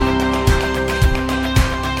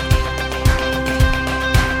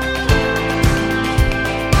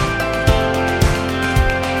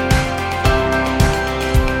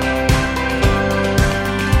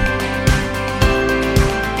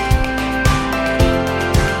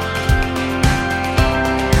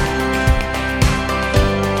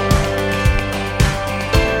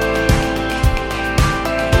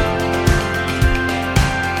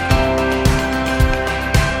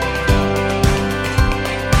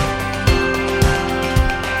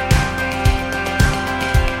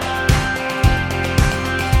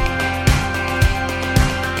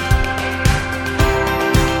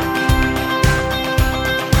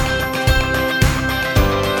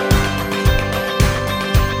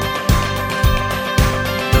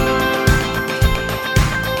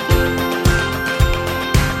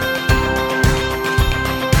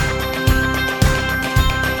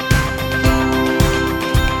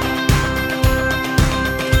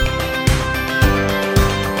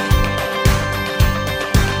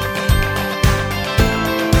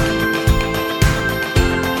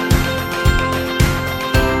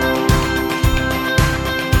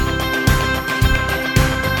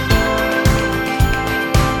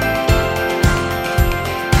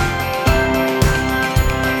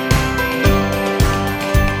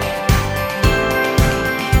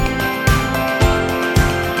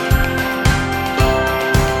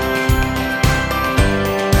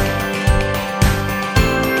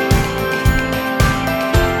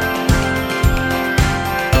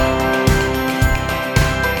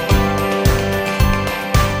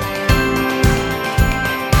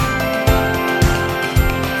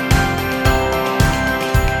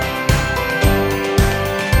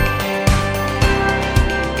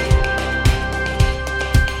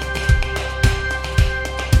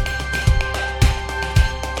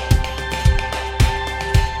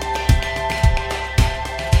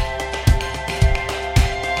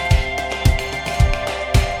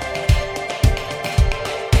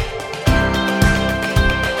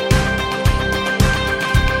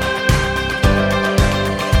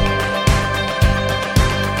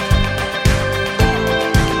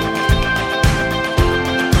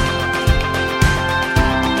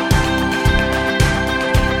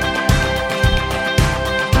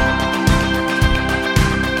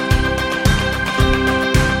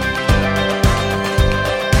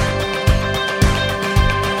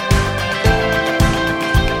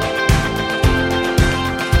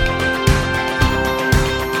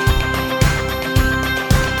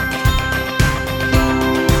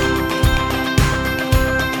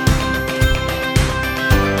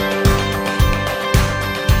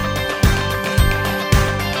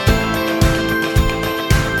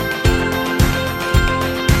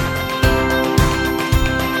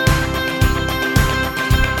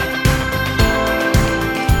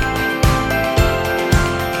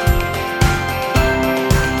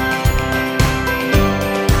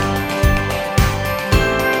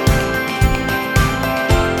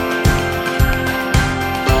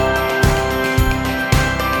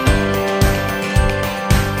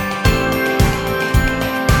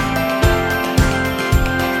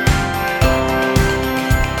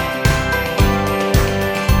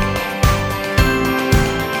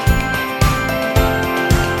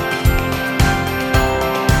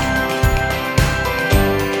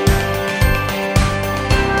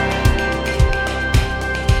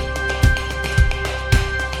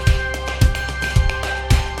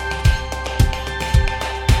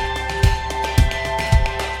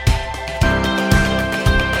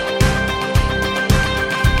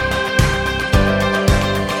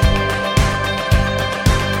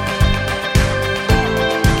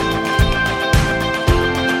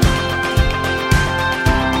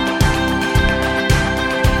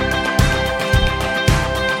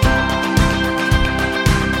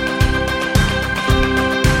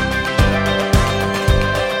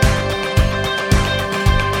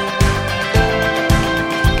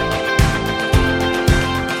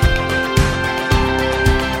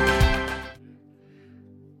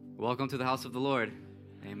Welcome to the house of the Lord.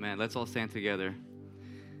 Amen. Let's all stand together.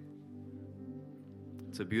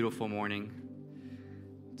 It's a beautiful morning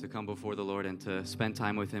to come before the Lord and to spend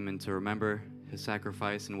time with Him and to remember His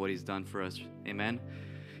sacrifice and what He's done for us. Amen.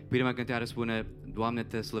 Prima cântare spune: Doamne,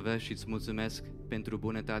 te slăvesc și îți mulțumesc pentru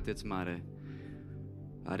bunătatea-ți mare.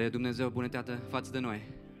 Are Dumnezeu bunătate față de noi.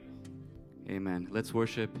 Amen. Let's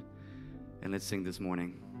worship and let's sing this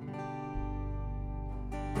morning.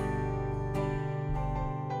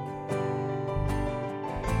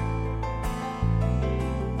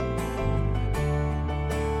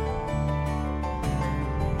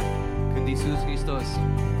 Când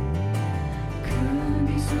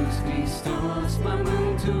Iisus Hristos m-a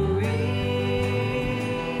mântuit,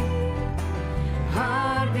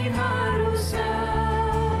 har din harul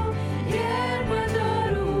Său El m-a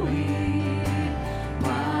dăruit,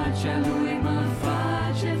 pacea Lui mă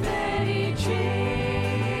face fericit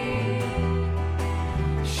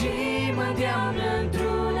și mă îndeamnă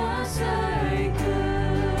într-una să-i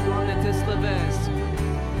cânt. Doamne, te slăvesc,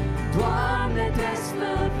 Doamne, te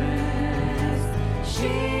slăvesc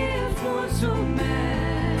și îți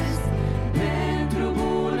mulțumesc pentru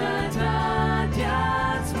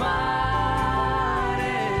bunătatea-ți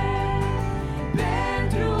mare,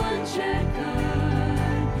 pentru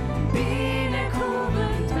încercări,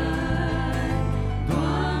 binecuvântări.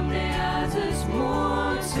 Doamne, azi îți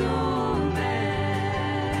mulțumesc.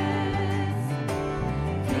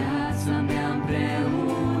 Viața mea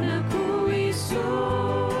împreună cu Iisus,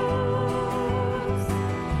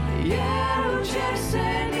 El cer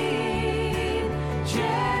senin,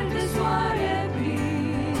 cer de soare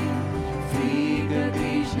plin, frică,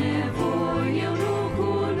 griji, nevoi eu nu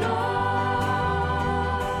cunosc,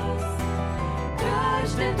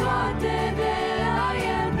 căci de toate de la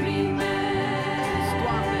El primesc.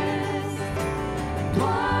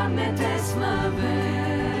 Doamne, te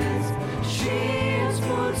slăvesc și îți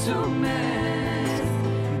mulțumesc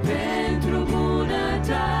pentru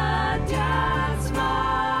bunătatea-ți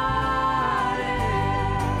mare,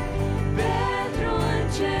 pentru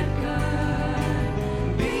încercări,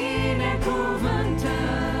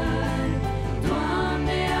 binecuvântări.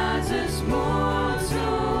 Doamne, azi îți mulțumesc.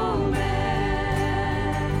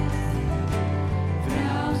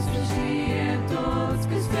 Vreau să știe toți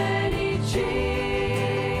că-s fericit,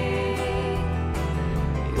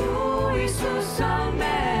 lui Iisus al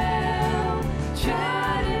meu,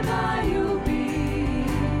 ce-are mai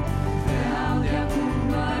iubit. Vreau de acum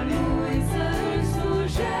doar Lui să-L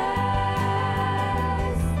slujesc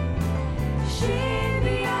și în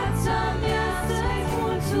viața mea să-i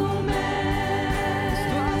mulțumesc.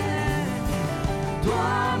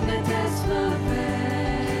 Doamne, te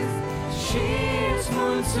slăvesc și îți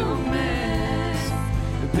mulțumesc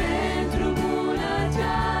pentru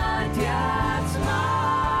bunătatea-ți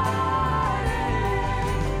mare,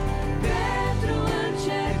 pentru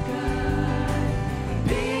încercări,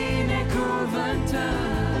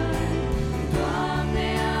 binecuvântări. Doamne,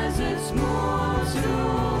 azi îți mulțumesc.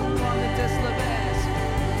 Doamne, te slăvesc.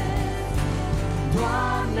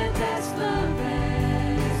 Doamne, te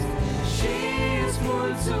slăvesc și îți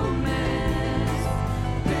mulțumesc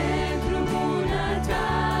pentru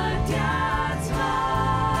bunătatea-ți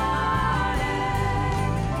mare,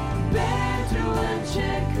 pentru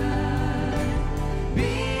încercări,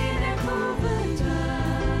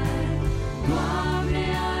 binecuvântări. Doamne,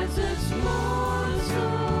 azi îți mulțumesc.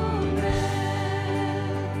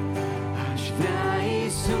 Aș vrea,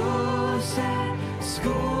 Iisuse,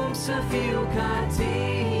 scump să fiu ca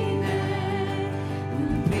Tine, în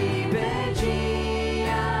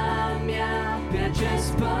pribegia mea pe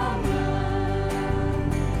acest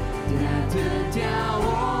pământ. De atâtea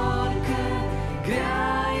ori când grea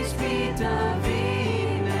ispită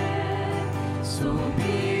vine, s-o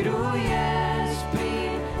biruiesc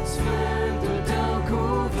prin sfântul Tău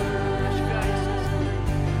cuvânt.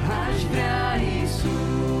 Aș vrea,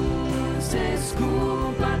 Iisuse,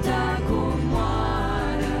 scumpa Ta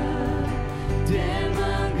comoară de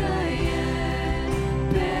mângâieri,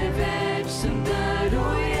 pe veci să-mi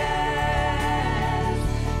dăruiești.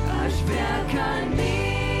 Aș vrea ca în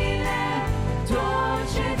mine tot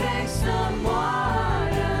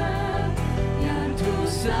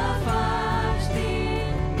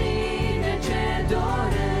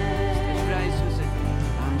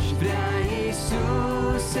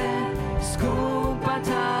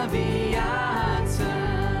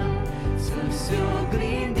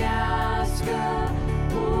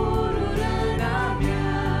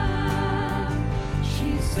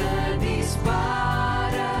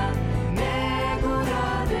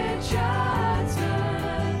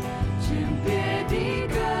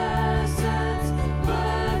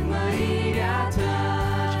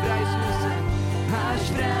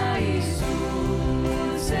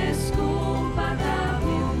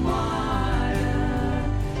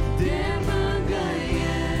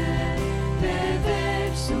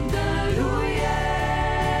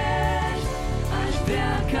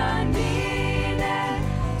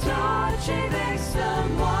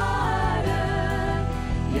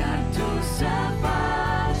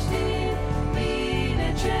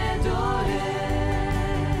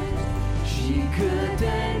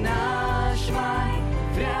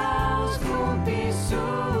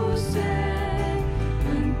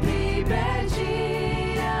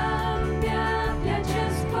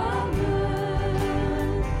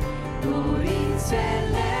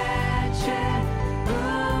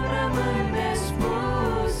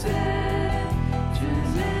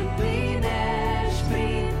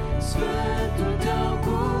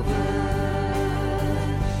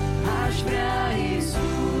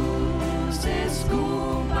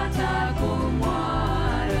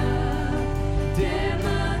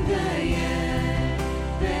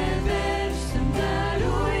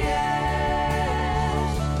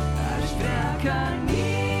ca în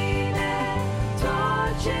mine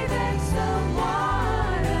tot ce vrei să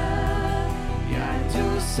moară, iar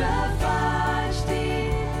tu să faci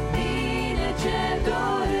din mine ce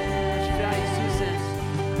dorești.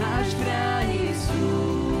 Aș vrea,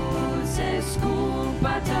 Iisuse,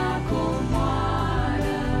 scumpa ta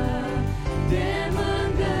comoară de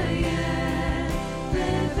mângâieri pe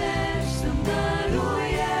veci să-mi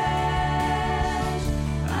dăruiești.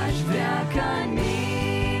 Aș vrea ca în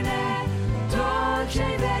mine tot ce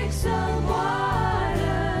vrei să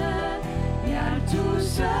moară, iar tu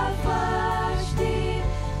să faci din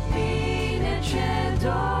mine ce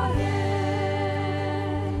dorești.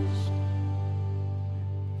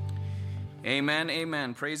 Amen,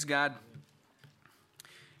 amen. Praise God.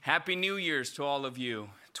 Happy New Year's to all of you.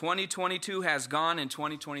 2022 has gone and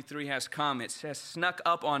 2023 has come. It has snuck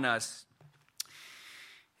up on us.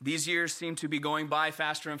 These years seem to be going by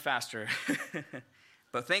faster and faster.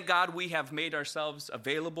 But thank God we have made ourselves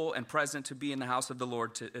available and present to be in the house of the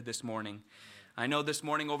Lord this morning. I know this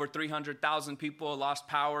morning over 300,000 people lost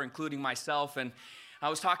power, including myself. And I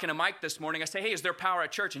was talking to Mike this morning. I said, hey, is there power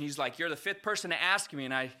at church? And he's like, you're the fifth person to ask me.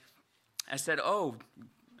 And I said, oh,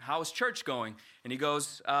 how's church going? And he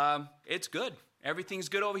goes, it's good. Everything's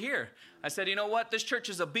good over here. I said, you know what? This church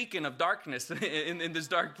is a beacon of darkness in this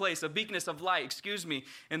dark place, a beacon of light,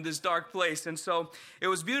 in this dark place. And so it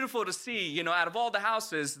was beautiful to see, out of all the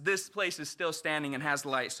houses, this place is still standing and has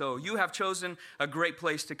light. So you have chosen a great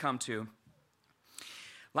place to come to.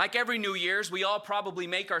 Like every New Year's, we all probably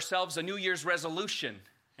make ourselves a New Year's resolution.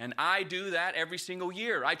 And I do that every single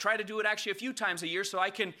year. I try to do it actually a few times a year so I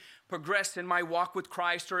can progress in my walk with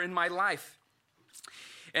Christ or in my life.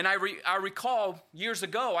 And I recall years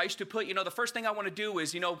ago, I used to put, the first thing I want to do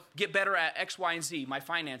is, get better at X, Y, and Z, my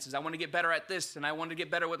finances. I want to get better at this, and I want to get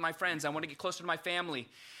better with my friends. I want to get closer to my family.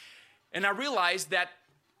 And I realized that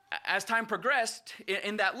as time progressed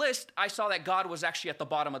in that list, I saw that God was actually at the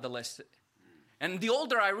bottom of the list. And the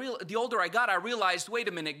older I got, I realized, wait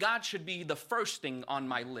a minute, God should be the first thing on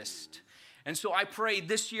my list. And so I pray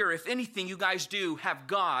this year, if anything you guys do, have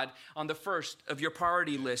God on the first of your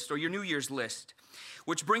priority list or your New Year's list.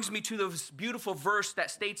 Which brings me to this beautiful verse that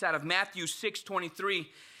states out of Matthew 6:23,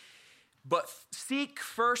 but seek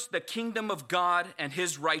first the kingdom of God and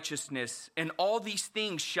his righteousness, and all these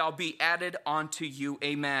things shall be added unto you.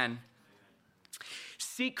 Amen.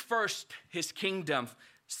 Seek first his kingdom.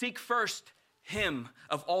 Seek first him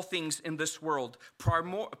of all things in this world.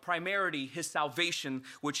 Primarily his salvation,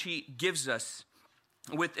 which he gives us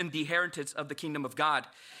within the inheritance of the kingdom of God.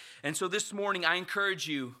 And so this morning, I encourage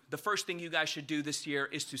you, the first thing you guys should do this year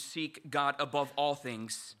is to seek God above all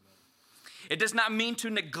things. It does not mean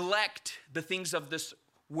to neglect the things of this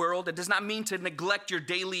world. It does not mean to neglect your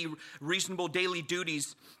reasonable daily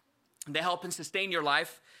duties that help and sustain your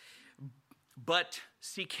life, but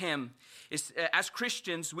seek him. As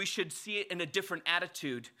Christians, we should see it in a different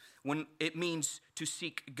attitude when it means to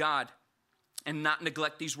seek God and not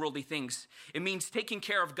neglect these worldly things. It means taking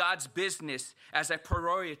care of God's business as a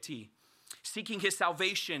priority, seeking his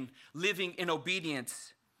salvation, living in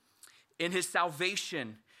obedience. In his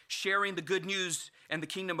salvation, sharing the good news and the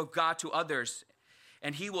kingdom of God to others.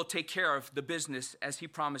 And he will take care of the business as he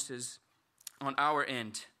promises on our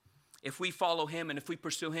end. If we follow him and if we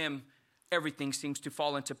pursue him, everything seems to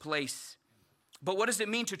fall into place. But what does it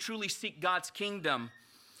mean to truly seek God's kingdom?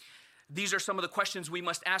 These are some of the questions we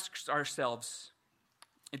must ask ourselves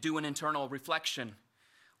and do an internal reflection.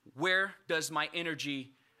 Where is my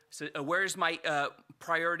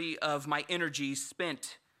priority of my energy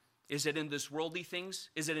spent? Is it in this worldly things?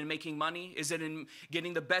 Is it in making money? Is it in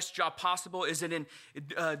getting the best job possible? Is it in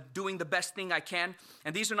doing the best thing I can?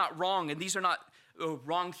 And these are not wrong, and these are not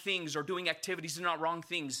wrong things, or doing activities are not wrong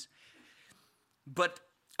things. But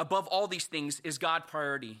above all these things is God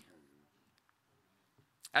priority.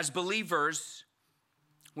 As believers,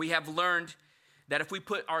 we have learned that if we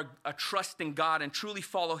put our trust in God and truly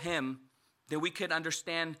follow him, then we could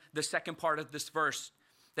understand the second part of this verse.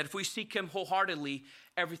 That if we seek him wholeheartedly,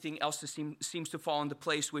 everything else seems to fall into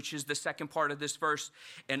place, which is the second part of this verse.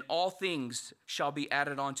 And all things shall be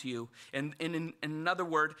added onto you. And in another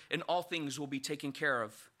word, and all things will be taken care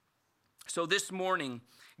of. So this morning,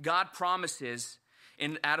 God promises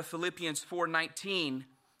out of Philippians 4:19,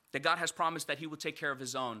 that God has promised that he will take care of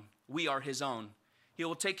his own. We are his own. He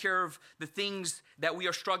will take care of the things that we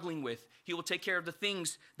are struggling with. He will take care of the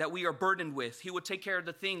things that we are burdened with. He will take care of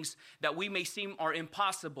the things that we may seem are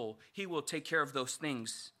impossible. He will take care of those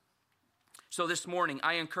things. So this morning,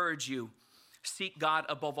 I encourage you, seek God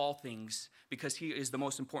above all things, because he is the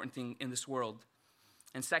most important thing in this world.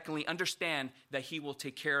 And secondly, understand that he will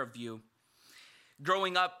take care of you.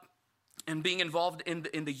 Growing up and being involved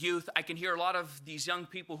in the youth, I can hear a lot of these young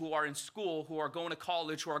people who are in school, who are going to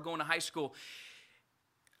college, who are going to high school,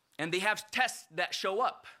 and they have tests that show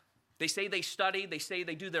up. They say they study, they say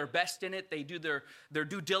they do their best in it, they do their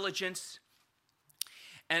due diligence.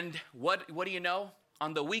 And what do you know?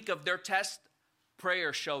 On the week of their test,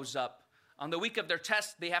 prayer shows up. On the week of their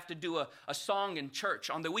test, they have to do a song in church.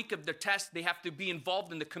 On the week of their test, they have to be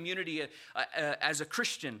involved in the community as a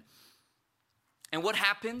Christian. And what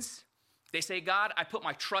happens? They say, God, I put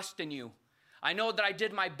my trust in you. I know that I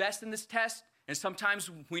did my best in this test, and sometimes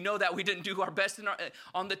we know that we didn't do our best in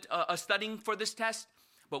studying for this test,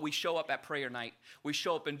 but we show up at prayer night. We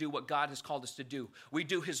show up and do what God has called us to do. We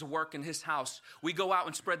do his work in his house. We go out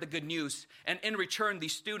and spread the good news. And in return,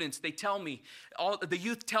 these students, they tell me, the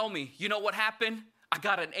youth tell me, you know what happened? I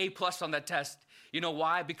got an A+ on that test. You know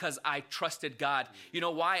why? Because I trusted God. You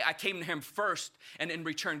know why? I came to him first, and in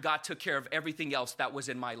return, God took care of everything else that was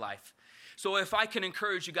in my life. So if I can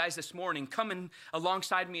encourage you guys this morning, come in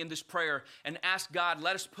alongside me in this prayer and ask God,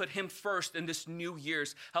 let us put him first in this new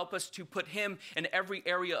year's. Help us to put him in every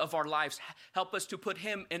area of our lives. Help us to put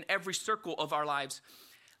him in every circle of our lives.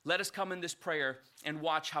 Let us come in this prayer and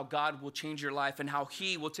watch how God will change your life and how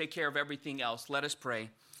he will take care of everything else. Let us pray.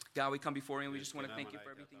 God, we come before you and we just want to thank you for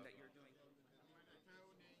everything that you're doing.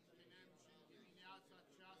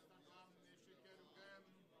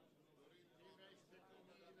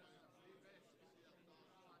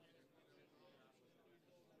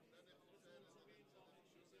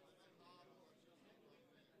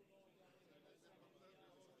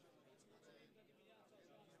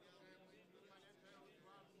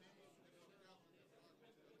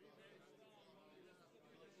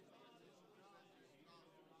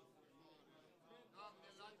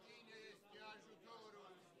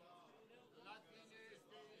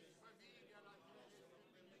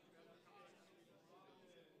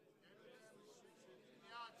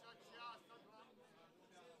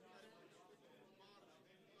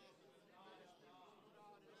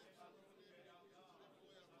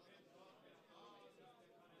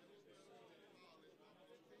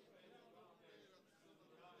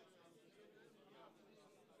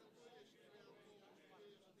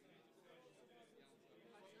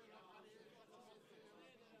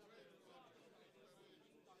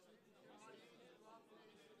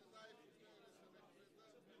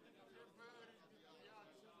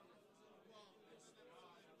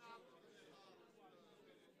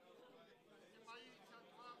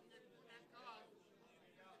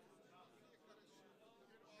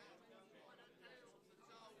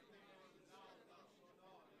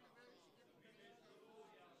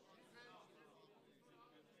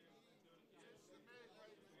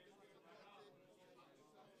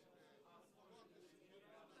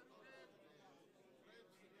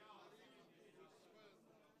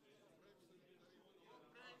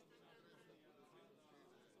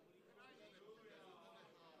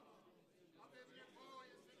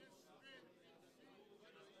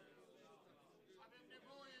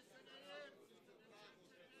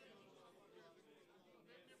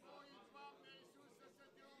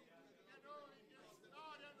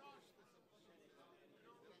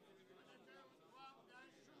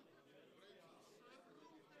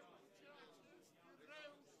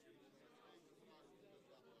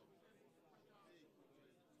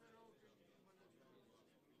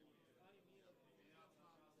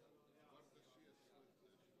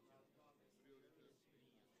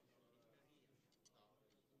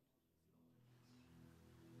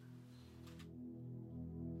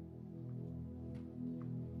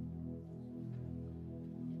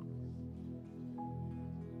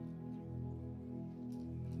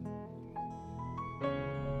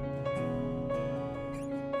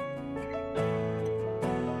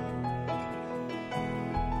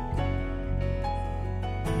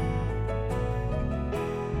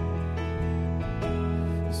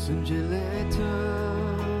 Sângele tău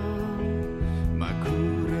m-a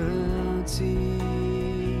curățit,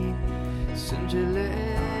 sângele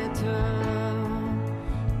tău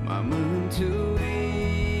m-a mântuit,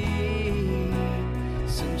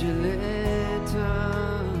 sângele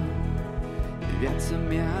tău viața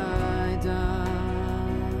mi-ai dat.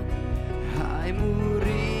 Ai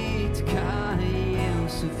murit ca eu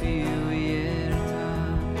să fiu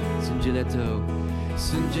iertat. Sângele tău,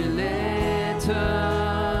 sângele tău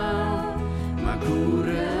m-a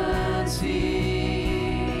curățit,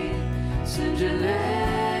 sângele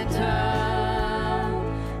tău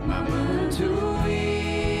m-a mântuit,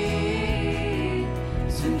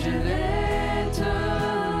 sângele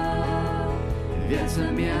tău viața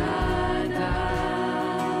mi-ai dat.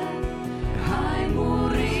 Ai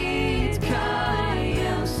murit ca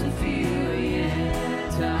eu să fiu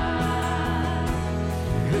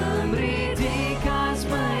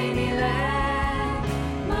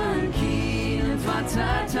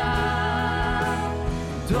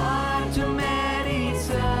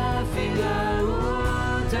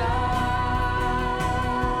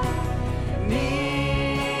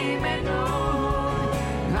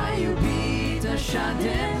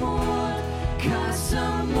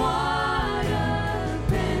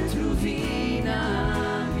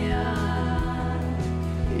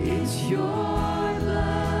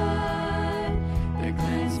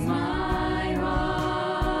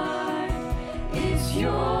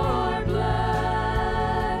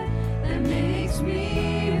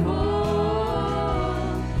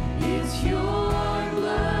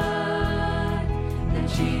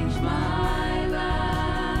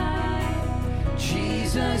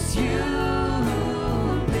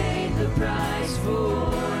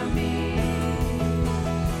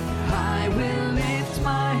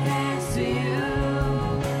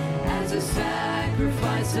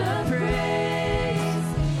să praise.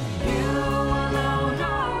 You alone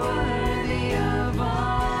are worthy of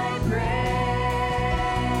my praise.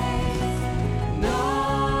 No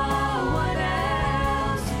one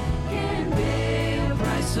else can pay a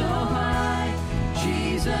price so high.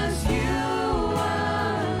 Jesus, you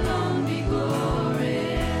alone be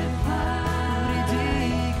glorified.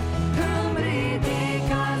 Îmi ridic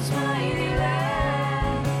azi mâinile,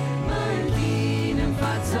 mă închin în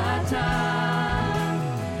fața ta.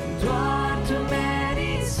 Doar tu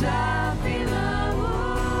meriți să fii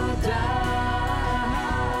lăudat.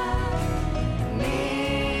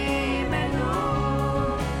 Nimeni nu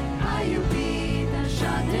a iubit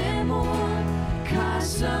așa de mult ca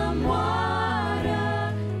să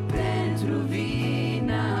moară pentru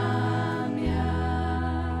vina mea.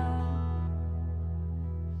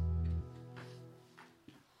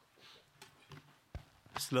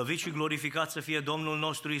 Slăvit și glorificat să fie Domnul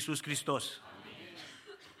nostru Iisus Hristos.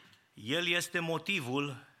 El este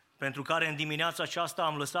motivul pentru care în dimineața aceasta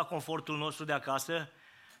am lăsat confortul nostru de acasă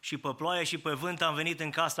și pe ploaie și pe vânt am venit în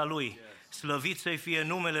casa Lui. Slăvit să-i fie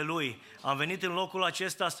numele Lui. Am venit în locul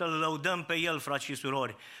acesta să-L lăudăm pe El, frați și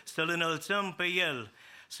surori, să-L înălțăm pe El,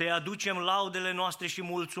 să-i aducem laudele noastre și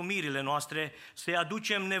mulțumirile noastre, să-i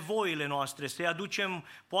aducem nevoile noastre, să-i aducem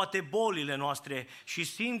poate bolile noastre și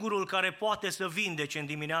singurul care poate să vindece în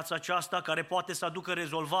dimineața aceasta, care poate să aducă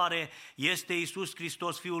rezolvare, este Iisus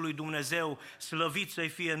Hristos, Fiul lui Dumnezeu, slăvit să-i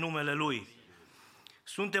fie numele Lui.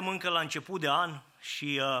 Suntem încă la început de an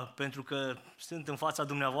și pentru că sunt în fața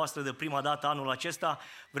dumneavoastră de prima dată anul acesta,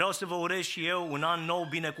 vreau să vă urez și eu un an nou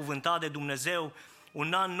binecuvântat de Dumnezeu,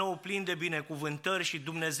 un an nou plin de binecuvântări și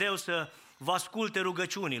Dumnezeu să vă asculte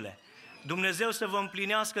rugăciunile. Dumnezeu să vă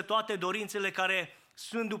împlinească toate dorințele care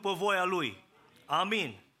sunt după voia Lui.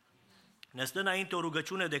 Amin. Ne stă înainte o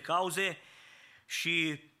rugăciune de cauze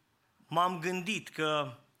și m-am gândit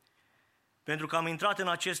că, pentru că am intrat în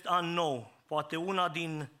acest an nou, poate una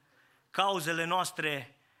din cauzele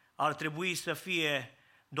noastre ar trebui să fie: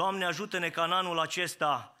 Doamne, ajută-ne ca în anul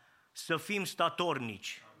acesta să fim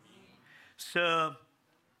statornici, să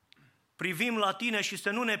privim la Tine și să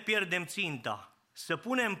nu ne pierdem ținta, să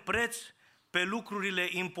punem preț pe lucrurile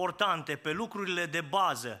importante, pe lucrurile de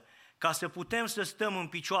bază, ca să putem să stăm în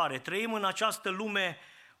picioare. Trăim în această lume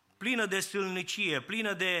plină de sâlnicie,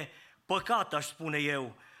 plină de păcat, aș spune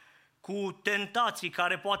eu, cu tentații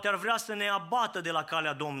care poate ar vrea să ne abată de la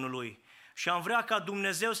calea Domnului. Și am vrea ca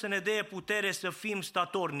Dumnezeu să ne dea putere să fim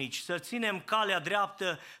statornici, să ținem calea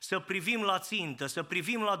dreaptă, să privim la țintă, să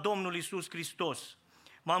privim la Domnul Iisus Hristos.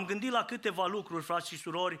 M-am gândit la câteva lucruri, frați și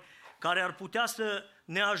surori, care ar putea să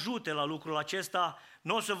ne ajute la lucrul acesta.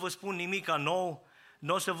 Nu o să vă spun nimica nou,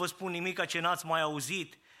 nu o să vă spun nimica ce n-ați mai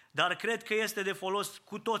auzit, dar cred că este de folos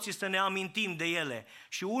cu toții să ne amintim de ele.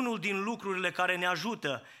 Și unul din lucrurile care ne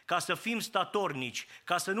ajută ca să fim statornici,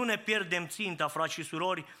 ca să nu ne pierdem ținta, frați și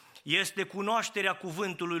surori, este cunoașterea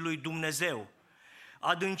cuvântului lui Dumnezeu.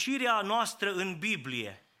 Adâncirea noastră în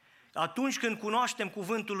Biblie. Atunci când cunoaștem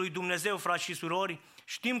cuvântul lui Dumnezeu, frați și surori,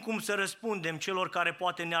 știm cum să răspundem celor care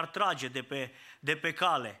poate ne-ar trage de pe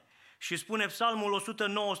cale. Și spune Psalmul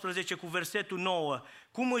 119 cu versetul 9: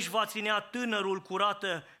 cum își va ținea tânărul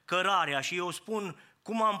curată cărarea? Și eu spun: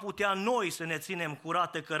 cum am putea noi să ne ținem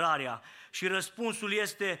curată cărarea? Și răspunsul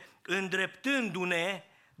este: îndreptându-ne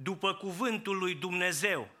după cuvântul lui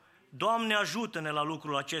Dumnezeu. Doamne, ajută-ne la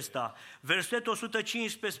lucrul acesta. Versetul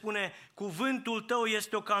 115 spune: cuvântul Tău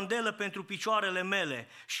este o candelă pentru picioarele mele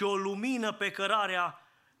și o lumină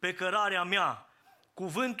pe cărarea mea.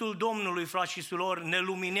 Cuvântul Domnului, frați și surori, ne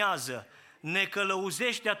luminează, ne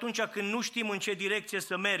călăuzește atunci când nu știm în ce direcție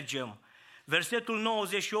să mergem. Versetul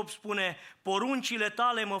 98 spune: poruncile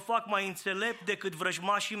Tale mă fac mai înțelept decât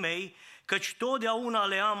vrăjmașii mei, căci totdeauna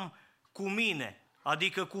le am cu mine.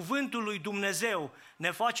 Adică cuvântul lui Dumnezeu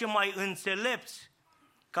ne face mai înțelepți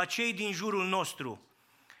ca cei din jurul nostru.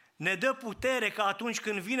 Ne dă putere ca atunci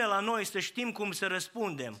când vine la noi să știm cum să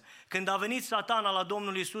răspundem. Când a venit Satana la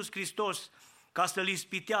Domnul Iisus Hristos ca să-L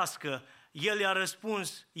ispitească, El i-a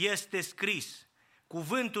răspuns: este scris.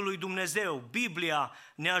 Cuvântul lui Dumnezeu, Biblia,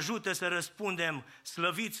 ne ajută să răspundem,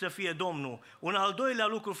 slăvit să fie Domnul. Un al doilea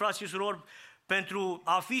lucru, frați și surori, pentru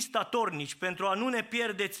a fi statornici, pentru a nu ne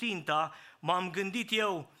pierde ținta, m-am gândit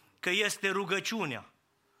eu că este rugăciunea,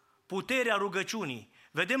 puterea rugăciunii.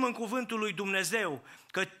 Vedem în cuvântul lui Dumnezeu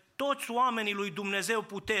că toți oamenii lui Dumnezeu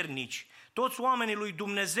puternici, toți oamenii lui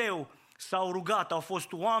Dumnezeu s-au rugat, au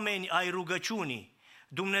fost oameni ai rugăciunii.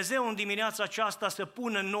 Dumnezeu în dimineața aceasta să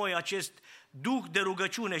pună în noi acest duh de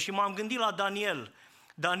rugăciune și m-am gândit la Daniel.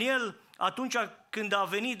 Daniel, atunci când a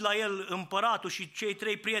venit la el împăratul și cei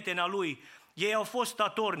 3 prieteni al lui, ei au fost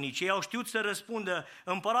statornici, ei au știut să răspundă,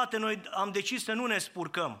 împărate, noi am decis să nu ne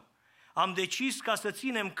spurcăm, am decis ca să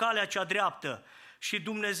ținem calea cea dreaptă și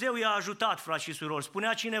Dumnezeu i-a ajutat, frați și surori.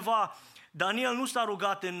 Spunea cineva, Daniel nu s-a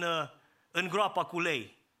rugat în groapa cu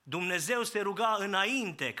lei, Dumnezeu se ruga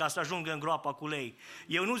înainte ca să ajungă în groapa cu lei.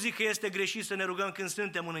 Eu nu zic că este greșit să ne rugăm când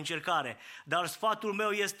suntem în încercare, dar sfatul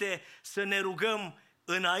meu este să ne rugăm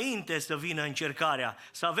înainte să vină încercarea,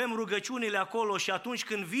 să avem rugăciunile acolo și atunci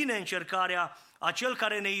când vine încercarea, acel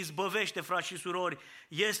care ne izbăvește, frați și surori,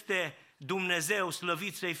 este Dumnezeu,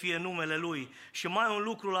 slăvit să-i fie numele Lui. Și mai un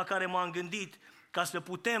lucru la care m-am gândit, ca să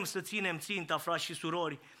putem să ținem ținta, frați și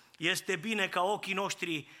surori, este bine ca ochii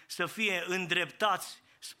noștri să fie îndreptați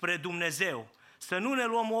spre Dumnezeu, să nu ne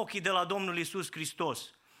luăm ochii de la Domnul Iisus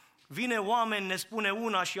Hristos. Vine oameni, ne spune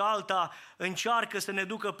una și alta, încearcă să ne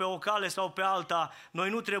ducă pe o cale sau pe alta, noi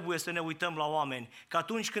nu trebuie să ne uităm la oameni, că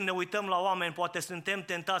atunci când ne uităm la oameni, poate suntem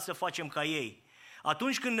tentați să facem ca ei.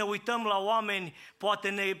 Atunci când ne uităm la oameni, poate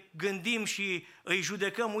ne gândim și îi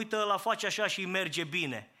judecăm, uite, ăla face așa și îi merge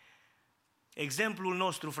bine. Exemplul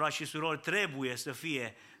nostru, frați și surori, trebuie să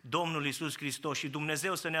fie Domnul Iisus Hristos și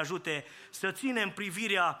Dumnezeu să ne ajute să ținem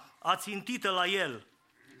privirea ațintită la El.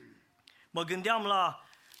 Mă gândeam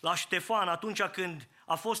la Ștefan atunci când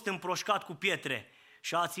a fost împroșcat cu pietre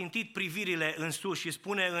și a țintit privirile în sus și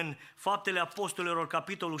spune în Faptele Apostolilor,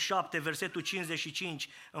 capitolul 7, versetul 55,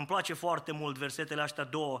 îmi place foarte mult versetele astea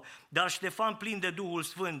două, dar Ștefan, plin de Duhul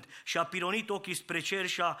Sfânt, și-a pironit ochii spre cer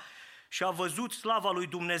și a văzut slava lui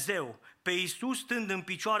Dumnezeu, pe Iisus stând în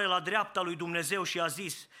picioare la dreapta lui Dumnezeu și a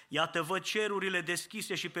zis, iată văd cerurile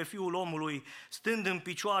deschise și pe Fiul omului stând în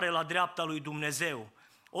picioare la dreapta lui Dumnezeu.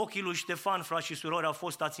 Ochii lui Ștefan, frați și surori, au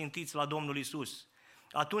fost ațintiți la Domnul Iisus.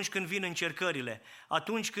 Atunci când vin încercările,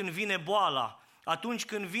 atunci când vine boala, atunci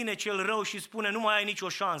când vine cel rău și spune nu mai ai nicio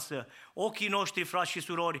șansă, ochii noștri, frați și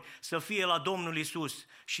surori, să fie la Domnul Iisus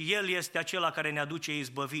și El este acela care ne aduce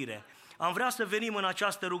izbăvire. Am vrea să venim în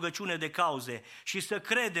această rugăciune de cauze și să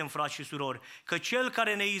credem, frați și surori, că Cel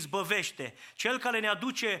care ne izbăvește, Cel care ne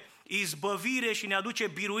aduce izbăvire și ne aduce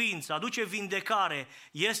biruință, aduce vindecare,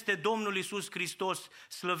 este Domnul Iisus Hristos,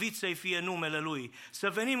 slăvit să-i fie numele Lui. Să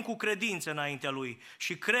venim cu credință înaintea Lui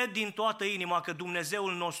și cred din toată inima că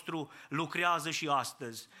Dumnezeul nostru lucrează și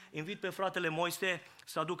astăzi. Invit pe fratele Moise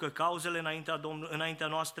să aducă cauzele înaintea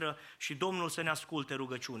noastră și Domnul să ne asculte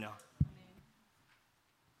rugăciunea.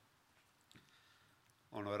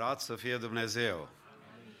 Onorat să fie Dumnezeu,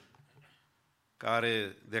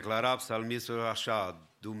 care declara psalmistul așa,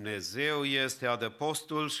 Dumnezeu este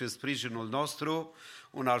adăpostul și sprijinul nostru,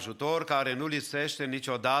 un ajutor care nu lipsește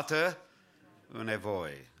niciodată în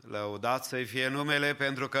nevoie. Lăudat să-i fie numele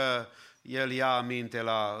pentru că El ia aminte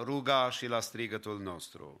la ruga și la strigătul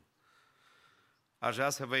nostru. Aș vrea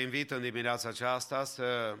să vă invit în dimineața aceasta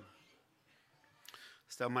să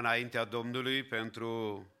stăm înaintea Domnului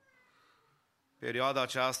pentru perioada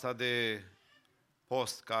aceasta de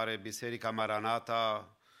post care Biserica Maranata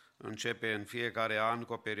începe în fiecare an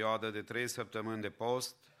cu o perioadă de 3 săptămâni de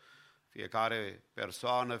post. Fiecare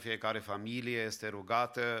persoană, fiecare familie este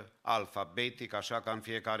rugată alfabetic, așa ca în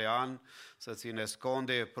fiecare an, să țineți cont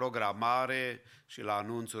de programare și la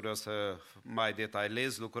anunțuri o să mai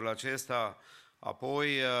detaliez lucrul acesta. Apoi,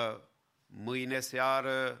 mâine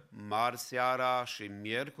seară, marți seara și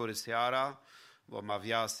miercuri seara, vom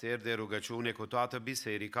avea seri de rugăciune cu toată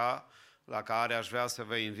biserica, la care aș vrea să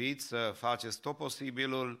vă invit să faceți tot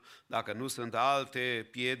posibilul, dacă nu sunt alte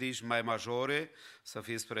piedici mai majore, să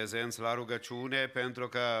fiți prezenți la rugăciune, pentru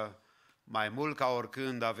că mai mult ca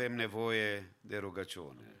oricând avem nevoie de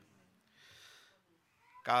rugăciune.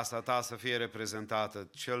 Casa ta să fie reprezentată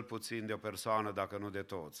cel puțin de o persoană, dacă nu de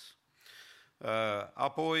toți.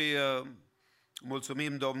 Apoi,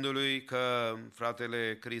 mulțumim Domnului că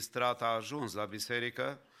fratele Cristrat a ajuns la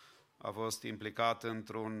biserică, a fost implicat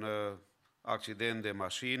într-un accident de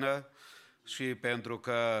mașină și pentru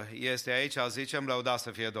că este aici, zicem, lăudat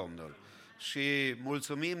să fie Domnul. Și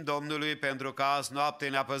mulțumim Domnului pentru că azi noapte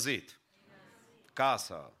ne-a păzit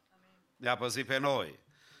casa, ne-a păzit pe noi.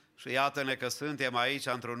 Și iată-ne că suntem aici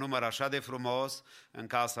într-un număr așa de frumos în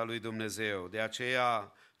casa lui Dumnezeu. De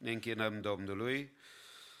aceea ne închinăm Domnului.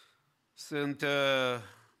 Sunt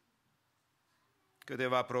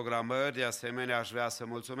câteva programări, de asemenea aș vrea să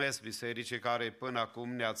mulțumesc bisericii care până acum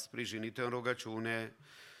ne-ați sprijinit în rugăciune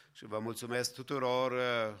și vă mulțumesc tuturor,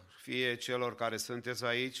 fie celor care sunteți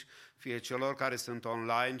aici, fie celor care sunt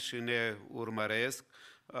online și ne urmăresc,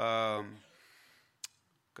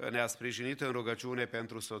 că ne-a sprijinit în rugăciune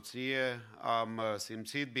pentru soție, am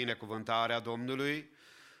simțit binecuvântarea Domnului,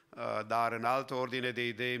 dar în altă ordine de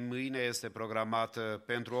idei, mâine este programată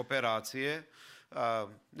pentru operație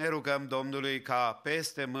Ne rugăm Domnului ca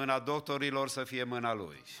peste mâna doctorilor să fie mâna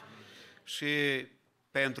Lui. Și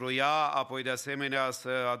pentru ea, apoi de asemenea să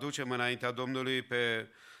aducem înaintea Domnului pe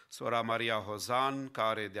sora Maria Hozan,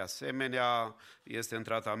 care de asemenea este în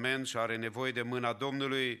tratament și are nevoie de mâna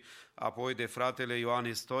Domnului, apoi de fratele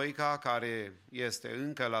Ioan Stoica, care este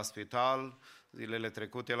încă la spital, zilele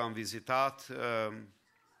trecute l-am vizitat.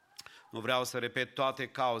 Nu vreau să repet toate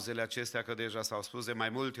cauzele acestea, că deja s-au spus de mai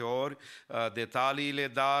multe ori detaliile,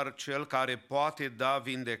 dar cel care poate da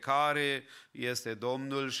vindecare este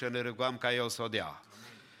Domnul și ne rugăm ca El să o dea.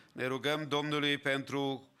 Ne rugăm Domnului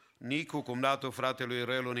pentru Nicu, cumnatul fratelui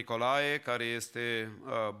Relu Nicolae, care este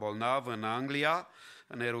bolnav în Anglia.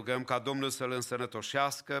 Ne rugăm ca Domnul să-l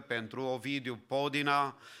însănătoșească, pentru Ovidiu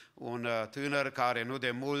Podina, un tânăr care nu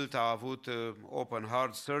de mult a avut open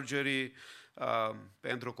heart surgery,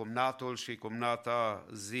 pentru cumnatul și cumnata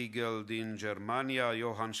Ziegel din Germania,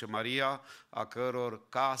 Johan și Maria, a căror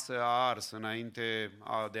casă a ars înainte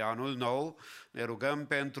de anul nou. Ne rugăm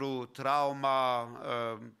pentru trauma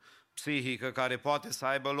psihică care poate să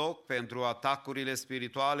aibă loc, pentru atacurile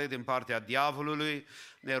spirituale din partea diavolului.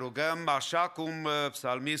 Ne rugăm așa cum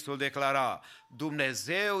psalmistul declara: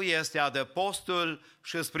 Dumnezeu este adăpostul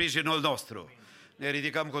și sprijinul nostru. Ne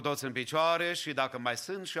ridicăm cu toți în picioare și dacă mai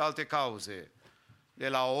sunt și alte cauze, de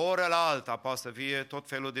la o oră la alta poate să fie tot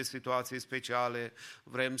felul de situații speciale,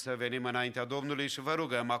 vrem să venim înaintea Domnului și vă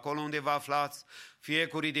rugăm, acolo unde vă aflați, fie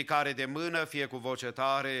cu ridicare de mână, fie cu voce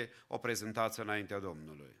tare, o prezentați înaintea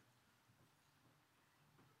Domnului.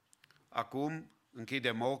 Acum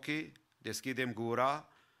închidem ochii, deschidem gura,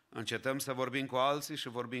 încetăm să vorbim cu alții și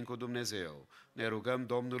vorbim cu Dumnezeu. Ne rugăm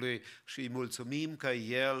Domnului și îi mulțumim că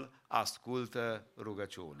El ascultă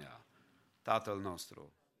rugăciunea. Tatăl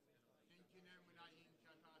nostru,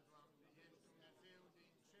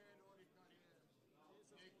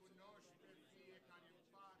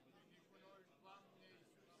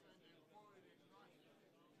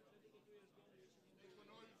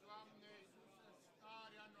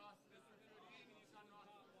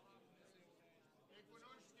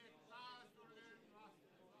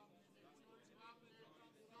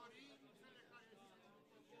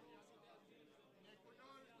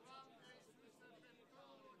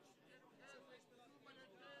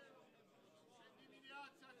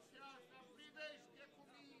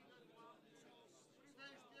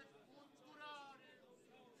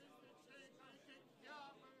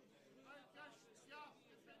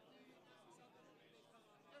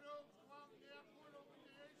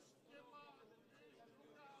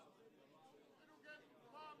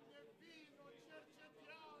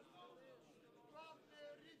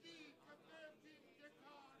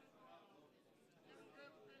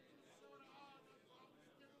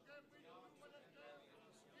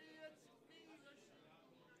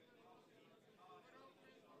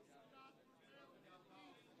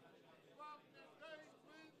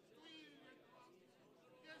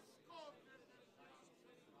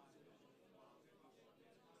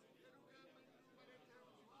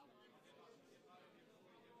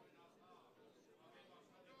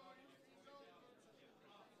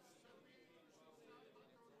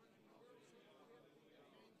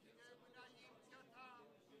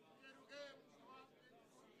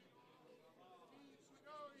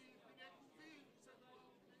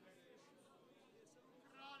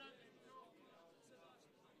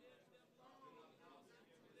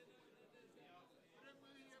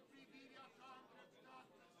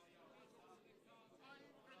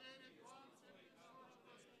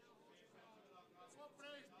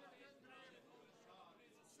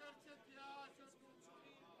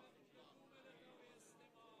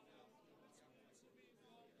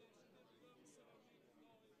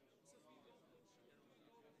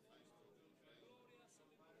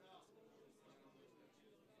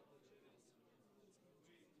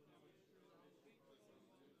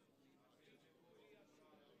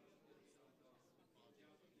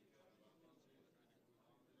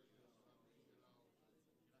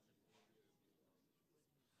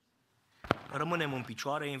 Rămânem în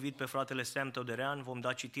picioare, invit pe fratele Sam Toderean, vom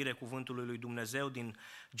da citire cuvântului lui Dumnezeu din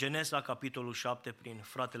Genesa, capitolul 7, prin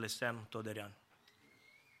fratele Sam Toderean.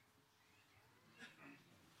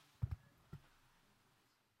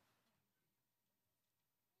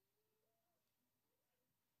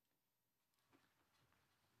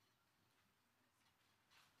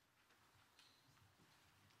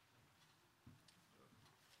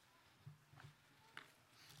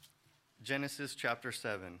 Genesis chapter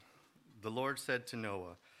 7. The Lord said to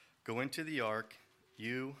Noah, "Go into the ark,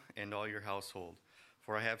 you and all your household,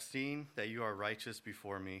 for I have seen that you are righteous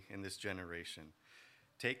before me in this generation.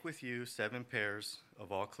 Take with you 7 pairs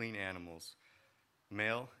of all clean animals,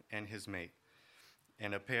 male and his mate,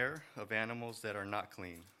 and a pair of animals that are not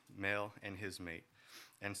clean, male and his mate,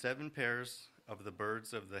 and 7 pairs of the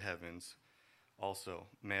birds of the heavens, also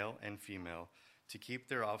male and female, to keep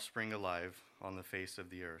their offspring alive on the face of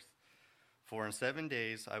the earth. For in 7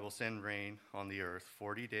 days I will send rain on the earth,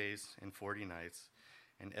 40 days and 40 nights,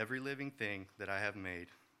 and every living thing that I have made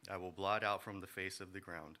I will blot out from the face of the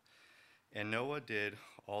ground. And Noah did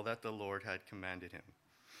all that the Lord had commanded him.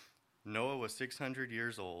 Noah was 600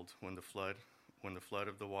 years old when the flood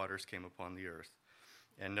of the waters came upon the earth.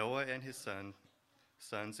 And Noah and his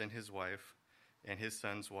sons and his wife and his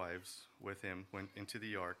sons' wives with him went into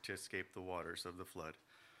the ark to escape the waters of the flood.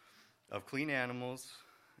 Of clean animals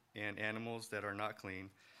and animals that are not clean,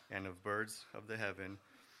 and of birds of the heaven,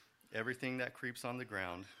 everything that creeps on the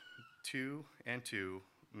ground, 2 and 2,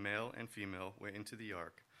 male and female, went into the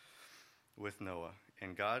ark with Noah,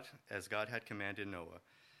 and as God had commanded Noah.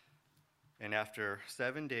 And after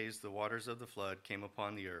 7 days the waters of the flood came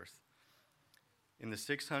upon the earth. In the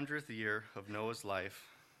 600th year of Noah's life,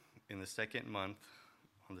 in the 2nd month,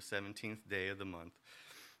 on the 17th day of the month,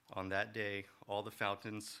 on that day all the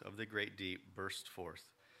fountains of the great deep burst forth,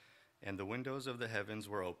 and the windows of the heavens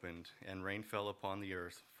were opened, and rain fell upon the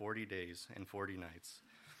earth 40 days and 40 nights.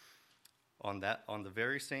 On the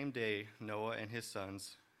very same day, Noah and his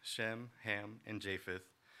sons, Shem, Ham, and Japheth,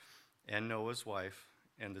 and Noah's wife,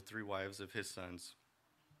 and the 3 wives of his sons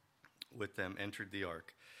with them entered the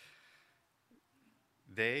ark.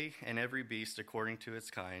 They and every beast according to its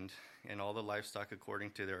kind, and all the livestock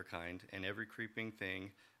according to their kind, and every creeping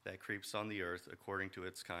thing that creeps on the earth according to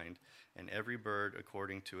its kind, and every bird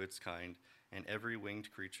according to its kind, and every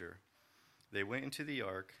winged creature. They went into the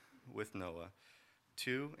ark with Noah,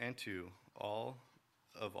 2 and 2, all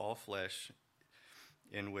flesh,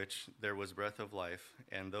 in which there was breath of life,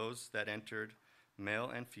 and those that entered, male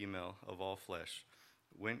and female of all flesh,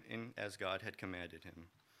 went in as God had commanded him.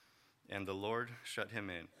 And the Lord shut him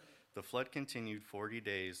in. The flood continued 40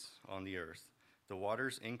 days on the earth. The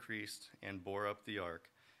waters increased and bore up the ark,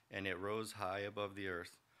 and it rose high above the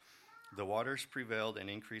earth. The waters prevailed and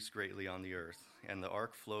increased greatly on the earth, and the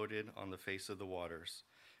ark floated on the face of the waters.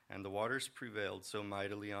 And the waters prevailed so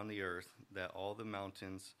mightily on the earth that all the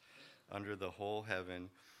mountains under the whole heaven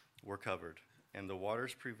were covered. And the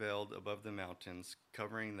waters prevailed above the mountains,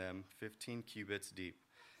 covering them 15 cubits deep.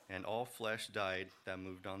 And all flesh died that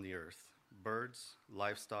moved on the earth, birds,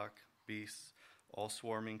 livestock, beasts, all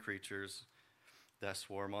swarming creatures that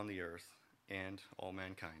swarm on the earth, and all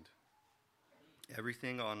mankind.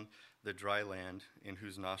 Everything on the dry land in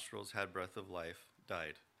whose nostrils had breath of life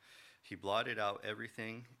died. He blotted out every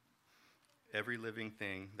living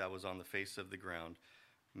thing that was on the face of the ground,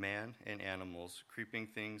 man and animals, creeping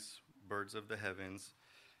things, birds of the heavens.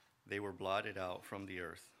 They were blotted out from the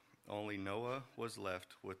earth. Only Noah was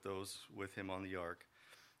left with those with him on the ark,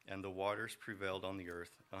 and the waters prevailed on the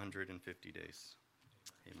earth 150 days.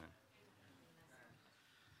 Amen.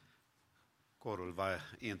 Corul va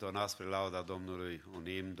intona spre lauda Domnului un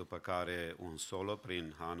imn, după care un solo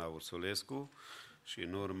prin Ana Ursulescu și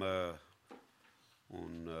în urmă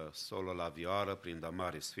un solo la vioară prin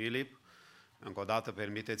Damaris Filip. Încă o dată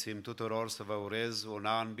permiteți-mi tuturor să vă urez un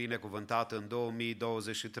an binecuvântat în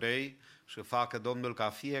 2023 și facă Domnul ca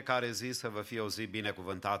fiecare zi să vă fie o zi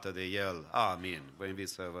binecuvântată de El. Amin. Vă invit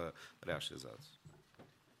să vă reașezați.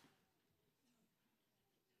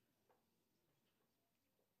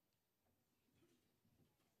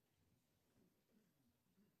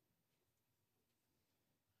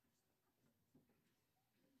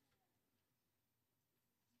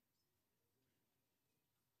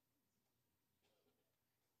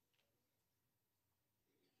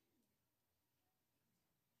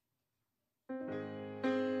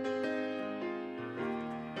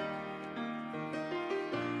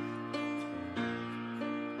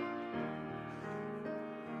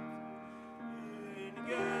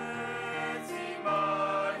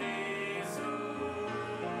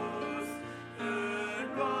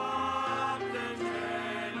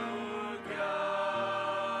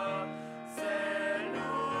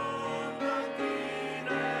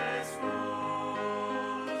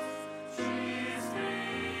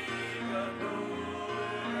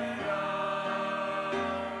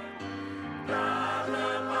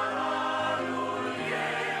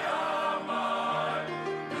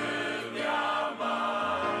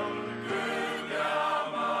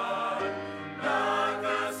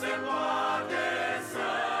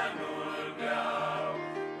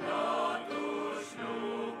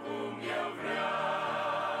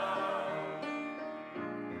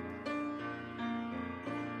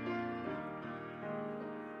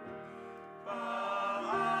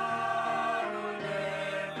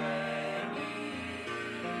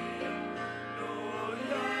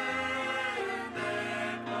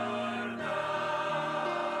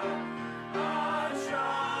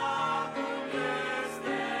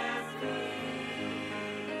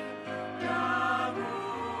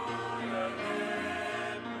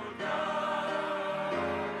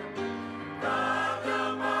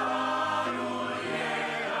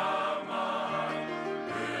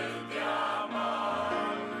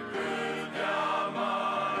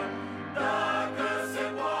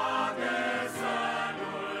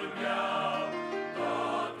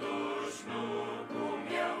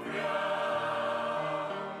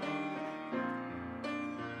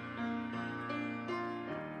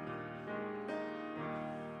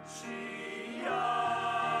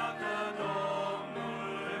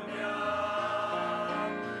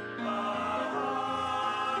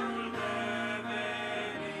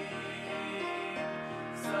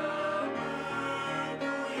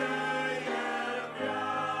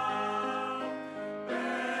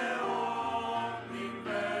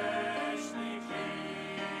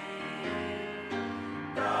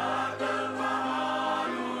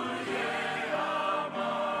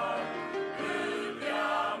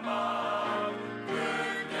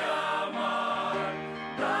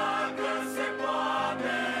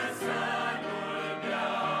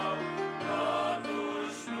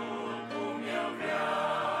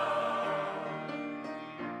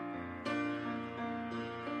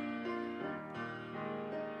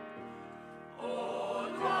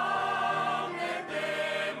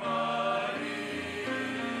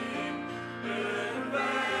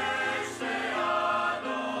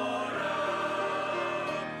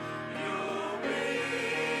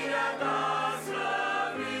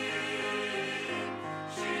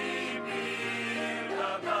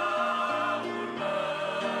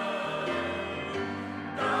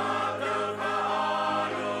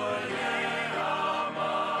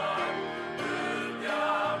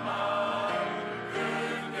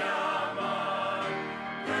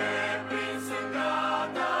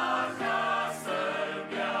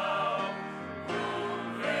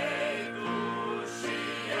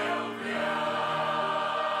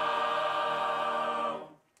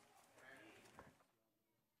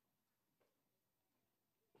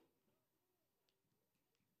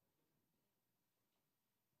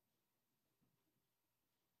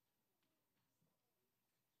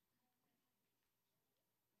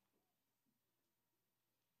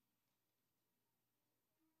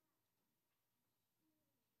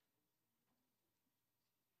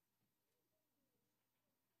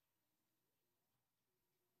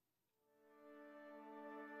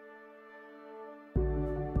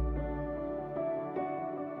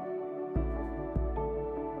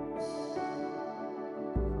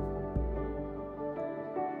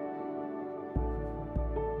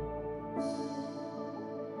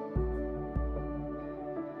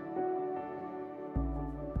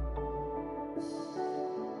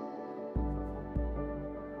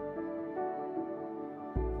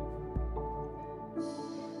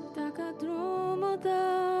 drumul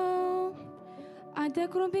tău, ai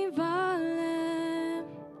trecut prin vale,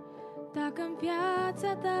 dacă în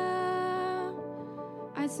viața ta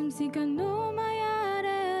ai simțit că nu mai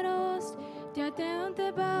are rost, te-ai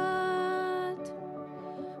întrebat,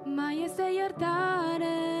 mai este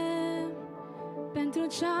iertare pentru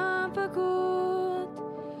ce-am făcut,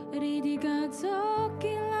 ridică-ți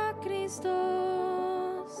ochii la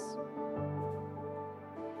Hristos.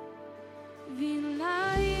 Vin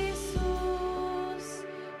la Iisus,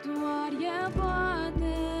 doar El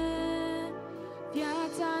poate,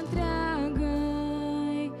 viața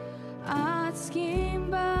întreagă-i a-ți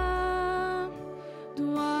schimba,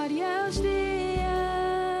 doar El știe,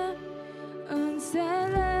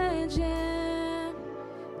 înțelege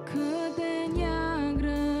cât de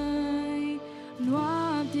neagră-i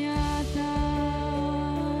noaptea ta.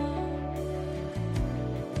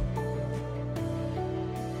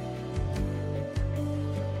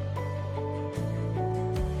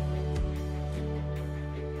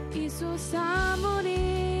 Iisus a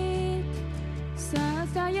murit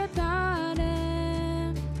să-ți dea iertare,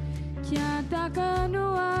 chiar dacă nu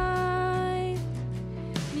ai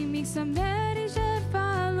nimic să meriți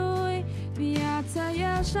jertfa Lui, viața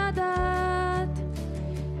El și-a dat,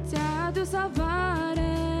 ți-a adus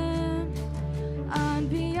salvare, a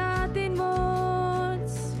înviat din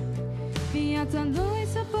morți, viața Lui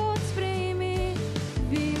să poți primi.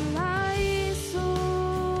 Vin la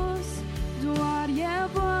Iisus, doar El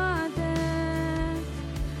poate,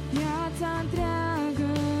 viața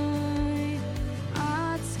întreagă-i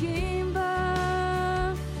a-ți schimba,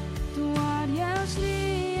 doar El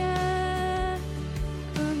știe,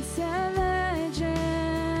 înțelege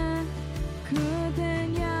cât de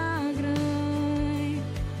neagră-i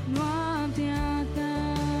noaptea ta.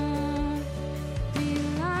 Vin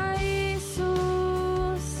la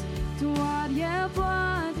Iisus, doar El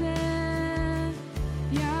poate,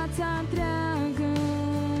 viața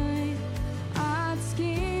întreagă-i a-ți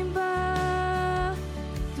schimba,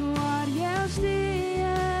 doar El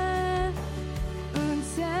știe,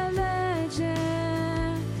 înțelege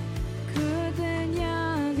cât de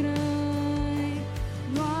neagră-i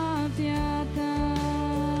noaptea ta.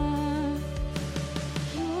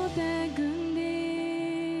 Nu te gândi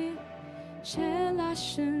ce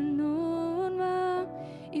lași în urmă,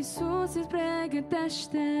 Iisus îți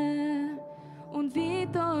pregătește un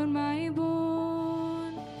viitor mai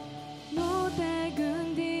bun. Nu te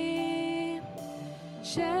gândi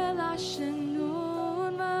ce lași în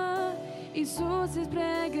urmă, Iisus îți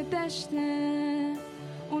pregătește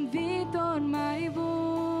un viitor mai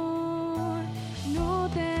bun. Nu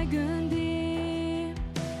te gândi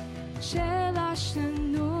ce lași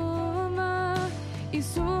în urmă,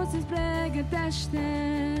 Iisus îți pregătește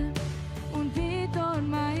un viitor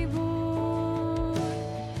mai bun.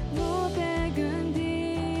 Nu te gândi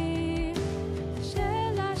ce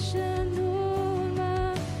lași în urmă,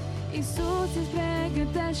 Iisus îți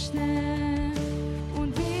pregătește un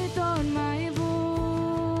viitor mai bun.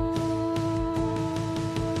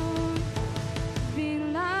 Vin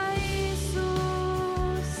la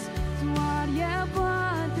Iisus, doar El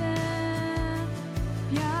poate,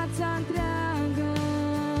 viața întreagă-i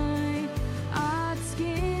a-ți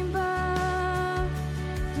schimba,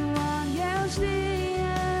 doar El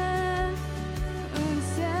știe,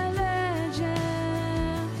 înțelege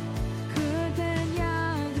cât de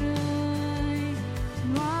neagră-i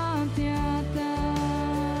noaptea ta.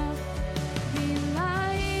 Vin la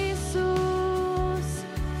Iisus,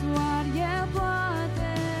 doar El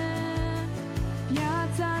poate,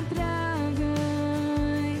 viața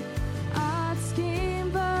întreagă-i a-ți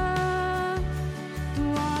schimba,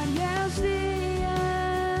 doar El știe,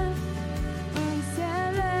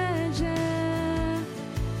 înțelege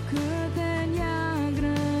cât de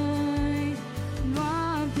neagră-i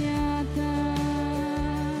noaptea ta.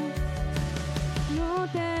 Nu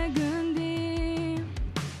te gândi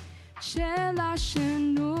ce lași în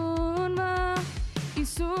urmă,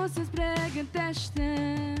 Iisus îți pregătește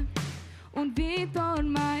un viitor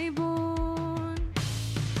mai bun.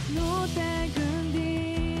 Nu te gândi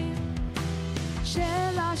ce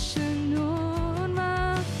lași în urmă,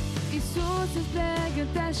 Iisus îți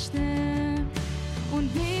pregătește un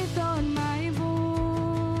viitor mai bun.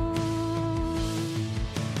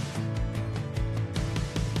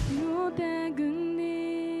 Nu te gândi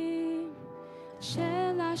ce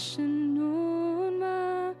lași în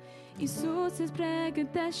urmă, Iisus îți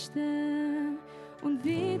pregătește un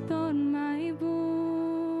viitor mai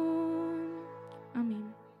bun. Amin.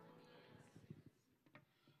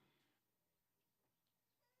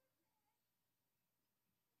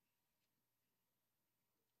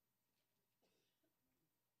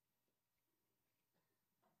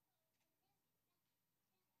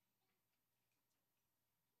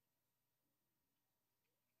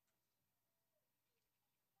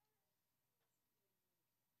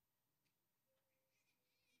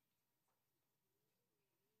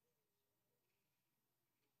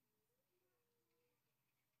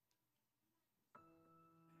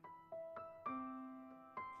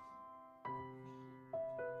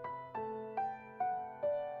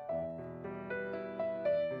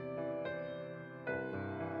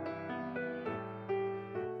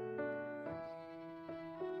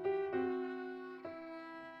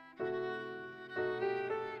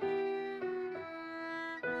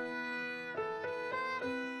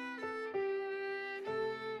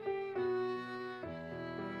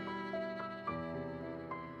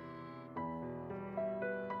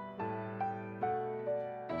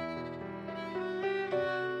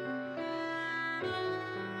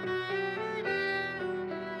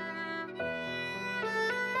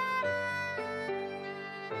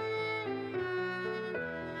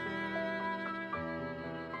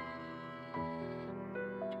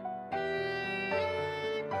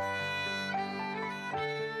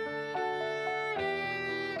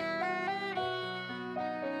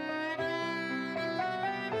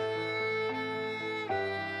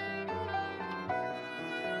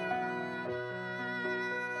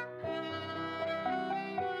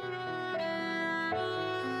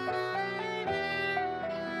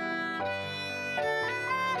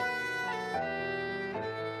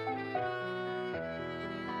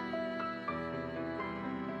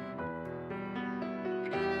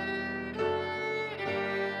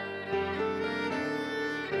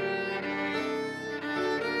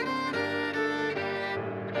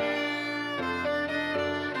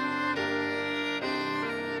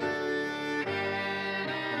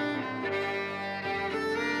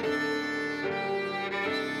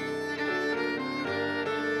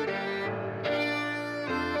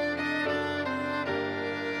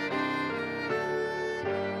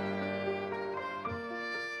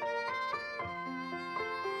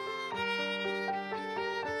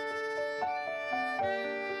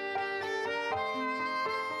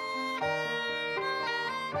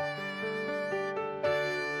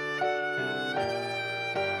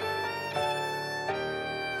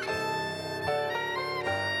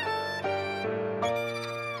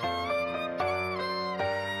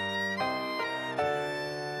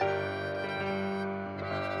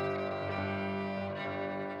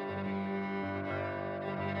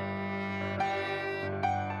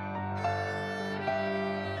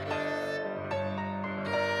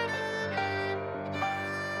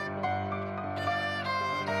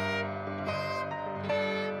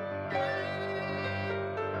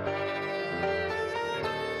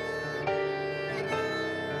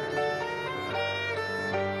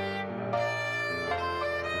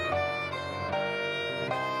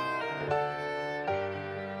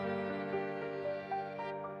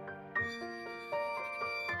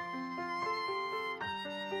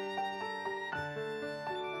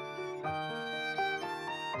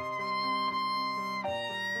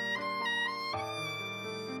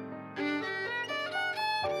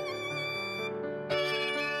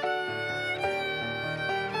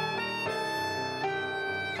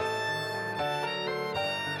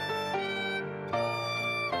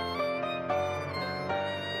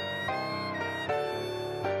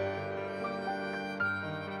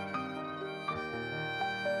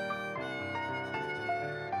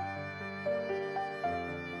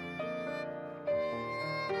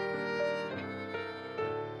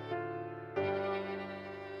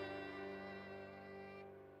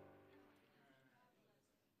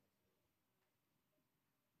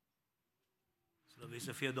 Slăvit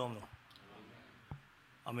să fie Domnul!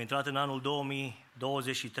 Am intrat în anul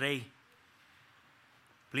 2023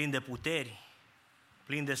 plin de puteri,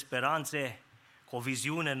 plin de speranțe, cu o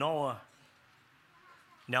viziune nouă.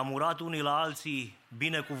 Ne-am urat unii la alții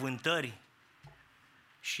binecuvântări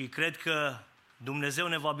și cred că Dumnezeu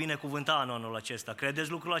ne va binecuvânta în anul acesta. Credeți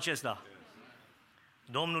lucrul acesta?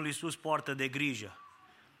 Domnul Iisus poartă de grijă.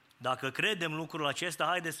 Dacă credem lucrul acesta,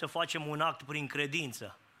 haideți să facem un act prin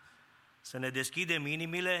credință. Să ne deschidem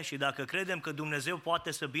inimile și dacă credem că Dumnezeu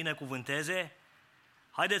poate să binecuvânteze,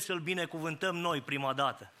 haideți să-L binecuvântăm noi prima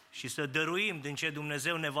dată și să dăruim din ce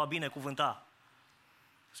Dumnezeu ne va binecuvânta.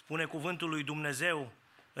 Spune cuvântul lui Dumnezeu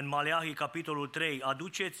în Maleahi, capitolul 3,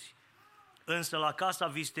 aduceți însă la casa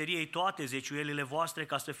visteriei toate zeciuielile voastre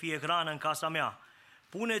ca să fie hrană în casa mea.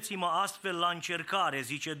 Puneți-mă astfel la încercare,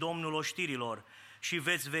 zice Domnul oștirilor, și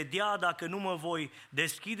veți vedea dacă nu mă voi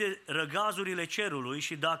deschide răgazurile cerului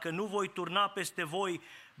și dacă nu voi turna peste voi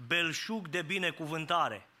belșug de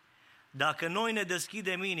binecuvântare. Dacă noi ne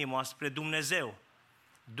deschidem inima spre Dumnezeu,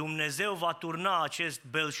 Dumnezeu va turna acest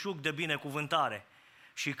belșug de binecuvântare.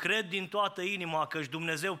 Și cred din toată inima că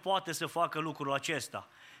Dumnezeu poate să facă lucrul acesta.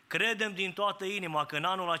 Credem din toată inima că în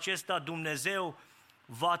anul acesta Dumnezeu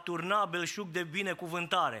va turna belșug de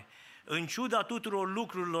binecuvântare. În ciuda tuturor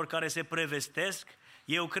lucrurilor care se prevestesc,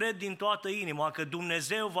 eu cred din toată inima că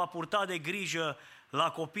Dumnezeu va purta de grijă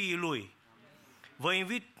la copiii Lui. Vă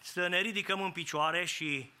invit să ne ridicăm în picioare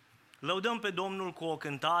și lăudăm pe Domnul cu o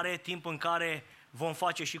cântare, timp în care vom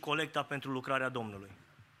face și colecta pentru lucrarea Domnului.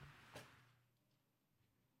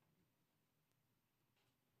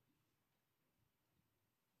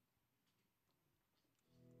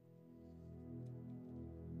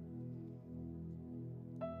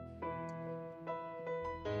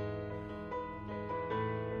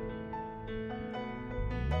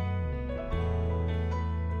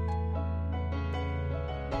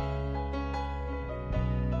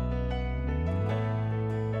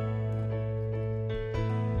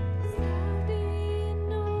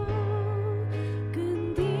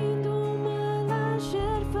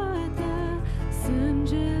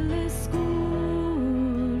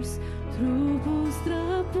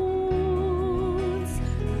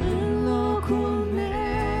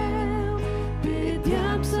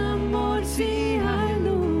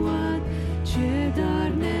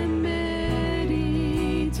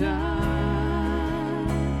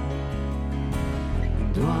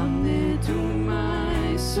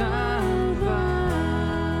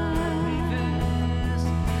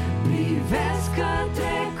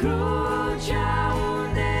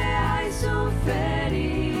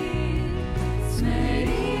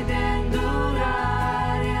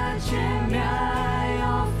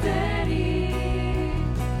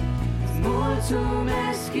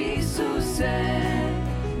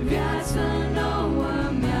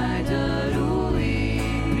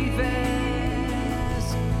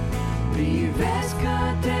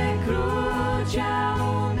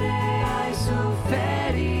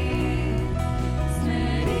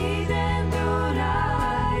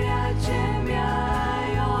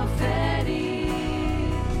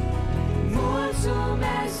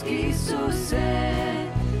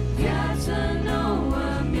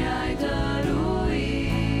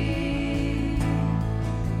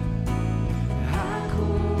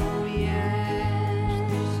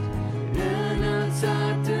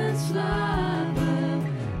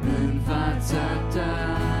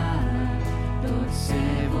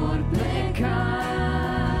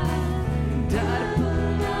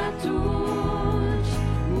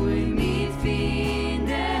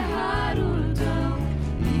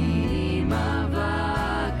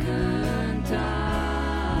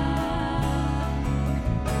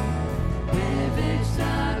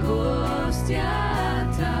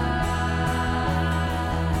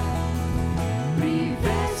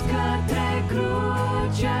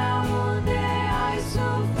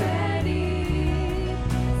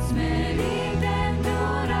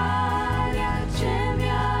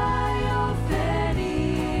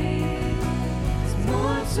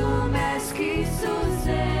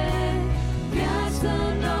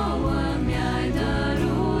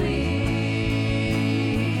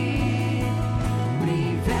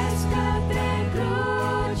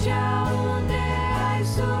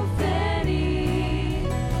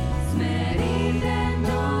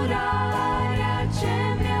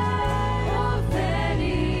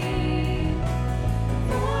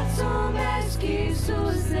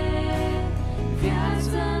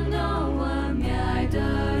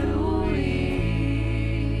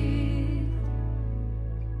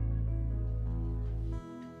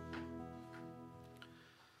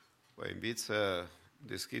 Vă invit să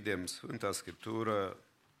deschidem Sfânta Scriptură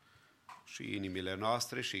și inimile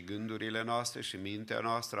noastre, și gândurile noastre, și mintea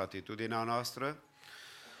noastră, atitudinea noastră,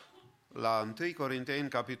 la 1 Corinteni,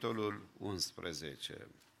 capitolul 11.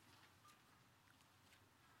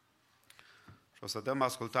 Și o să dăm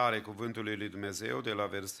ascultare cuvântului lui Dumnezeu de la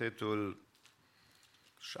versetul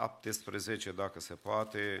 17, dacă se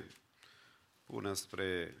poate, până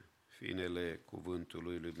spre finele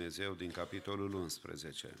cuvântului lui Dumnezeu din capitolul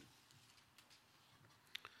 11.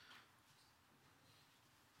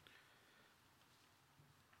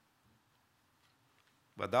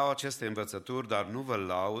 Vă dau aceste învățături, dar nu vă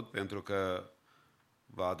laud, pentru că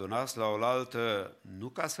vă adunați la oaltă nu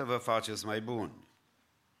ca să vă faceți mai buni,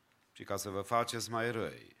 ci ca să vă faceți mai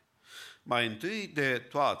răi. Mai întâi de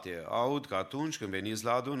toate, aud că atunci când veniți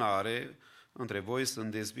la adunare, între voi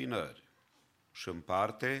sunt dezbinări. Și în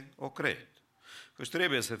parte o cred. Căci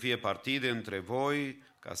trebuie să fie partide între voi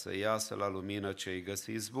ca să iasă la lumină cei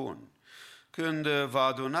găsiți buni. Când vă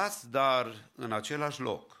adunați, dar în același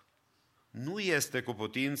loc, nu este cu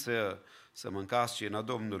putință să mâncați cina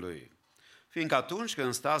Domnului. Fiindcă atunci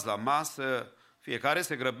când stați la masă, fiecare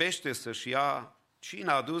se grăbește să-și ia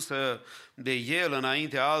cina adusă de el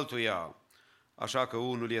înaintea altuia. Așa că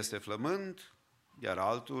unul este flămând, iar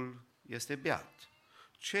altul este beat.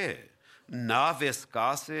 Ce? N-aveți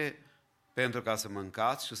case pentru ca să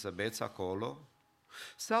mâncați și să beți acolo?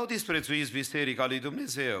 Sau disprețuiți biserica lui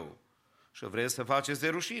Dumnezeu și vreți să faceți de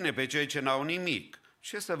rușine pe cei ce n-au nimic?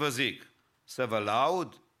 Ce să vă zic? Să vă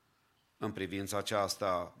laud? În privința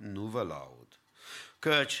aceasta nu vă laud.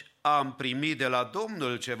 Căci am primit de la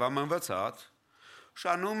Domnul ce v-am învățat, și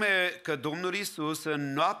anume că Domnul Iisus,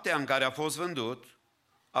 în noaptea în care a fost vândut,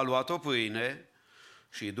 a luat o pâine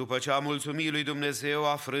și după ce a mulțumit lui Dumnezeu,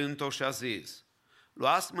 a frânt-o și a zis: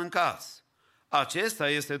 luați, mâncați, acesta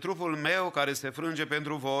este trupul meu care se frânge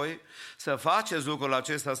pentru voi, să faceți lucrul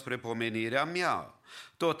acesta spre pomenirea mea.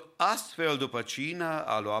 Tot astfel, după cină,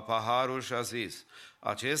 a luat paharul și a zis: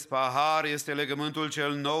 acest pahar este legământul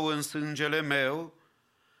cel nou în sângele meu,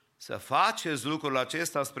 să faceți lucrul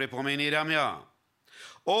acesta spre pomenirea mea.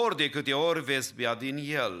 Ori de câte ori veți bea din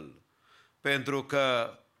el, pentru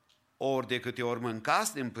că ori de câte ori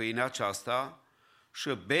mâncați din pâinea aceasta și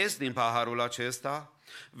beți din paharul acesta,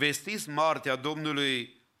 vestiți moartea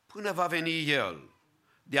Domnului până va veni El.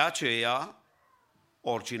 De aceea,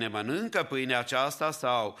 oricine mănâncă pâinea aceasta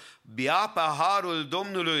sau bea paharul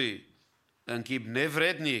Domnului în chip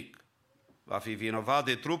nevrednic, va fi vinovat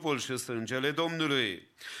de trupul și sângele Domnului.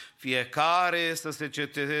 Fiecare să se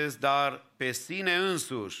cerceteze, dar pe sine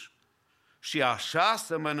însuși, și așa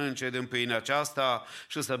să mănânce din pâinea aceasta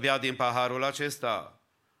și să bea din paharul acesta.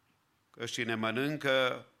 Că cine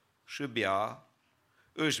mănâncă și bea,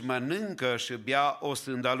 își mănâncă și bea o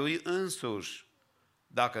sânda lui însuși,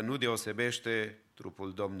 dacă nu deosebește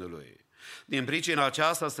trupul Domnului. Din pricina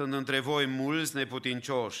aceasta sunt între voi mulți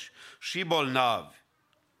neputincioși și bolnavi,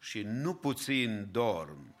 și nu puțin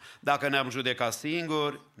dorm. Dacă ne-am judecat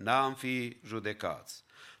singuri, n-am fi judecați.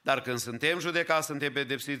 Dar când suntem judecați, suntem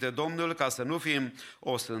pedepsiți de Domnul, ca să nu fim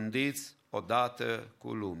osândiți odată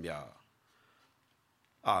cu lumea.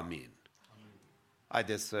 Amin.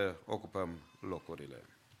 Haideți să ocupăm locurile.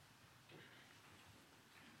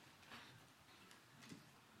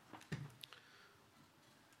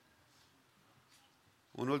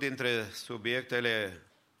 Unul dintre subiectele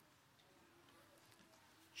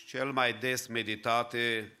cel mai des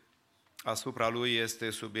meditate asupra lui este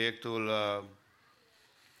subiectul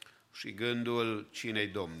și gândul cinei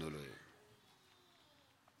Domnului.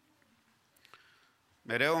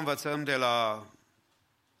 Mereu învățăm de la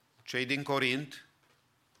cei din Corint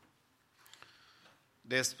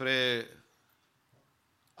despre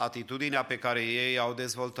atitudinea pe care ei au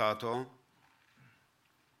dezvoltat-o,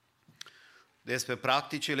 despre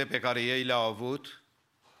practicile pe care ei le-au avut,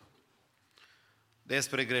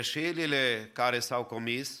 despre greșelile care s-au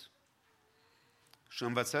comis și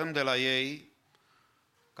învățăm de la ei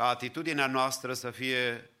ca atitudinea noastră să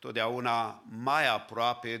fie totdeauna mai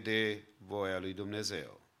aproape de voia lui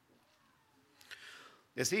Dumnezeu.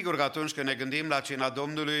 Desigur că atunci când ne gândim la cina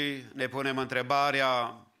Domnului, ne punem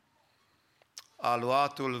întrebarea: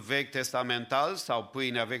 aluatul vechi testamental sau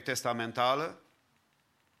pâinea vechi testamentală,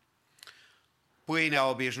 pâinea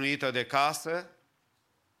obișnuită de casă,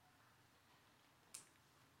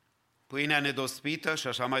 pâinea nedospită și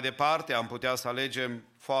așa mai departe. Am putea să alegem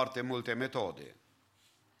foarte multe metode.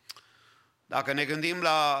 Dacă ne gândim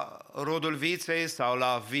la rodul viței sau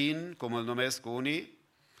la vin, cum îl numesc unii,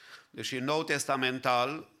 deși în Nou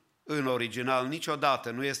Testamental, în original,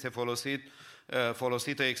 niciodată nu este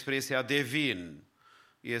folosită expresia de vin,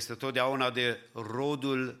 este totdeauna de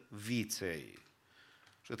rodul viței.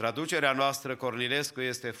 Și traducerea noastră, Cornilescu,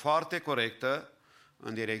 este foarte corectă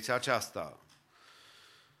în direcția aceasta.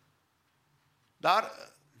 Dar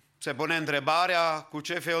se pune întrebarea cu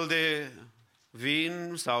ce fel de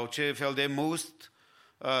vin sau ce fel de must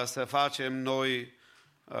să facem noi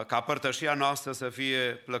ca părtășia noastră să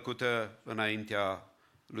fie plăcută înaintea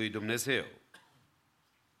lui Dumnezeu.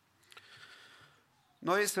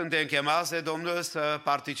 Noi suntem chemați de Domnul să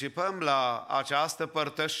participăm la această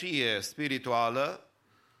părtășie spirituală,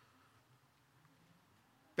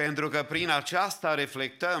 pentru că prin aceasta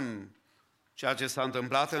reflectăm ceea ce s-a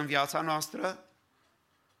întâmplat în viața noastră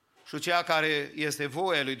și ceea care este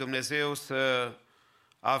voia lui Dumnezeu să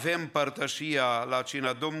avem părtășia la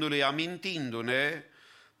cina Domnului, amintindu-ne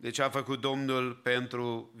de ce a făcut Domnul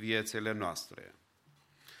pentru viețile noastre.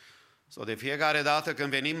 Sau de fiecare dată când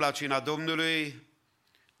venim la cina Domnului,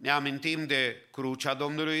 ne amintim de crucea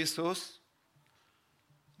Domnului Iisus,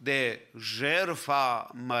 de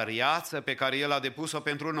jertfa măreață pe care El a depus-o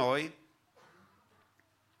pentru noi,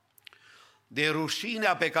 de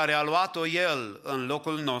rușinea pe care a luat-o El în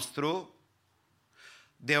locul nostru,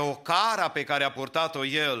 de ocara pe care a purtat-o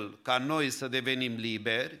El ca noi să devenim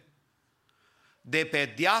liberi, de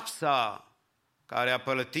pedeapsa care a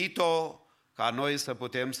plătit-o ca noi să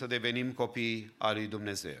putem să devenim copii al lui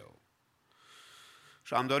Dumnezeu.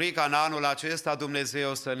 Și am dorit ca în anul acesta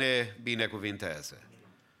Dumnezeu să ne binecuvinteze.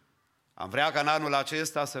 Am vrea ca în anul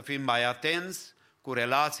acesta să fim mai atenți cu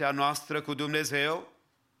relația noastră cu Dumnezeu,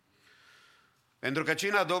 pentru că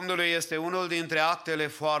cina Domnului este unul dintre actele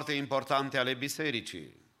foarte importante ale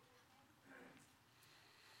bisericii.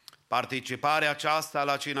 Participarea aceasta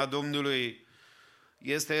la cina Domnului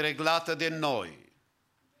este reglată de noi.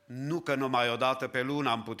 Nu că numai o dată pe lună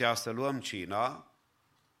am putea să luăm cina,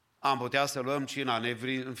 am putea să luăm cina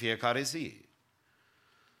în fiecare zi.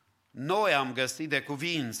 Noi am găsit de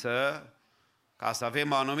cuvință ca să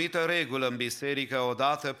avem o anumită regulă în biserică, o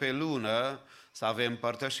dată pe lună, să avem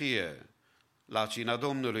părtășie la cina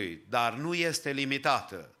Domnului, dar nu este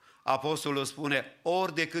limitată. Apostolul spune,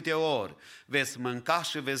 ori de câte ori veți mânca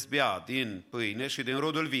și veți bea din pâine și din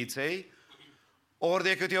rodul viței, ori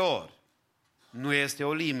de câte ori. Nu este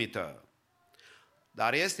o limită.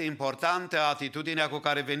 Dar este importantă atitudinea cu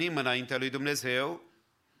care venim înaintea lui Dumnezeu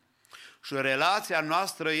și relația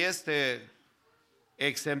noastră este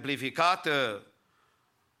exemplificată.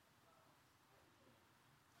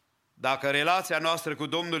 Dacă relația noastră cu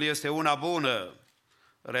Domnul este una bună,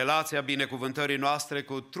 relația binecuvântării noastre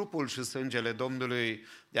cu trupul și sângele Domnului,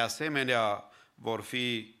 de asemenea, vor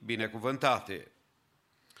fi binecuvântate.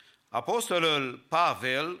 Apostolul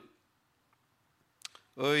Pavel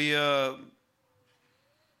îi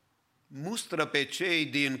mustră pe cei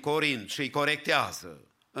din Corint și îi corectează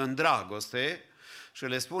în dragoste și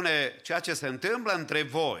le spune, ceea ce se întâmplă între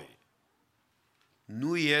voi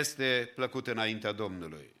nu este plăcut înaintea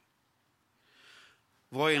Domnului.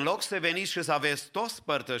 Voi, în loc să veniți și să aveți toți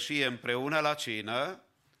părtășie împreună la cină,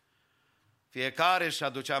 fiecare își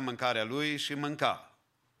aducea mâncarea lui și mânca.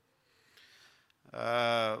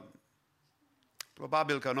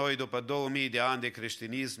 Probabil că noi, după 2000 de ani de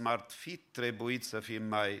creștinism, ar fi trebuit să fim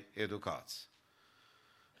mai educați.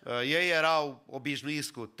 Ei erau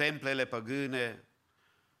obișnuiți cu templele păgâne,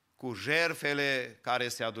 cu jertfele care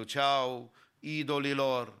se aduceau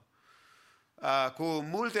idolilor, cu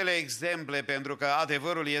multele exemple, pentru că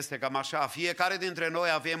adevărul este cam așa. Fiecare dintre noi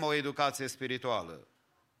avem o educație spirituală.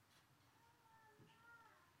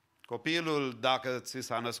 Copilul, dacă ți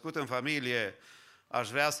s-a născut în familie, aș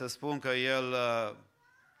vrea să spun că el,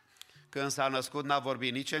 când s-a născut, n-a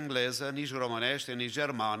vorbit nici engleză, nici românește, nici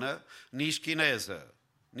germană, nici chineză,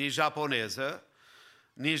 nici japoneză,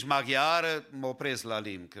 nici maghiară, mă opresc la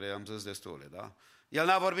limbi, cred, am zis destule, da? El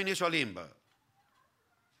n-a vorbit nicio limbă.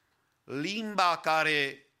 Limba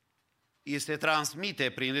care îi se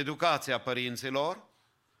transmite prin educația părinților,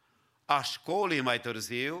 a școlii mai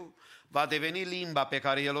târziu, va deveni limba pe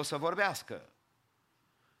care el o să vorbească.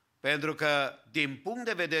 Pentru că, din punct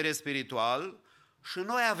de vedere spiritual, și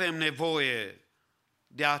noi avem nevoie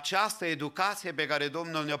de această educație pe care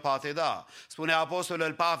Domnul ne-o poate da. Spune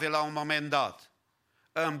Apostolul Pavel la un moment dat,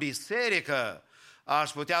 în biserică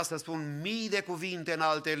aș putea să spun mii de cuvinte în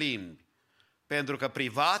alte limbi, pentru că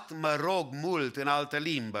privat mă rog mult în altă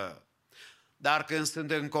limbă. Dar când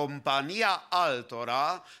sunt în compania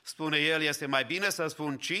altora, spune el, este mai bine să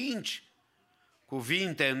spun 5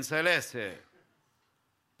 cuvinte înțelese,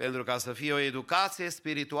 pentru ca să fie o educație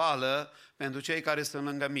spirituală pentru cei care sunt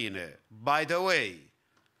lângă mine. By the way,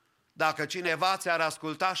 dacă cineva ți-ar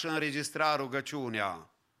asculta și înregistra rugăciunea,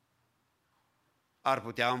 ar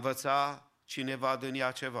putea învăța cineva din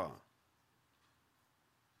ea ceva.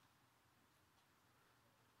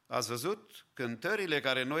 Ați văzut? Cântările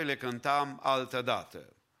care noi le cântam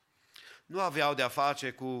altădată nu aveau de-a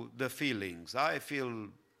face cu the feelings. I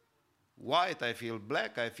feel white, I feel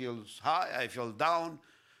black, I feel high, I feel down.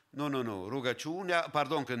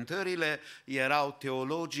 Nu. Cântările erau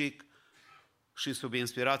teologic și sub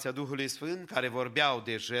inspirația Duhului Sfânt, care vorbeau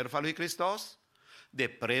de jertfa lui Hristos, de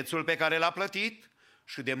prețul pe care l-a plătit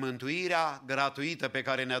și de mântuirea gratuită pe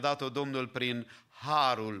care ne-a dat-o Domnul prin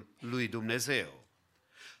harul lui Dumnezeu.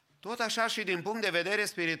 Tot așa și din punct de vedere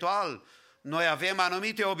spiritual, noi avem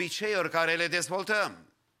anumite obiceiuri care le dezvoltăm.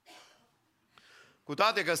 Cu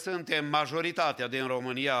toate că suntem majoritatea din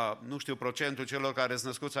România, nu știu procentul celor care sunt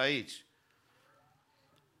născuți aici,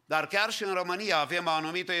 dar chiar și în România avem o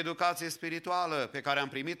anumită educație spirituală pe care am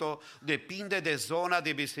primit-o, depinde de zona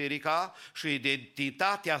de biserică și de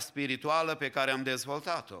identitatea spirituală pe care am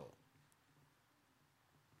dezvoltat-o.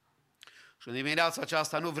 Și în dimineața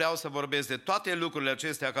aceasta nu vreau să vorbesc de toate lucrurile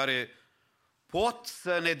acestea care pot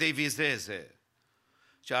să ne divizeze,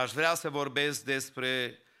 ci aș vrea să vorbesc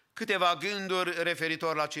despre câteva gânduri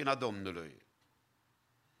referitor la cina Domnului,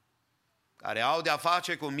 care au de-a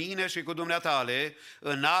face cu mine și cu dumneatale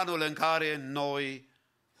în anul în care noi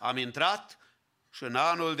am intrat și în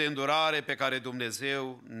anul de îndurare pe care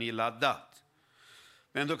Dumnezeu ni l-a dat.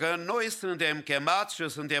 Pentru că noi suntem chemați și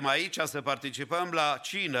suntem aici să participăm la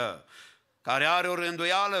cină, care are o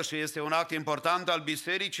rânduială și este un act important al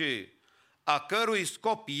bisericii, a cărui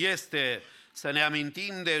scop este să ne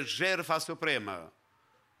amintim de jertfa supremă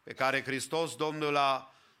pe care Hristos Domnul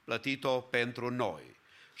a plătit-o pentru noi.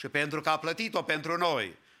 Și pentru că a plătit-o pentru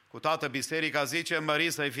noi, cu toată biserica zice,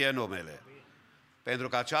 mărit să-i fie numele. Pentru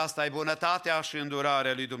că aceasta e bunătatea și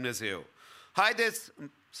îndurarea lui Dumnezeu. Haideți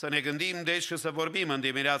să ne gândim deci și să vorbim în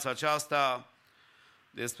dimineața aceasta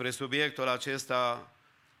despre subiectul acesta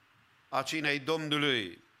a cinei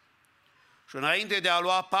Domnului. Și înainte de a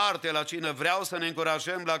lua parte la cină, vreau să ne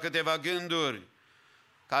încurajăm la câteva gânduri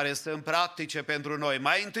care sunt practice pentru noi.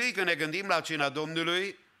 Mai întâi, când ne gândim la cina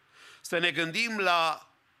Domnului, să ne gândim la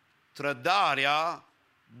trădarea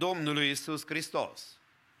Domnului Iisus Hristos.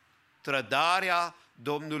 Trădarea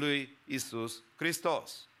Domnului Iisus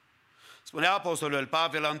Hristos. Spunea Apostolul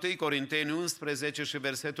Pavel la 1 Corinteni 11 și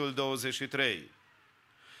versetul 23,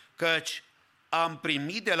 căci am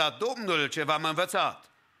primit de la Domnul ce v-am învățat,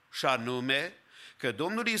 și anume că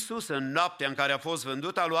Domnul Iisus în noaptea în care a fost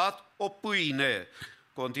vândut a luat o pâine,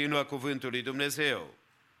 continuă cuvântul lui Dumnezeu.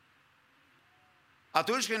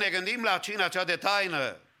 Atunci când ne gândim la cina cea de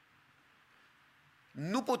taină,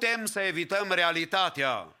 nu putem să evităm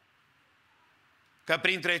realitatea că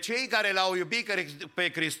printre cei care l-au iubit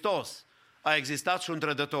pe Hristos a existat și un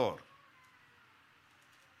trădător.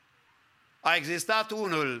 A existat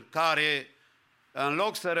unul care, în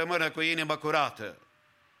loc să rămână cu inimă curată,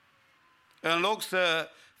 în loc să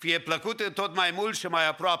fie plăcut tot mai mult și mai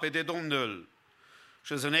aproape de Domnul,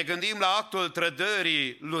 și să ne gândim la actul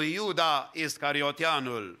trădării lui Iuda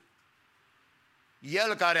Iscarioteanul,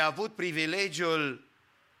 el care a avut privilegiul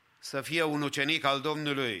să fie un ucenic al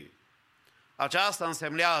Domnului. Aceasta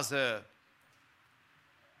însemnează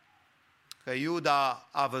că Iuda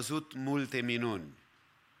a văzut multe minuni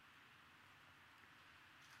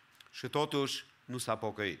și totuși nu s-a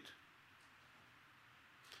pocăit.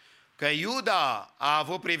 Că Iuda a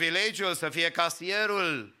avut privilegiul să fie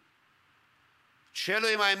casierul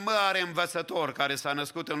celui mai mare învățător care s-a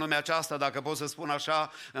născut în lumea aceasta, dacă pot să spun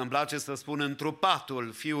așa, îmi place să spun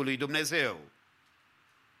întrupatul Fiului Dumnezeu.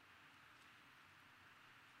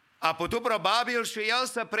 A putut probabil și el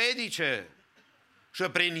să predice și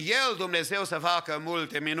prin el Dumnezeu să facă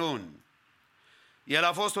multe minuni. El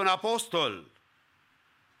a fost un apostol,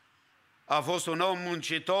 a fost un om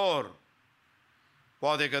muncitor,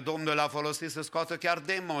 poate că Domnul l-a folosit să scoată chiar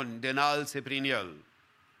demoni din alții prin el.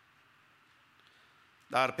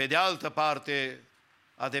 Dar pe de altă parte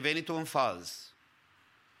a devenit un fals.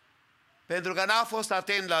 Pentru că n-a fost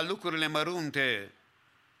atent la lucrurile mărunte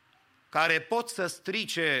care pot să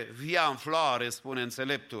strice via în floare, spune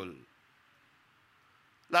înțeleptul.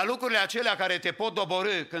 La lucrurile acelea care te pot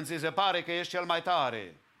doborî când ți se pare că ești cel mai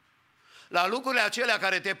tare. La lucrurile acelea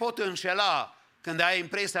care te pot înșela când ai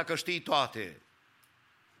impresia că știi toate.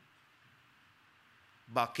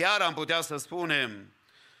 Ba chiar am putea să spunem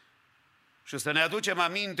și să ne aducem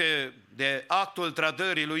aminte de actul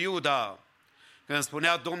trădării lui Iuda, când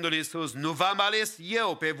spunea Domnul Iisus, nu v-am ales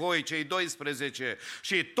eu pe voi cei 12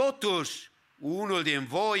 și totuși unul din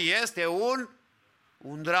voi este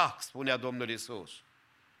un drac, spunea Domnul Iisus.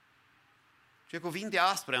 Ce cuvinte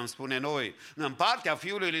aspre îmi spune noi, în partea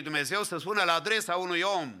Fiului lui Dumnezeu să spună la adresa unui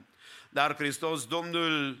om, dar Hristos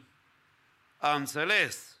Domnul a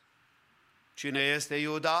înțeles cine este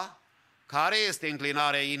Iuda, care este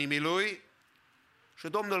înclinarea inimii lui și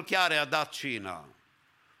Domnul chiar i-a dat cina.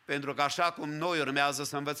 Pentru că așa cum noi urmează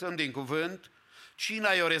să învățăm din cuvânt,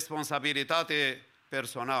 cina e o responsabilitate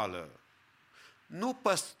personală. Nu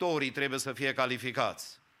păstorii trebuie să fie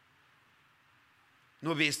calificați.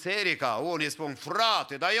 Nu biserica, unii spun,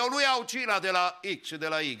 frate, dar eu nu iau cina de la X și de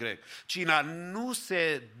la Y. Cina nu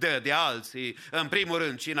se dă de alții, în primul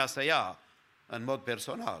rând, cina se ia în mod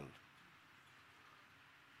personal.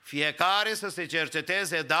 Fiecare să se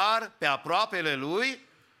cerceteze, dar pe aproapele lui,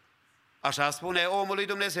 așa spune omul lui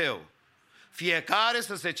Dumnezeu. Fiecare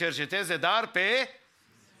să se cerceteze, dar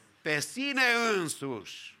pe sine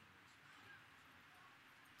însuși.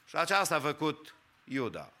 Și aceasta a făcut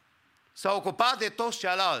Iuda. S-a ocupat de toți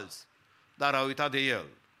ceilalți, dar a uitat de el.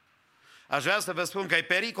 Aș vrea să vă spun că e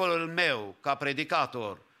pericolul meu, ca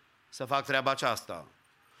predicator, să fac treaba aceasta.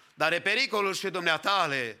 Dar e pericolul și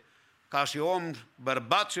dumneatale, ca și om,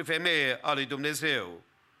 bărbat și femeie al lui Dumnezeu.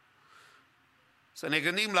 Să ne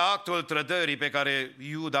gândim la actul trădării pe care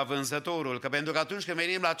Iuda, vânzătorul, că pentru că atunci când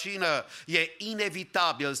venim la cină, e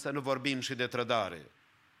inevitabil să nu vorbim și de trădare,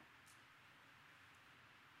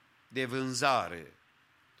 de vânzare.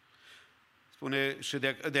 Spune și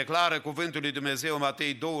declară cuvântul lui Dumnezeu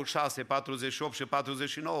Matei 26, 48 și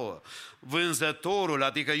 49. Vânzătorul,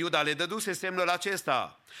 adică Iuda, le dăduse semnul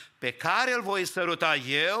acesta: pe care îl voi săruta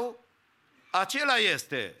eu, acela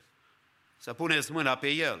este. Să puneți mâna pe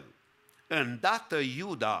el. Îndată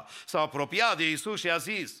Iuda s-a apropiat de Iisus și a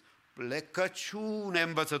zis: plecăciune,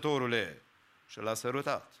 învățătorule, și l-a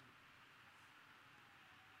sărutat.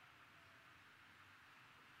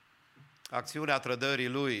 Acțiunea trădării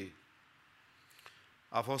lui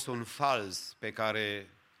a fost un fals pe care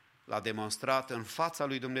l-a demonstrat în fața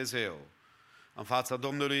lui Dumnezeu, în fața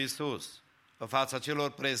Domnului Iisus, în fața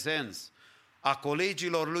celor prezenți, a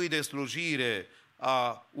colegilor lui de slujire,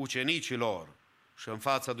 a ucenicilor și în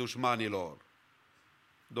fața dușmanilor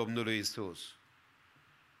Domnului Iisus.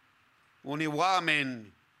 Unii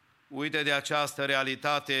oameni uită de această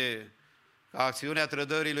realitate, că acțiunea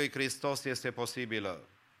trădării lui Hristos este posibilă.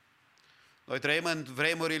 Noi trăim în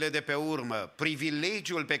vremurile de pe urmă,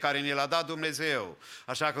 privilegiul pe care ne l-a dat Dumnezeu,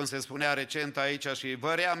 așa cum se spunea recent aici și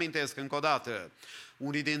vă reamintesc încă o dată,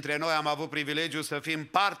 unii dintre noi am avut privilegiul să fim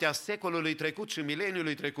partea secolului trecut și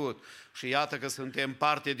mileniului trecut și iată că suntem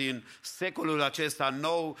parte din secolul acesta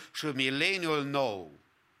nou și mileniul nou.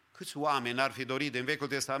 Câți oameni n-ar fi dorit din Vechiul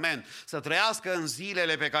Testament să trăiască în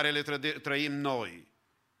zilele pe care le trăim noi?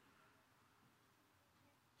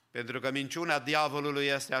 Pentru că minciuna diavolului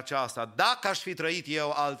este aceasta: dacă aș fi trăit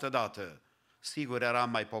eu altădată, sigur eram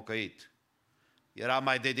mai pocăit, eram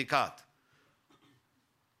mai dedicat.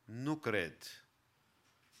 Nu cred,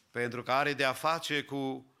 pentru că are de a face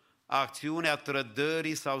cu acțiunea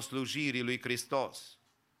trădării sau slujirii lui Hristos.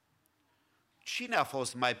 Cine a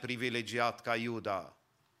fost mai privilegiat ca Iuda?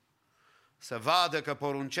 Să vadă că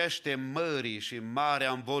poruncește mării și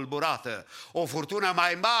marea învolburată, o furtună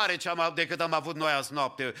mai mare decât am avut noi azi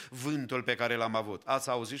noapte, vântul pe care l-am avut. Ați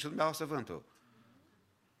auzit și dumneavoastră vântul?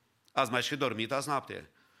 Ați mai și dormit azi noapte?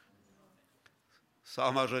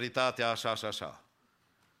 Sau majoritatea așa și așa?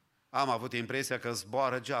 Am avut impresia că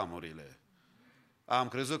zboară geamurile. Am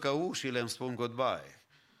crezut că ușile îmi spun goodbye.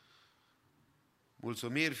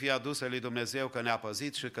 Mulțumiri fie aduse lui Dumnezeu că ne-a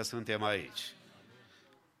păzit și că suntem aici.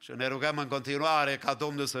 Și ne rugăm în continuare ca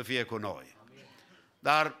Domnul să fie cu noi.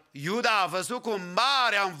 Dar Iuda a văzut cum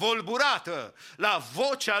marea învolburată, la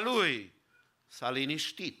vocea lui, s-a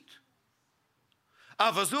liniștit. A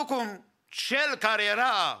văzut cum cel care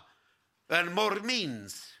era în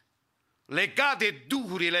morminți, legat de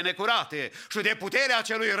duhurile necurate și de puterea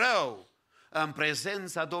celui rău, în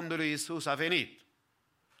prezența Domnului Iisus a venit.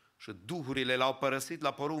 Și duhurile l-au părăsit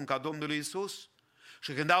la porunca Domnului Iisus.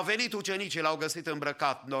 Și când au venit ucenicii, l-au găsit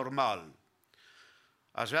îmbrăcat normal.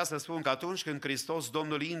 Aș vrea să spun că atunci când Hristos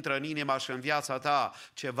Domnul intră în inima și în viața ta,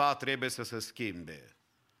 ceva trebuie să se schimbe.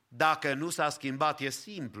 Dacă nu s-a schimbat, e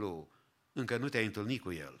simplu, încă nu te-ai întâlnit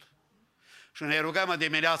cu El. Și ne rugăm în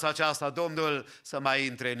dimineața aceasta, Domnul să mai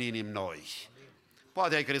intre în inimi noi.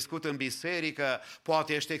 Poate ai crescut în biserică,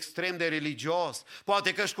 poate ești extrem de religios,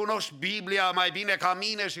 poate că își cunoști Biblia mai bine ca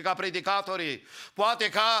mine și ca predicatorii, poate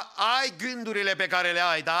că ai gândurile pe care le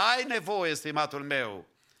ai, dar ai nevoie, stimatul meu,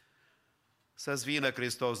 să-ți vină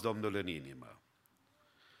Hristos Domnul în inimă.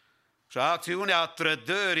 Și acțiunea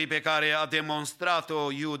trădării pe care a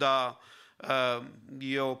demonstrat-o Iuda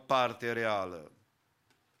e o parte reală.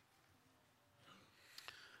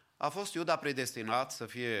 A fost Iuda predestinat să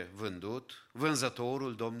fie vândut,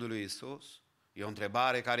 vânzătorul Domnului Isus? E o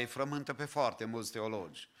întrebare care îi frământă pe foarte mulți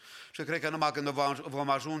teologi. Și cred că numai când vom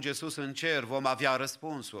ajunge sus în cer, vom avea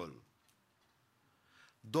răspunsul.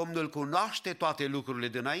 Domnul cunoaște toate lucrurile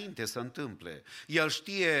dinainte să întâmple. El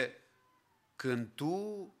știe când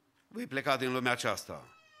tu vei pleca din lumea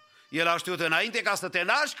aceasta. El a știut înainte ca să te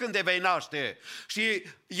naști când te vei naște. Și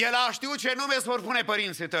El a știut ce nume îți vor pune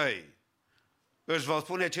părinții tăi.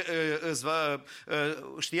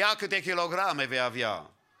 Știa câte kilograme vei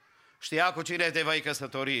avea. Știa cu cine te vei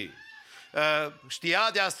căsători.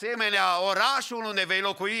 Știa de asemenea orașul unde vei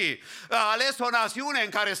locui. A ales o națiune în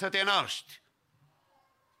care să te naști.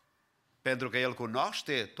 Pentru că El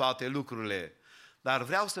cunoaște toate lucrurile. Dar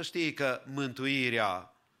vreau să știi că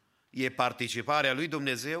mântuirea e participarea lui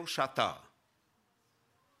Dumnezeu și a ta.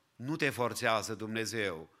 Nu te forțează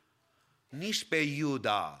Dumnezeu. Nici pe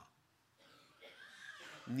Iuda.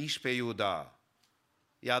 Nici pe Iuda.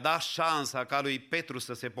 I-a dat șansa ca lui Petru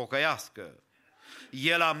să se pocăiască.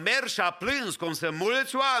 El a mers și a plâns, cum sunt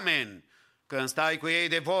mulți oameni. Când stai cu ei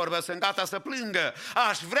de vorbă, sunt gata să plângă.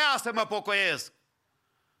 Aș vrea să mă pocăiesc.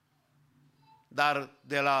 Dar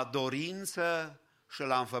de la dorință și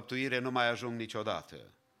la înfăptuire nu mai ajung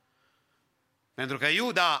niciodată. Pentru că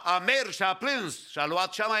Iuda a mers și a plâns și a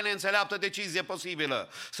luat cea mai neînțeleaptă decizie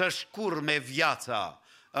posibilă, să-și curme viața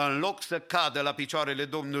în loc să cadă la picioarele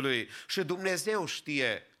Domnului. Și Dumnezeu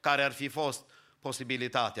știe care ar fi fost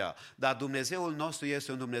posibilitatea. Dar Dumnezeul nostru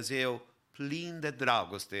este un Dumnezeu plin de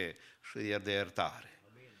dragoste și de iertare.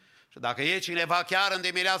 Amin. Și dacă e cineva chiar în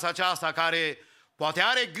dimineața aceasta care poate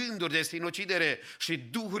are gânduri de sinucidere și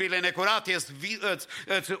duhurile necurate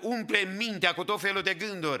îți umple mintea cu tot felul de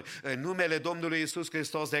gânduri, în numele Domnului Iisus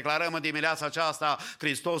Hristos declarăm în dimineața aceasta,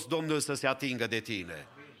 Hristos Domnul să se atingă de tine.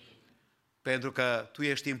 Pentru că tu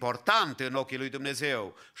ești important în ochii lui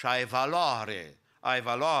Dumnezeu și ai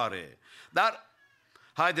valoare. Dar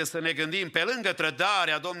haideți să ne gândim, pe lângă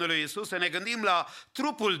trădarea Domnului Iisus, să ne gândim la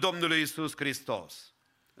trupul Domnului Iisus Hristos.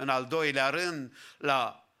 În al doilea rând,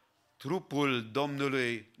 la trupul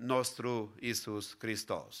Domnului nostru Iisus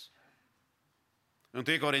Hristos. 1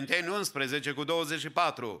 Corinteni 11 cu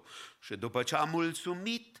 24. Și după ce a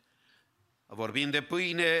mulțumit, vorbind de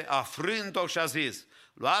pâine, a frânt-o și a zis,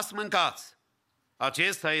 luați, mâncați,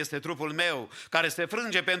 acesta este trupul meu, care se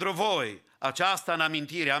frânge pentru voi, aceasta în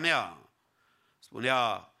amintirea mea.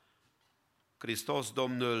 Spunea Hristos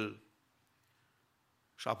Domnul.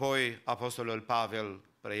 Și apoi Apostolul Pavel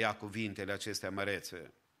preia cuvintele acestea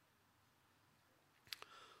mărețe.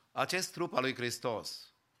 Acest trup al lui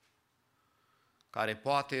Hristos, care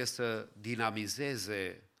poate să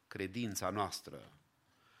dinamizeze credința noastră,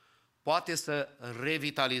 poate să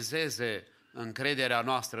revitalizeze încrederea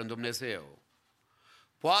noastră în Dumnezeu,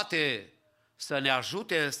 poate să ne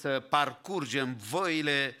ajute să parcurgem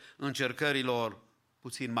văile încercărilor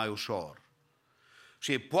puțin mai ușor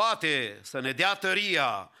și poate să ne dea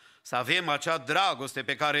tăria să avem acea dragoste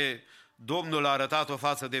pe care Domnul a arătat-o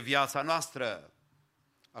față de viața noastră.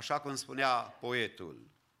 Așa cum spunea poetul,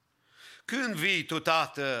 când vii tu,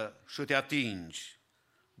 Tată, și te atingi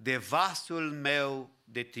de vasul meu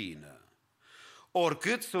de tină,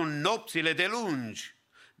 oricât sunt nopțile de lungi,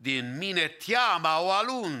 din mine teama o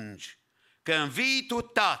alungi, când vii tu,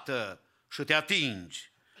 Tată, și te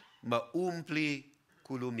atingi, mă umpli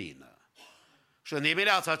cu lumină. Și în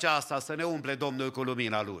dimineața aceasta să ne umple Domnul cu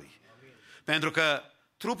lumina Lui. Amin. Pentru că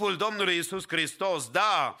trupul Domnului Iisus Hristos,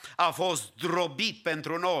 da, a fost zdrobit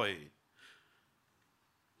pentru noi.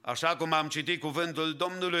 Așa cum am citit cuvântul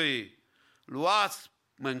Domnului, luați,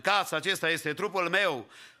 mâncați, acesta este trupul meu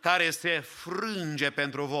care se frânge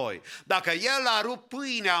pentru voi. Dacă El a rupt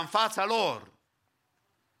pâinea în fața lor,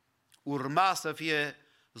 urma să fie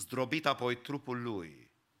zdrobit apoi trupul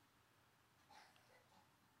Lui.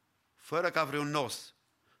 Fără ca vreun os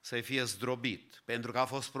să fie zdrobit, pentru că a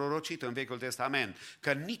fost prorocit în Vechiul Testament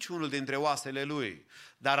că niciunul dintre oasele lui,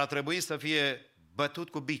 dar a trebuit să fie bătut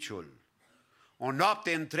cu biciul. O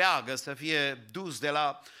noapte întreagă să fie dus de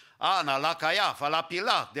la Ana, la Caiafa, la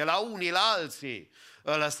Pilat, de la unii la alții.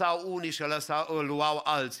 Îl lăsau unii și îl luau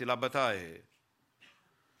alții la bătaie.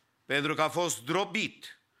 Pentru că a fost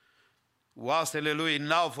zdrobit. Oasele lui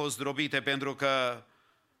n-au fost zdrobite pentru că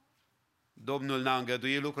Domnul n-a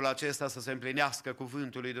îngăduit lucrul acesta să se împlinească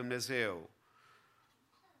cuvântul lui Dumnezeu.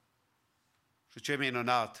 Și ce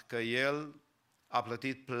minunat că El a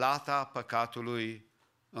plătit plata păcatului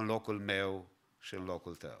în locul meu și în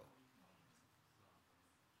locul tău.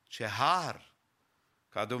 Ce har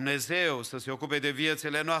ca Dumnezeu să se ocupe de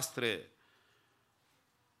viețile noastre.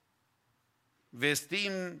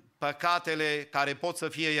 Vestim păcatele care pot să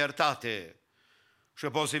fie iertate și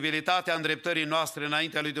posibilitatea îndreptării noastre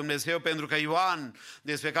înaintea lui Dumnezeu, pentru că Ioan,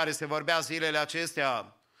 despre care se vorbea zilele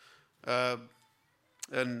acestea,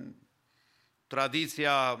 în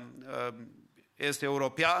tradiția este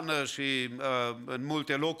europeană și în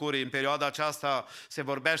multe locuri în perioada aceasta se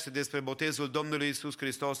vorbește despre botezul Domnului Iisus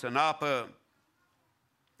Hristos în apă.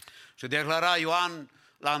 Și declara Ioan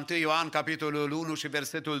la 1 Ioan, capitolul 1 și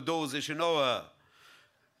versetul 29,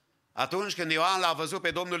 atunci când Ioan l-a văzut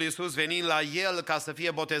pe Domnul Iisus venind la el ca să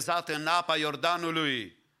fie botezat în apa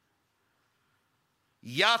Iordanului,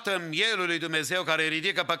 iată mielul lui Dumnezeu care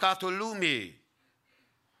ridică păcatul lumii.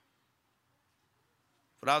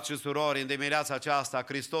 Frați și surori, în dimineața aceasta,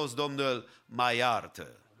 Hristos Domnul mai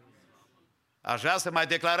iartă. Aș vrea să mai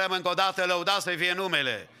declarăm încă o dată, lăudat să fie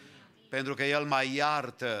numele, pentru că El mai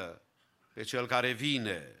iartă pe cel care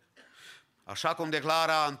vine. Așa cum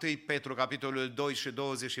declara 1 Petru, capitolul 2 și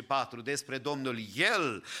 24, despre Domnul,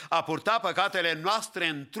 El a purtat păcatele noastre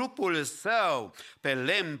în trupul Său pe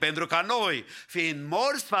lemn, pentru ca noi, fiind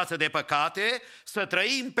morți față de păcate, să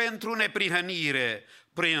trăim pentru neprihănire.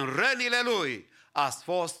 Prin rănile Lui ați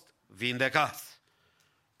fost vindecați.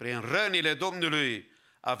 Prin rănile Domnului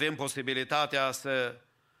avem posibilitatea să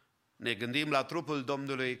ne gândim la trupul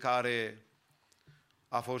Domnului care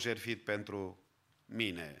a fost jertfit pentru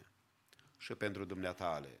mine și pentru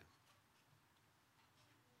dumneatale.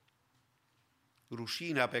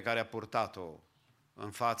 Rușinea pe care a purtat-o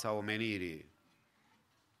în fața omenirii,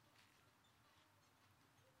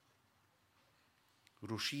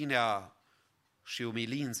 rușinea și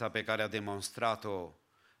umilința pe care a demonstrat-o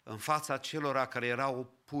în fața celora care erau o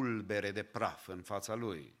pulbere de praf în fața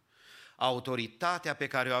lui, autoritatea pe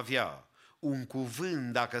care o avea, un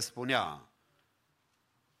cuvânt dacă spunea,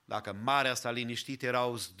 dacă marea s-a liniștit,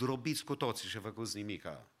 erau zdrobiți cu toții și făcuți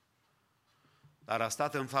nimica. Dar a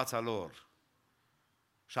stat în fața lor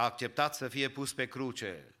și a acceptat să fie pus pe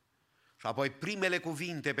cruce. Și apoi primele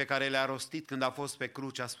cuvinte pe care le-a rostit când a fost pe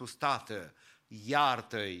cruce a spus, Tată,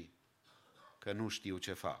 iartă-i că nu știu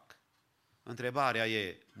ce fac. Întrebarea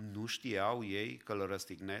e, nu știau ei că îl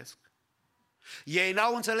răstignesc? Ei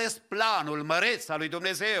n-au înțeles planul măreț al lui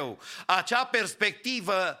Dumnezeu, acea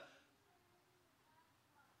perspectivă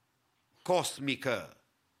cosmică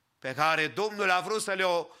pe care Domnul a vrut să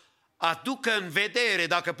le-o aducă în vedere,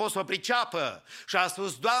 dacă pot să o priceapă, și a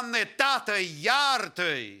spus, Doamne, Tată,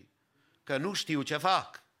 iartă-i că nu știu ce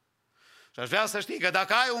fac. Și aș vrea să știi că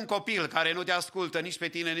dacă ai un copil care nu te ascultă nici pe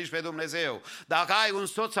tine, nici pe Dumnezeu, dacă ai un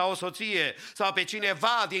soț sau o soție sau pe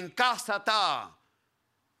cineva din casa ta,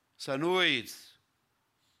 să nu uiți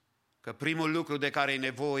că primul lucru de care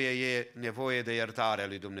e nevoie de iertarea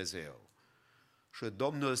lui Dumnezeu. Și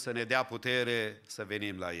Domnul să ne dea putere să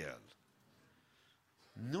venim la El.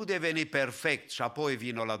 Nu deveni perfect și apoi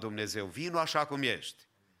vino la Dumnezeu, vino așa cum ești.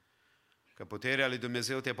 Că puterea lui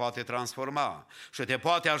Dumnezeu te poate transforma și te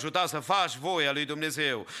poate ajuta să faci voia lui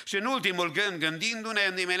Dumnezeu. Și în ultimul gând, gândindu-ne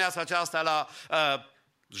în dimineața aceasta la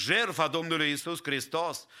jertfa Domnului Iisus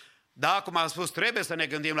Hristos, da, cum am spus, trebuie să ne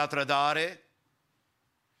gândim la trădare,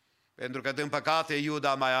 pentru că, din păcate,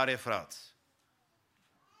 Iuda mai are frați.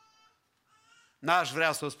 N-aș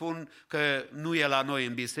vrea să spun că nu e la noi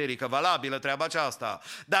în biserică valabilă treaba aceasta,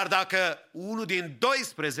 dar dacă unul din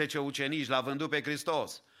 12 ucenici l-a vândut pe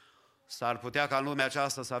Hristos, s-ar putea ca în lumea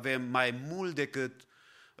aceasta să avem mai mult decât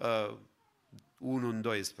 1 în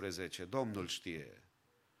 12. Domnul știe.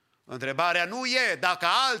 Întrebarea nu e dacă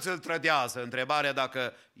alții îl trădează, întrebarea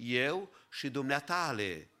dacă eu și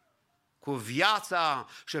dumneatale, cu viața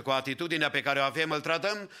și cu atitudinea pe care o avem, îl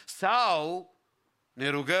trădăm sau ne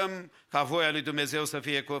rugăm ca voia lui Dumnezeu să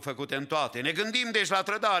fie făcută în toate. Ne gândim deci la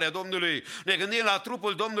trădarea Domnului, ne gândim la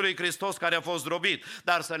trupul Domnului Hristos care a fost robit,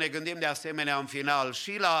 dar să ne gândim de asemenea în final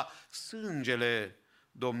și la sângele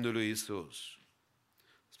Domnului Iisus.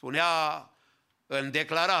 Spunea în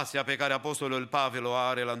declarația pe care apostolul Pavel o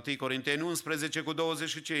are la 1 Corinteni 11 cu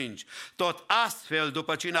 25, tot astfel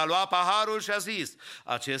după cine a luat paharul și a zis,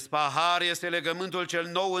 acest pahar este legământul cel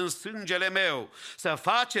nou în sângele meu, să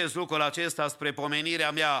faceți lucrul acesta spre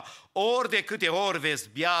pomenirea mea, ori de câte ori veți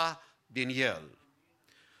bea din el.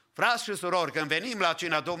 Frați și surori, când venim la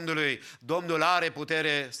cina Domnului, Domnul are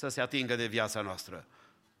putere să se atingă de viața noastră.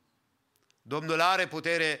 Domnul are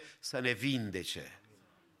putere să ne vindece.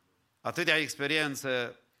 Atâtea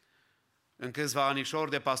experiență în câțiva anișori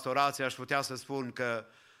de pastorație aș putea să spun că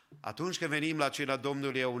atunci când venim la cina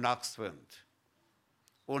Domnului e un act sfânt,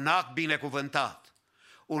 un act binecuvântat,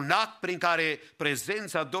 un act prin care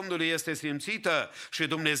prezența Domnului este simțită și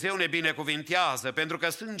Dumnezeu ne binecuvintează, pentru că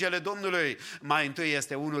sângele Domnului mai întâi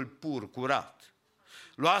este unul pur, curat.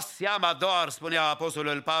 Luați seama doar, spunea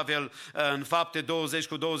Apostolul Pavel în Fapte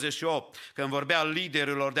 20:28, când vorbea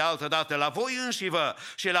liderilor de altă dată, la voi înșivă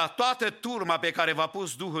și la toată turma pe care v-a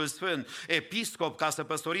pus Duhul Sfânt, episcop, ca să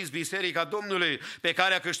păstoriți biserica Domnului, pe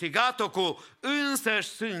care a câștigat-o cu însăși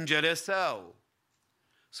sângele său.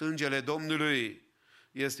 Sângele Domnului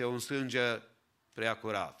este un sânge prea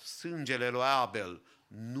curat. Sângele lui Abel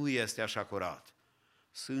nu este așa curat.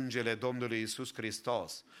 Sângele Domnului Iisus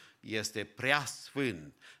Hristos este prea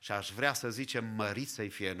sfânt și aș vrea să zicem mărit să-i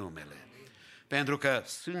fie numele. Pentru că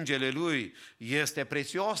sângele Lui este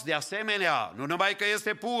prețios de asemenea, nu numai că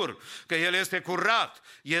este pur, că El este curat,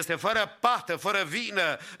 este fără pată, fără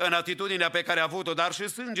vină în atitudinea pe care a avut-o, dar și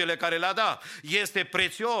sângele care l-a dat este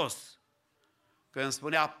prețios. Când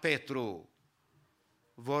spunea Petru,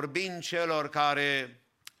 vorbind celor care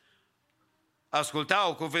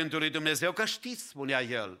ascultau cuvântul lui Dumnezeu, că știți, spunea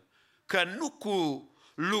el, că nu cu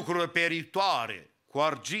lucruri peritoare, cu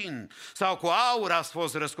argint sau cu aur ați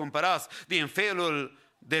fost răscumpărați din felul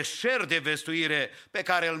de șer de vestuire pe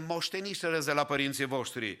care îl moșteniseră de la părinții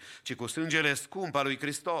voștri, ci cu sângele scump al lui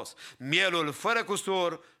Hristos, mielul fără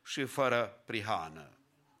cusur și fără prihană.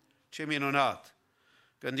 Ce minunat!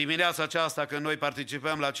 Când dimineața aceasta, când noi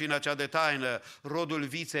participăm la cina cea de taină, rodul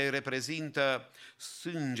viței reprezintă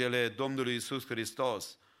sângele Domnului Iisus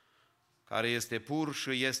Hristos, care este pur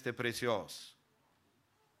și este prețios.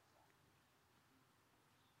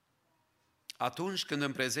 Atunci când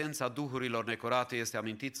în prezența duhurilor necurate este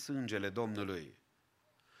amintit sângele Domnului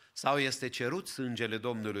sau este cerut sângele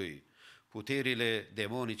Domnului, puterile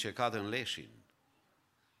demonice cad în leșin.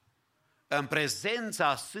 În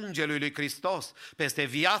prezența sângelui lui Hristos peste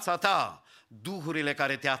viața ta, duhurile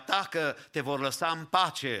care te atacă te vor lăsa în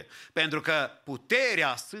pace, pentru că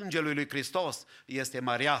puterea sângelui lui Hristos este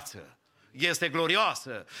măreață, este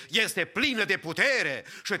glorioasă, este plină de putere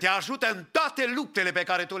și te ajută în toate luptele pe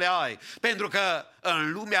care tu le ai, pentru că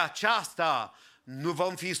în lumea aceasta nu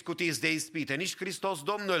vom fi scutiți de ispite. Nici Hristos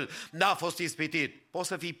Domnul n-a fost ispitit. Poți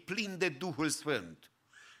să fii plin de Duhul Sfânt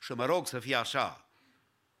și mă rog să fie așa.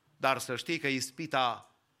 Dar să știi că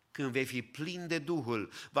ispita, când vei fi plin de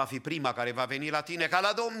Duhul, va fi prima care va veni la tine ca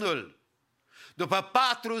la Domnul. După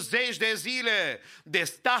 40 de zile de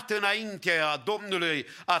stat înaintea Domnului,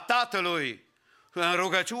 a Tatălui, în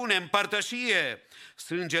rugăciune, în părtășie,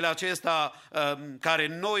 sângele acesta care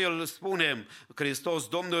noi îl spunem, Hristos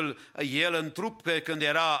Domnul, El în trup când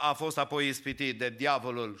a fost apoi ispitit de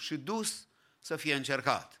diavolul și dus să fie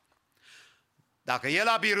încercat. Dacă El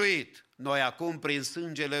a biruit, noi acum prin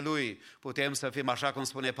sângele Lui putem să fim, așa cum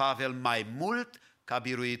spune Pavel, mai mult ca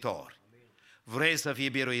biruitori. Vrei să fii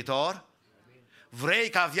biruitor? Vrei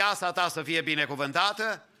ca viața ta să fie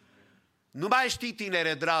binecuvântată? Nu mai știi,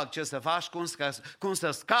 tinere drag, ce să faci, cum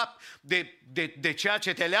să scapi de ceea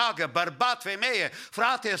ce te leagă, bărbat, femeie,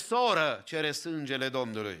 frate, soră, cere sângele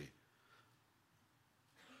Domnului.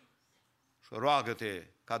 Și roagă-te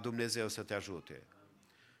ca Dumnezeu să te ajute.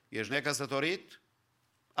 Ești necăsătorit?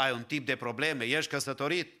 Ai un tip de probleme. Ești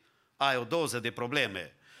căsătorit? Ai o doză de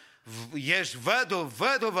probleme. Ești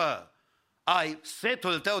văduvă? Ai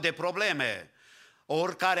setul tău de probleme.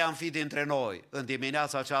 Oricare am fi dintre noi, în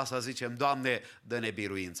dimineața aceasta zicem, Doamne, dă-ne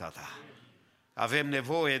biruința Ta. Avem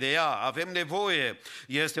nevoie de ea, avem nevoie.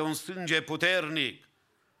 Este un sânge puternic.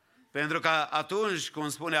 Pentru că atunci, cum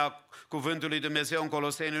spunea cuvântul lui Dumnezeu în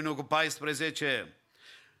Coloseni 1:14,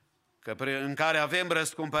 în care avem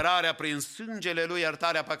răscumpărarea prin sângele Lui,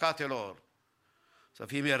 iertarea păcatelor, să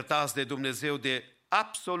fim iertați de Dumnezeu de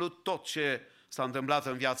absolut tot ce s-a întâmplat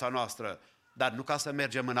în viața noastră, dar nu ca să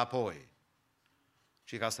mergem înapoi,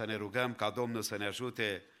 ci ca să ne rugăm ca Domnul să ne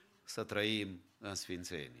ajute să trăim în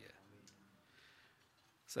sfințenie.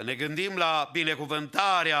 Să ne gândim la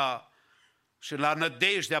binecuvântarea și la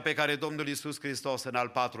nădejdea pe care Domnul Iisus Hristos în al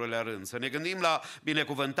patrulea rând. Să ne gândim la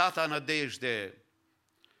binecuvântata nădejde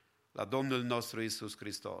la Domnul nostru Iisus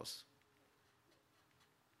Hristos.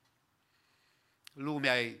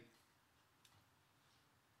 Lumea e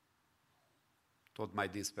tot mai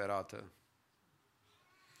disperată.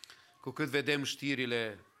 Cu cât vedem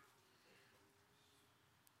știrile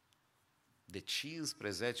de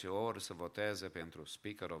 15 ori să voteze pentru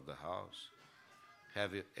Speaker of the House.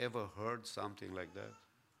 Have you ever heard something like that?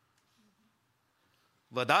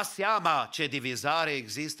 Vă dați seama ce divizare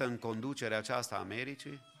există în conducerea aceasta a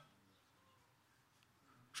Americii?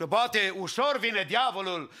 Și poate ușor vine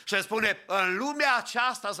diavolul și spune, în lumea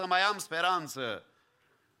aceasta să mai am speranță.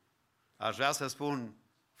 Aș vrea să spun,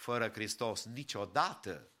 fără Hristos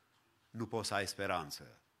niciodată nu poți să ai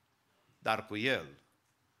speranță. Dar cu El,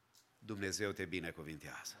 Dumnezeu te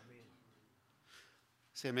binecuvintează.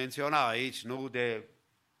 Se menționa aici, nu, de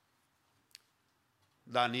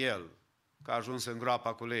Daniel, că a ajuns în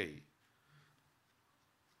groapa cu lei.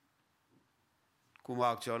 Cum a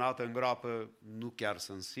acționat în groapă, nu chiar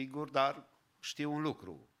sunt sigur, dar știu un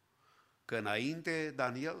lucru, că înainte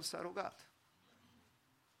Daniel s-a rugat.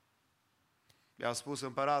 I-a spus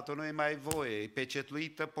împăratul, nu-i mai voie, e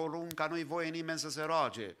pecetluită porunca, nu-i voie nimeni să se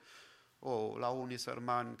roage. La unii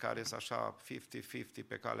sărmani care sunt așa 50-50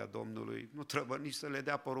 pe calea Domnului, nu trebuie nici să le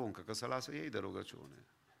dea poruncă, că să lasă ei de rugăciune.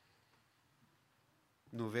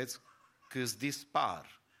 Nu vezi câți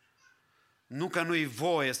dispar. Nu că nu-i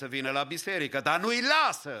voie să vină la biserică, dar nu-i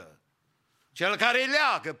lasă. Cel care îi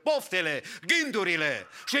leagă poftele, gândurile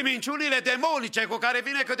și minciunile demonice cu care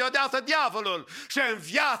vine câteodată diavolul și în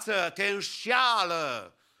viață te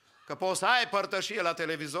înșeală. Că poți să ai părtășie la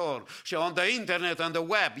televizor și on the internet, on the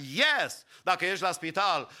web, yes! Dacă ești la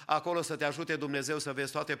spital, acolo să te ajute Dumnezeu să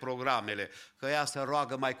vezi toate programele, că ea se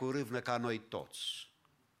roagă mai cu râvnă ca noi toți.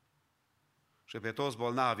 Și pe toți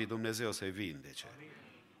bolnavii Dumnezeu să-i vindece.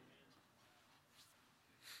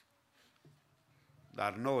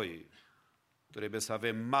 Dar noi trebuie să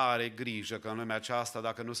avem mare grijă că în lumea aceasta,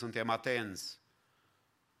 dacă nu suntem atenți,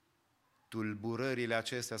 tulburările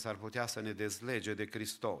acestea s-ar putea să ne dezlege de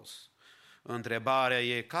Hristos. Întrebarea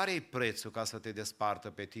e, care-i prețul ca să te despartă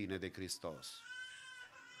pe tine de Hristos?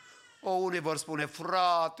 Unii vor spune,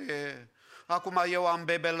 frate, acum eu am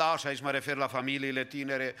bebelaș, aici mă refer la familiile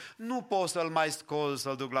tinere, nu pot să-l mai scol,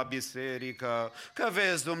 să-l duc la biserică, că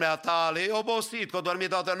vezi dumneatale, e obosit, că a dormit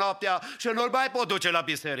toată noaptea și nu-l mai pot duce la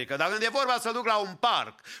biserică. Dar când e vorba să duc la un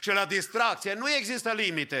parc și la distracție, nu există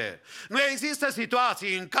limite, nu există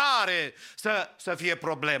situații în care să fie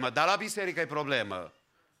problemă, dar la biserică e problemă.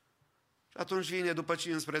 Și atunci vine după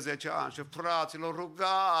 15 ani și fraților,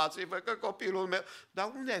 rugați-vă că copilul meu...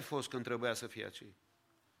 Dar unde ai fost când trebuia să fie aici?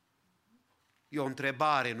 E o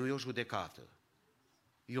întrebare, nu e o judecată.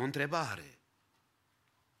 E o întrebare.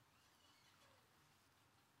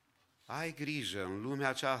 Ai grijă în lumea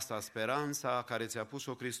aceasta, speranța care ți-a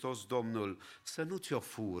pus-o Hristos Domnul, să nu ți-o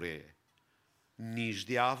fure nici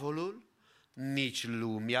diavolul, nici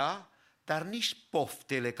lumea, dar nici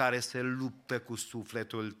poftele care se luptă cu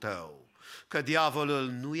sufletul tău. Că diavolul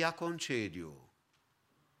nu ia concediu.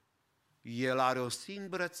 El are o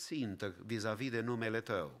singură țintă vis-a-vis de numele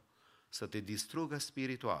tău, să te distrugă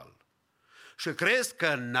spiritual. Și crezi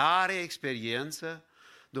că n-are experiență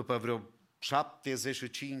după vreo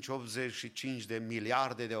 75-85 de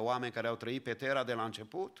miliarde de oameni care au trăit pe Terra de la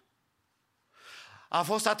început? A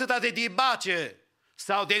fost atâta de dibace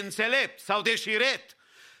sau de înțelept sau de șiret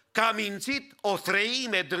că a mințit o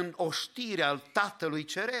treime din oștirea al Tatălui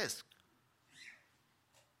Ceresc.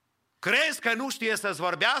 Crezi că nu știe să-ți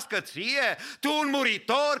vorbească ție? Tu, un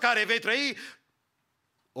muritor care vei trăi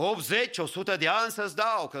 80-100 de ani să-ți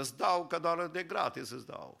dau, că-ți dau, că doar de gratis să-ți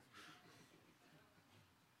dau.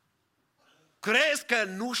 Crezi că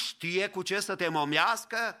nu știe cu ce să te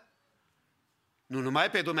momească? Nu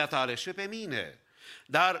numai pe dumneatale, și pe mine.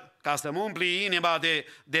 Dar ca să-mi umpli inima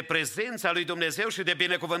de prezența lui Dumnezeu și de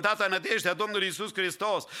binecuvântata nădejdea Domnului Iisus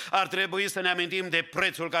Hristos, ar trebui să ne amintim de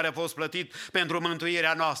prețul care a fost plătit pentru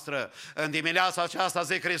mântuirea noastră. În dimineața aceasta,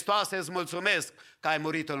 zic, Hristoase, îți mulțumesc că ai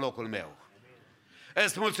murit în locul meu.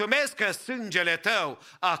 Îți mulțumesc că sângele tău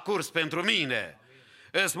a curs pentru mine.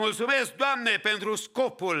 Îți mulțumesc, Doamne, pentru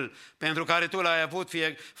scopul pentru care Tu l-ai avut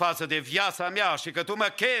față de viața mea și că Tu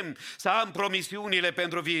mă chem să am promisiunile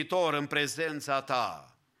pentru viitor în prezența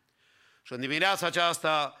Ta. Și în dimineața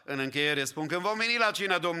aceasta, în încheiere, spun, când vom veni la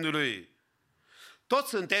cina Domnului, toți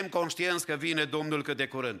suntem conștienți că vine Domnul cât de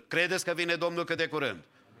curând. Credeți că vine Domnul cât de curând?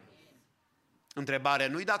 Întrebarea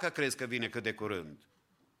nu-i dacă crezi că vine cât de curând.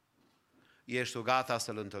 Ești tu gata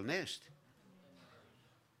să-L întâlnești?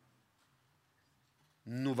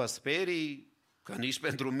 Nu vă sperii că nici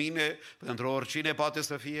pentru mine, pentru oricine poate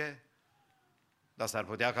să fie, dar s-ar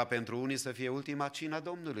putea ca pentru unii să fie ultima cină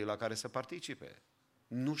Domnului la care să participe.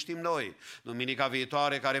 Nu știm noi, duminica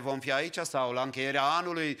viitoare care vom fi aici sau la încheierea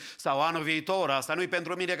anului sau anul viitor, asta nu-i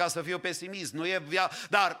pentru mine ca să fiu pesimist, nu e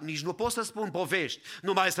dar nici nu pot să spun povești,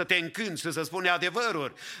 numai să te încânți și să spune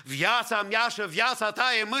adevăruri. Viața mea și viața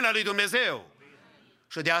ta e în mâna lui Dumnezeu.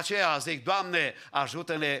 Și de aceea zic, Doamne,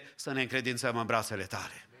 ajută-ne să ne încredințăm în brațele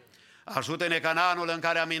Tale. Ajută-ne ca în anul în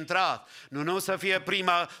care am intrat, nu să fie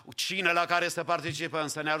prima cină la care să participăm,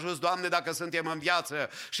 să ne ajuți, Doamne, dacă suntem în viață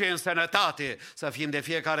și în sănătate, să fim de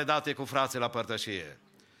fiecare dată cu frații la părtășie.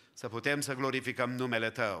 Să putem să glorificăm numele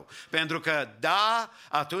Tău. Pentru că, da,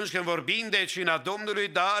 atunci când vorbim de cina Domnului,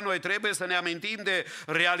 da, noi trebuie să ne amintim de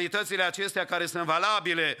realitățile acestea care sunt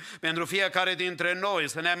valabile pentru fiecare dintre noi.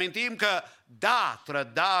 Să ne amintim că, da,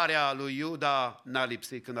 trădarea lui Iuda n-a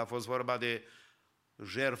lipsit când a fost vorba de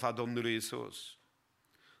jertfa Domnului Iisus.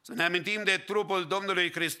 Să ne amintim de trupul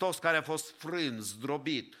Domnului Hristos care a fost frânt,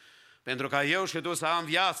 zdrobit, pentru ca eu și tu să am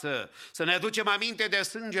viață, să ne aducem aminte de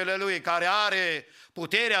sângele Lui care are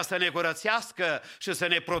puterea să ne curățească și să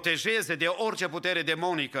ne protejeze de orice putere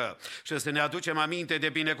demonică și să ne aducem aminte de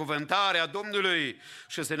binecuvântarea Domnului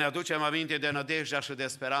și să ne aducem aminte de nădejdea și de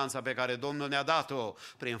speranța pe care Domnul ne-a dat-o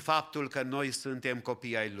prin faptul că noi suntem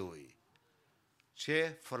copii ai Lui.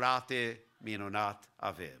 Ce frate minunat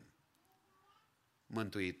avem!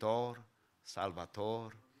 Mântuitor,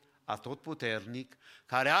 Salvator, atotputernic,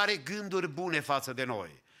 care are gânduri bune față de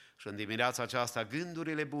noi. Și în dimineața aceasta,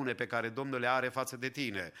 gândurile bune pe care Domnul le are față de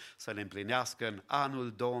tine, să le împlinească în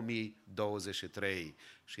anul 2023.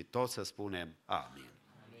 Și toți să spunem amin.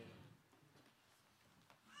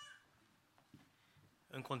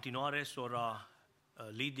 În continuare, sora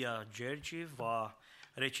Lidia Gergi va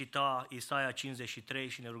recita Isaia 53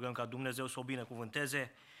 și ne rugăm ca Dumnezeu să o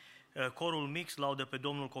binecuvânteze. Corul mix laudă pe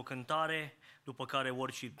Domnul cu o cântare, după care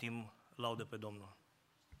ori citim laudă pe Domnul.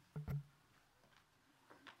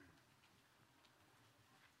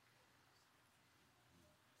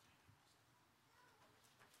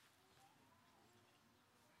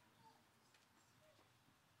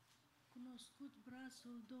 Cunoscut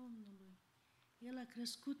brațul Domnului, El a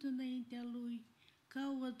crescut înaintea Lui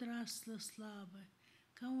ca o draslă slabă,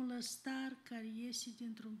 ca un lăstar care iese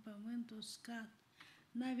dintr-un pământ uscat.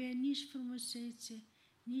 N-avea nici frumusețe,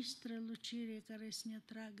 nici strălucire care să ne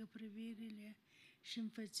atragă privirile și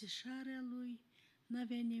înfățișarea Lui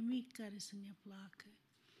n-avea nimic care să ne placă.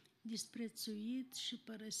 Disprețuit și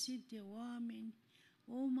părăsit de oameni,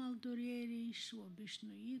 om al durerii și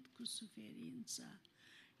obișnuit cu suferința,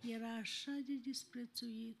 era așa de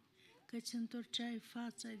disprețuit că ți întorceai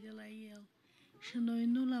fața de la El și noi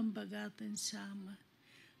nu L-am băgat în seamă.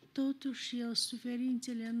 Totuși El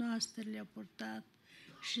suferințele noastre le-a purtat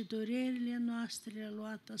și durerile noastre le-a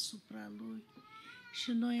luat asupra Lui.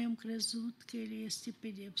 Și noi am crezut că El este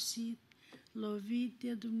pedepsit, lovit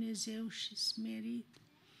de Dumnezeu și smerit.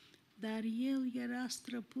 Dar El era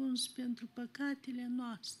străpuns pentru păcatele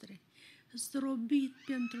noastre, zdrobit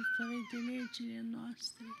pentru fărădelegile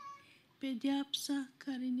noastre. Pedeapsa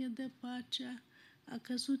care ne dă pacea a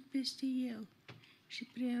căzut peste El și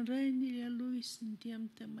prin rănile Lui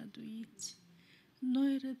suntem tămăduiți.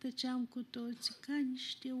 Noi rătăceam cu toți ca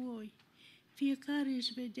niște oi, fiecare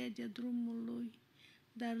își vedea de drumul lui,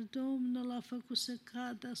 dar Domnul a făcut să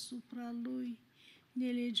cadă asupra Lui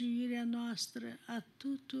nelegiuirea noastră a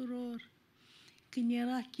tuturor. Când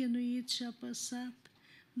era chinuit și apăsat,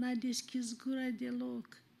 n-a deschis gura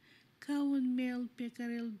deloc, ca un mel pe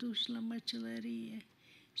care îl duci la măcelărie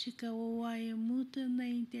și ca o oaie mută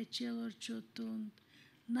înaintea celor ce o tund,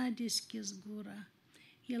 n-a deschis gura.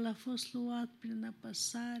 El a fost luat prin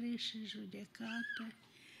apăsare și judecată,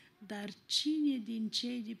 dar cine din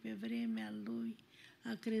cei de pe vremea Lui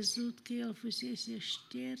a crezut că El fusese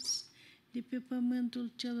șters de pe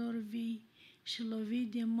pământul celor vii și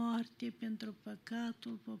lovit de moarte pentru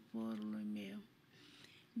păcatul poporului meu?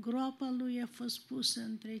 Groapa Lui a fost pusă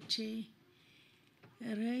între cei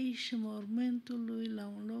răi și mormântul Lui la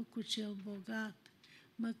un loc cu cel bogat,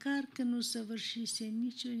 măcar că nu săvârșise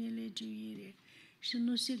nicio nelegiuire și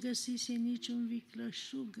nu se găsise niciun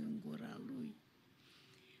vicleșug în gura Lui.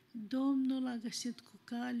 Domnul a găsit cu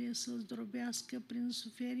cale să-L zdrobească prin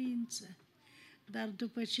suferință, dar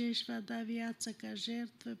după ce își va da viața ca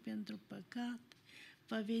jertfă pentru păcat,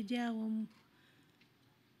 va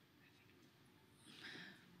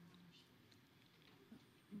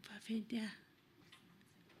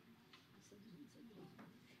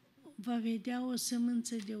vedea o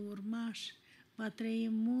sămânță de urmaș, va trăi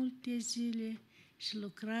multe zile și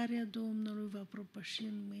lucrarea Domnului va propăși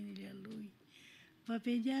în mâinile Lui. Va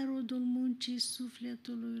vedea rodul muncii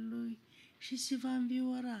sufletului Lui și se va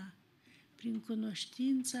înviora. Prin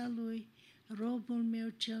cunoștința Lui, robul meu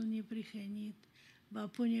cel neprihănit va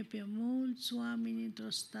pune pe mulți oameni într-o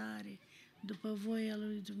stare după voia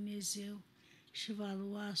Lui Dumnezeu și va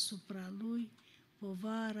lua asupra Lui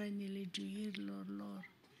povara nelegiuirilor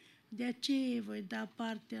lor. De aceea voi da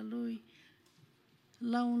partea Lui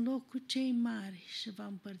la un loc cu cei mari și va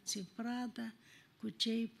împărți prada cu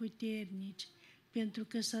cei puternici, pentru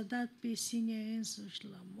că s-a dat pe sine însuși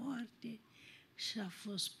la moarte și a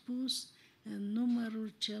fost pus în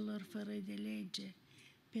numărul celor fără de lege,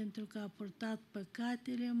 pentru că a purtat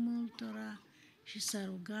păcatele multora și s-a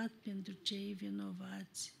rugat pentru cei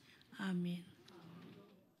vinovați. Amin.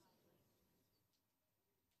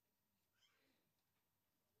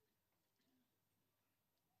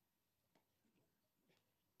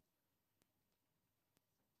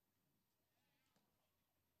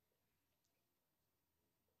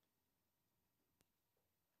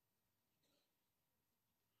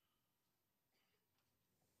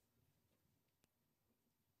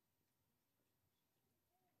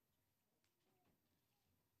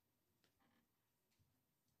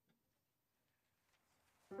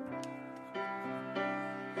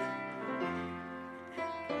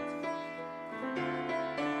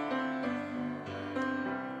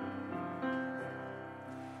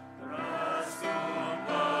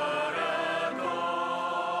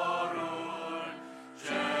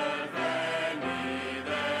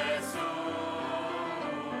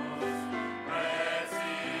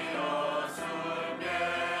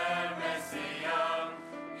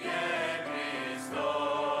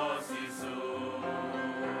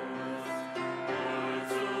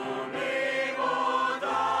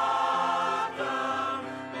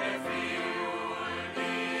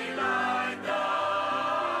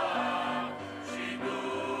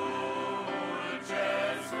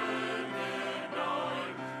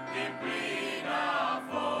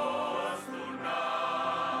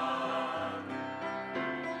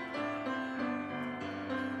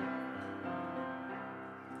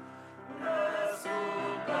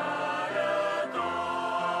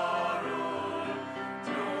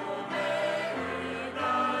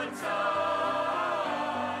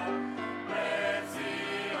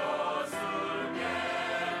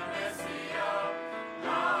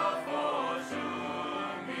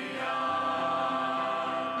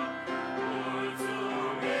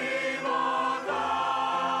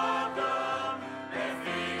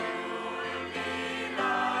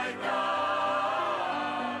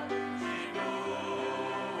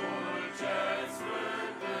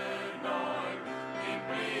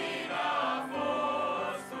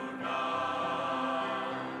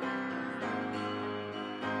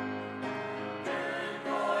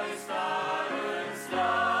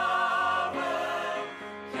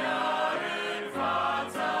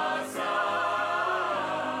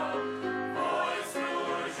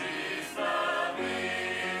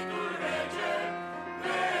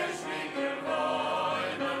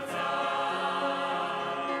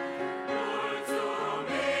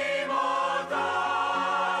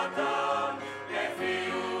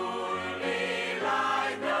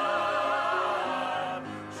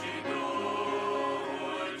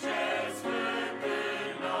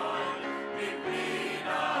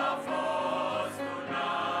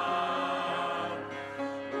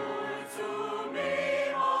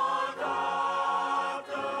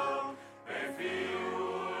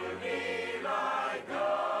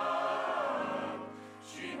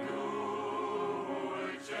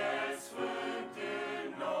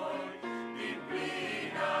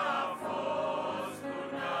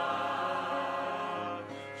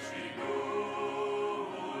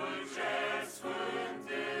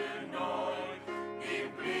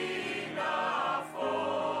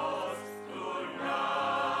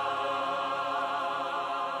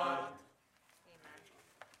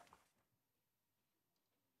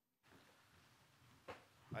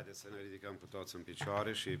 Haideți să ne ridicăm cu toți în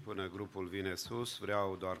picioare și până grupul vine sus,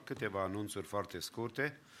 vreau doar câteva anunțuri foarte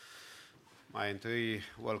scurte. Mai întâi,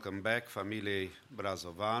 welcome back familiei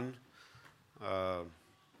Brazovan,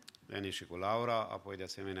 Leni și cu Laura, apoi de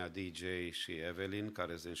asemenea DJ și Evelyn,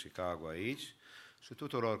 care sunt în Chicago aici, și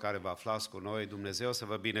tuturor care vă aflați cu noi, Dumnezeu să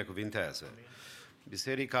vă binecuvinteze.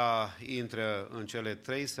 Biserica intră în cele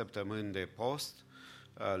 3 săptămâni de post,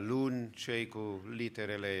 luni cei cu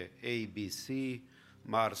literele ABC,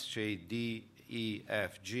 marți cei D, E,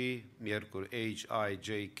 F, G, miercuri H, I, J,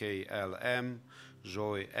 K, L, M,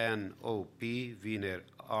 joi N, O, P, vineri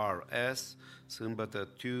R, S, sâmbătă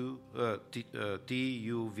T,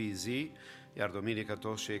 U, V, Z, iar duminică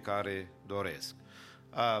toți cei care doresc.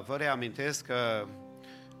 Vă reamintesc că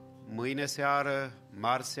mâine seară,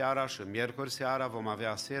 marți seara și miercuri seara vom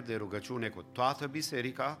avea seri de rugăciune cu toată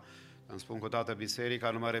biserica. Când spun cu toată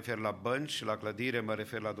biserica, nu mă refer la bănci și la clădire, mă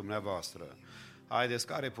refer la dumneavoastră. Haideți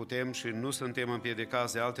care putem și nu suntem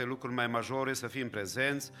împiedicați de alte lucruri mai majore să fim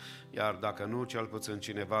prezenți, iar dacă nu, cel puțin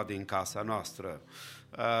cineva din casa noastră.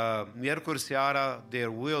 Miercuri seara, there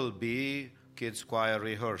will be Kids Choir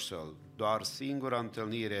Rehearsal. Doar singura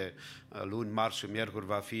întâlnire luni, marți și miercuri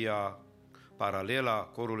va fi paralela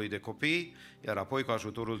corului de copii, iar apoi cu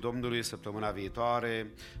ajutorul Domnului săptămâna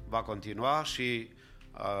viitoare va continua și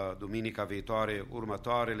duminica viitoare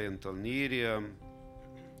următoarele întâlniri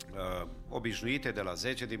obișnuite de la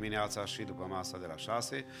 10 dimineața și după masa de la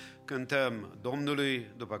 6. Cântăm Domnului,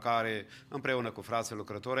 după care împreună cu frații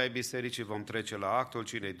lucrători ai bisericii vom trece la actul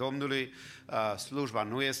cinei Domnului. Slujba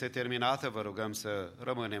nu este terminată, vă rugăm să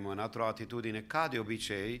rămânem într-o atitudine ca de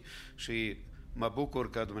obicei și mă bucur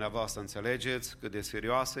că dumneavoastră înțelegeți cât de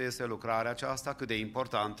serioasă este lucrarea aceasta, cât de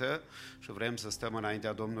importantă și vrem să stăm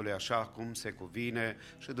înaintea Domnului așa cum se cuvine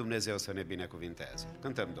și Dumnezeu să ne binecuvinteze.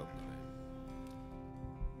 Cântăm Domnului.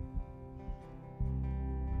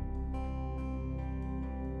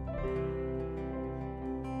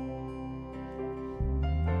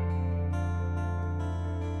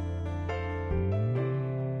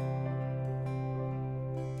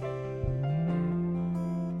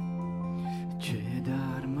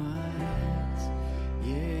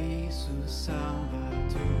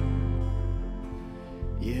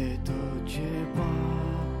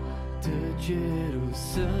 cerul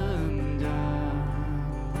să-mi dea,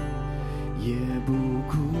 e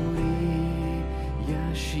bucuria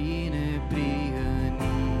și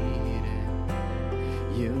neprihănire,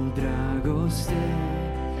 e o dragoste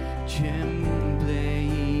ce-mi umple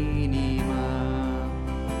inima.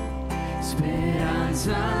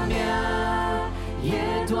 Speranța mea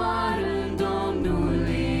e doar în Domnul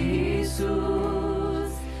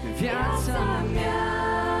Iisus, viața mea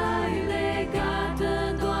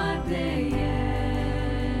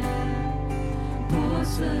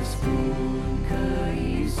să spun că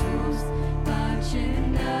Iisus pace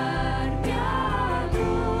n-ar mi-a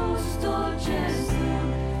adus, tot ce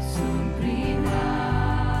sunt prin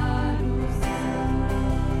harul Său.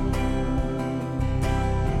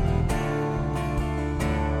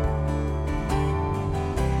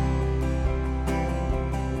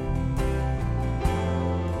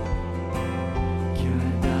 Chiar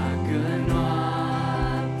dacă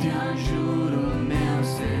noaptea în jurul meu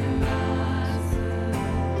se lasă,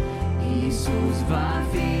 Iisus va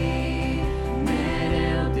fi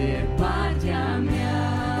mereu de partea mea.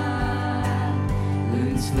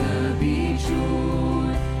 În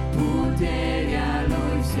slăbiciuni puterea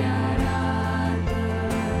Lui se arată,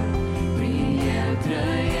 prin El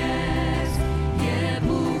trăiesc, e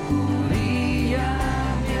bucuria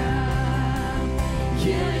mea.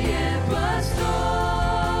 El e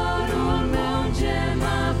păstorul meu ce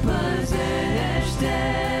mă păzește,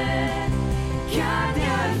 chiar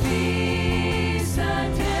de-ar fi să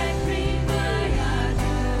trec prin băi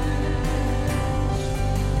adânci.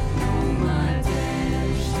 Nu mă tem,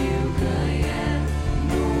 știu că El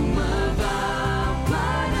nu mă va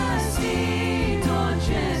părăsi.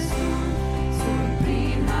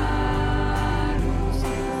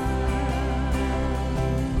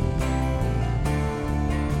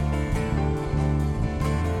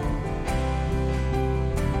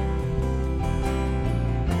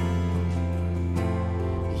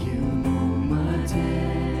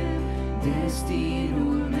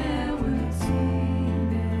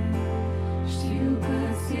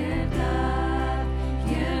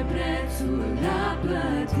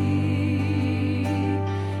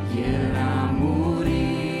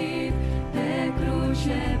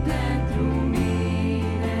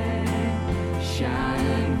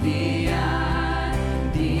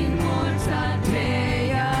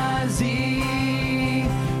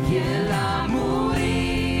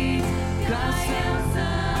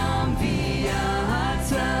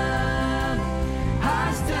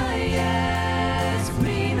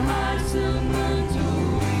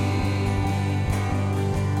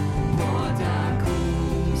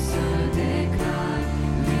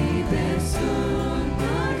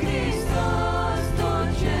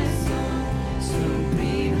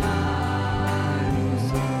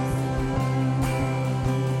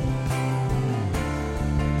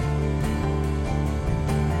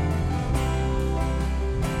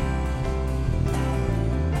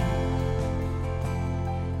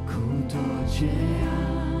 aceea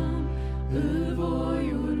îl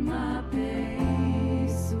voi urma pe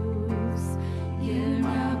Iisus. El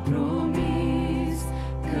mi-a promis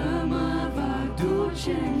că mă va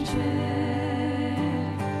duce în cer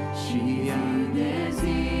și zi de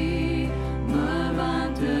zi mă va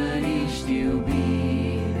întări, știu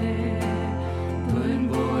bine, până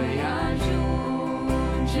voi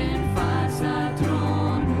ajunge în fața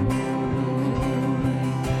tronului.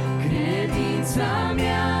 Credința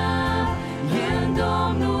mea în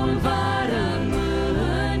Domnul va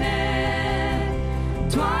rămâne,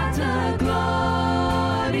 toată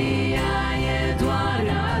gloria e doar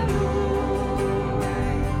a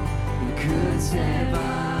Lui. Când se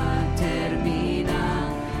va termina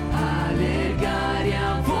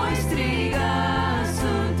alergarea, voi striga,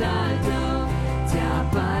 sunt al Tău,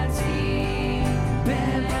 ți-aparțin pe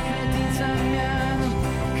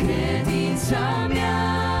credința mea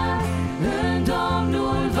în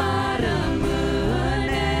Domnul va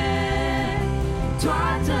rămâne,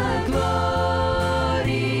 toată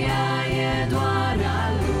gloria e doar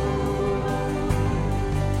a Lui.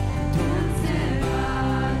 Când se va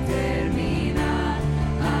termina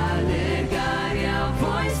alergarea,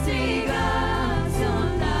 voi striga,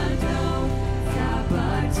 sunt al Tău,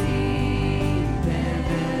 ți-aparțin pe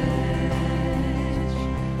veci.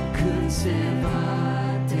 Când se va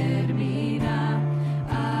termina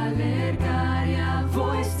alergarea,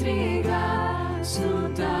 voi striga,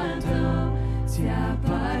 sunt al Tău,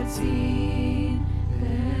 ți-aparțin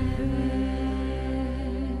pe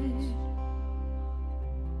veci.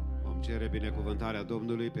 Vom cere binecuvântarea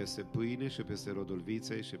Domnului peste pâine și peste rodul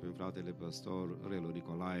viței și prin fratele păstor Relu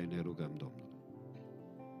Nicolae ne rugăm Domnul.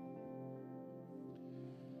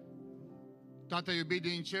 Tată iubit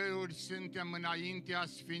din ceruri, suntem înaintea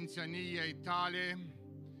sfințeniei Tale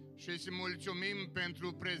și îți mulțumim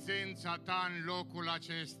pentru prezența Ta în locul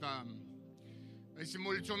acesta. Îți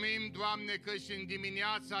mulțumim, Doamne, că și în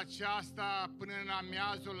dimineața aceasta, până în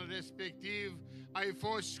amiazul respectiv, ai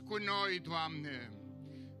fost cu noi, Doamne.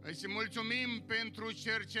 Îți mulțumim pentru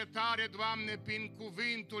cercetare, Doamne, prin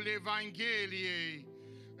cuvântul Evangheliei.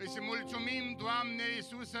 Îți mulțumim, Doamne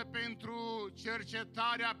Iisuse, pentru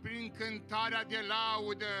cercetarea prin cântarea de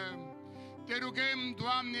laudă. Te rugăm,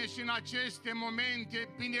 Doamne, și în aceste momente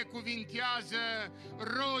binecuvintează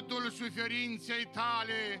rodul suferinței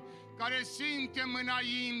Tale, care suntem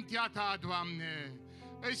înaintea Ta, Doamne.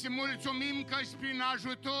 Îți mulțumim că și prin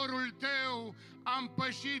ajutorul Tău am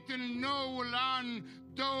pășit în noul an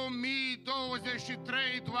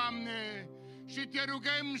 2023, Doamne, și Te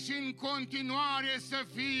rugăm și în continuare să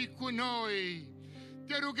fii cu noi.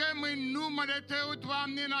 Te rugăm în numele Tău,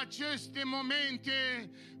 Doamne, în aceste momente,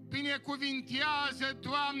 binecuvintează,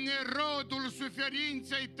 Doamne, rodul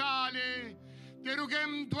suferinței Tale. Te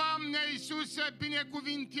rugăm, Doamne Iisuse,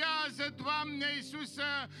 binecuvintează, Doamne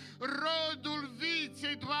Iisuse, rodul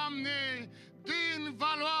viței, Doamne, din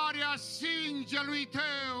valoarea sângelui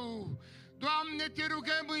Tău. Doamne, Te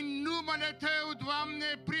rugăm în numele Tău,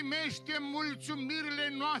 Doamne, primește mulțumirile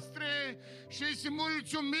noastre și îți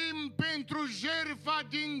mulțumim pentru jertfa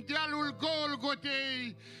din dealul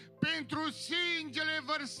Golgotei, pentru sângele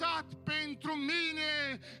vărsat pentru mine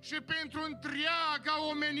și pentru întreaga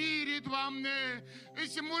omenire, Doamne.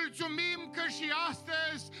 Îți mulțumim că și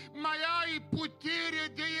astăzi mai ai putere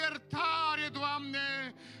de iertare, Doamne.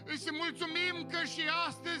 Îți mulțumim că și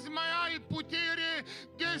astăzi mai ai putere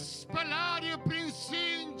de spălare prin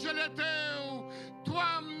sângele Tău.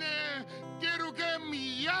 Doamne, Te rugăm,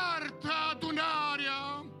 iartă adunarea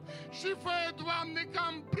și fă, Doamne, ca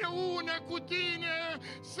împreună cu Tine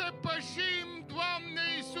să pășim, Doamne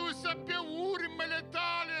Iisuse, pe urmele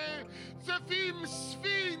Tale, să fim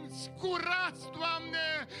sfinți, curați, Doamne,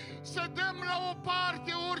 să dăm la o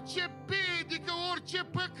parte orice pedică, orice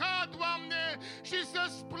păcat, Doamne, și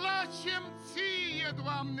să-ți placem Ție,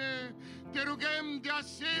 Doamne. Te rugăm de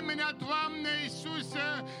asemenea, Doamne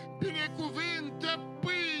Iisuse, binecuvântă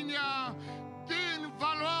pâinea din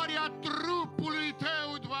valoarea trupului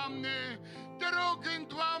Tău, Doamne. Te rog,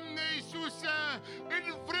 Doamne Iisuse,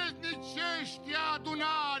 învrednicește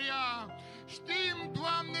adunarea. Știm,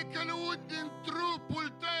 Doamne, că luând din trupul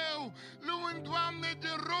Tău, luând, Doamne,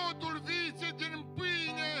 din rodul viței, din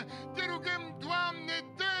pâine, Te rugăm, Doamne,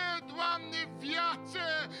 dă, Doamne, viață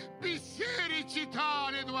bisericii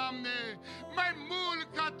Tale, Doamne. Mai mult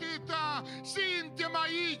ca atâta, suntem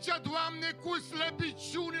aici, Doamne, cu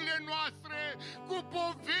slăbiciunile noastre, cu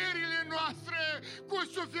poverile noastre, cu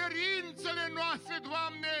suferințele noastre,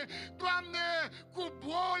 Doamne, Doamne, cu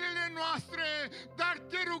bolile noastre, dar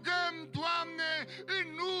Te rugăm, Doamne, în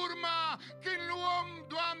urma când luăm,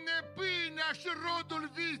 Doamne, pâinea și rodul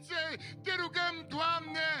viței, Te rugăm,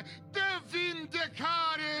 Doamne, dă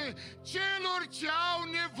vindecare celor ce au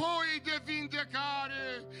nevoie de vindecare.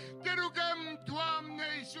 Te rugăm, Doamne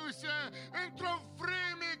Iisuse, într-o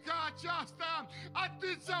vreme ca aceasta,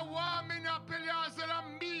 atâția oameni apelează la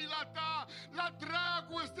mila Ta, la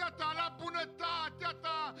dragostea Ta, la bunătatea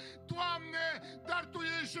Ta, Doamne, dar Tu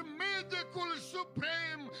ești medicul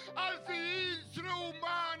suprem al ființelor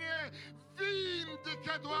umane.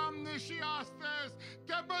 Vindecă, Doamne, și astăzi,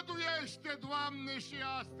 tămăduiește, Doamne, și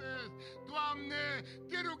astăzi. Doamne,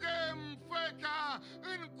 te rugăm, fă ca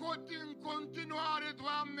în continuare,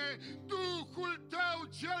 Doamne, Duhul Tău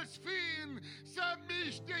cel Sfânt să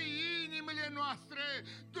miște inimile noastre,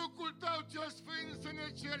 Duhul Tău cel Sfânt să ne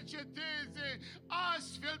cerceteze,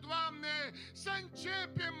 astfel, Doamne, să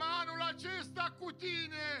începem anul acesta cu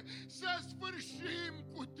Tine, să sfârșim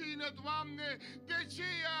cu Tine, Doamne. De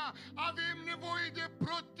aceea avem nevoie de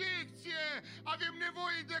protecție, avem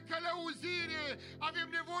nevoie de călăuzire, avem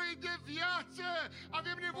nevoie de viață,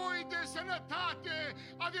 avem nevoie de sănătate,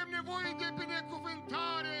 avem nevoie de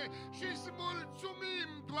binecuvântare și îți mulțumim,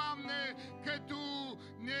 Doamne, că Tu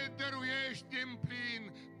ne dăruiești în plin.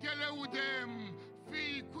 Te lăudăm,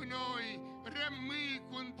 fii cu noi, rămâi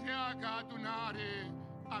cu întreaga adunare.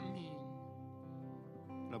 Amin.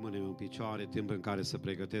 Rămânem în picioare, timp în care să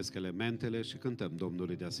pregătesc elementele și cântăm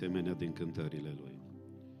Domnului de asemenea din cântările Lui.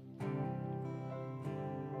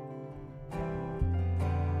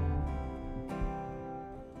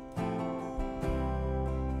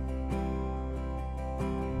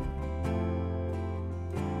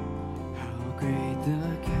 How great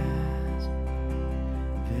the chasm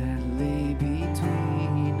that lay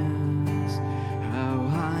between us, how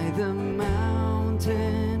high the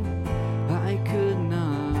mountain I could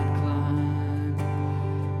not climb.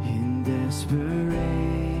 In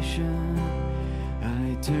desperation,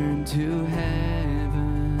 I turned to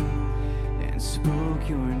heaven and spoke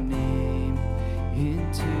your name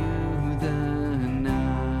into the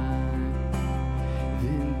night.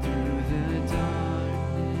 Then through the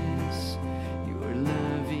darkness, your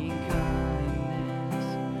loving kindness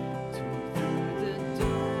tore through the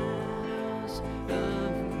darkness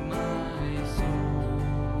of my soul.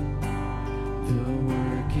 The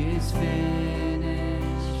work is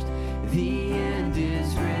finished, the end is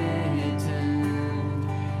written.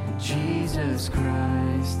 Jesus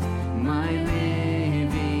Christ, my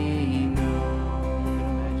living hope.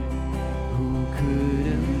 Who could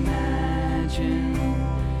imagine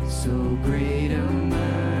so great a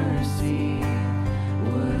mercy?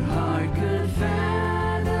 What heart could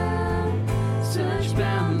fathom such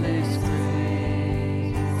boundless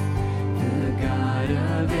grace? The God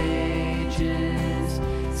of ages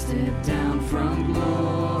stepped down from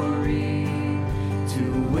glory to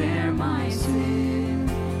wear my sin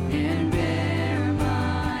and bear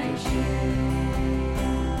my shame.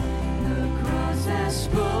 The cross has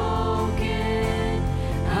spoken,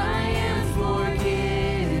 I am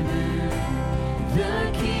forgiven. The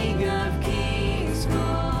King of Kings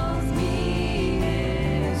calls me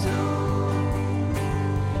his own.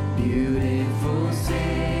 Beautiful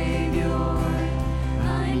Savior,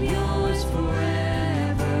 I'm yours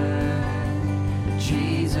forever.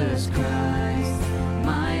 Jesus Christ,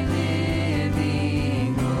 my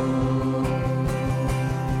living hope.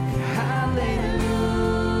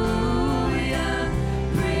 Hallelujah,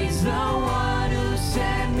 praise the one who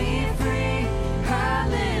set me free.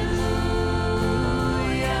 Hallelujah,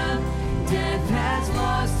 death has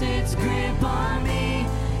lost its grip on me.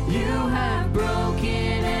 You have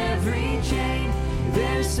broken every chain.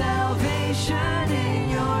 There's salvation in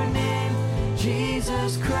your name,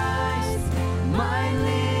 Jesus Christ, my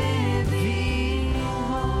living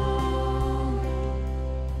hope.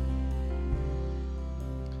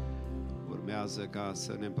 Urmează ca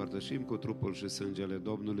să ne împărtășim cu trupul și sângele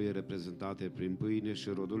Domnului reprezentate prin pâine și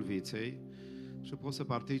rodul viței și pot să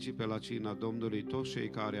participe la cina Domnului toți cei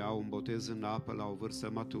care au un botez în apă la o vârstă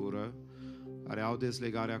matură, care au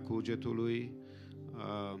dezlegarea cugetului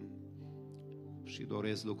și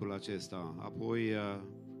doresc lucrul acesta. Apoi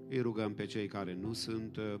îi rugăm pe cei care nu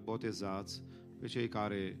sunt botezați, pe cei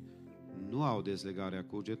care nu au dezlegarea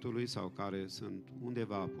cugetului sau care sunt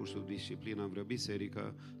undeva puși sub disciplină în vreo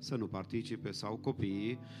biserică să nu participe, sau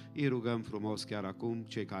copiii, îi rugăm frumos chiar acum,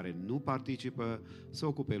 cei care nu participă, să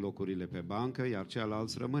ocupe locurile pe bancă, iar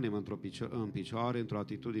ceilalți rămânem în picioare, într-o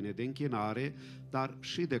atitudine de închinare, dar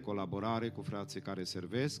și de colaborare cu frații care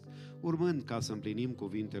servesc, urmând ca să împlinim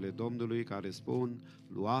cuvintele Domnului care spun: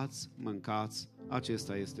 luați, mâncați,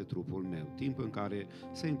 acesta este trupul meu, timp în care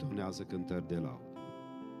se intonează cântări de laudă.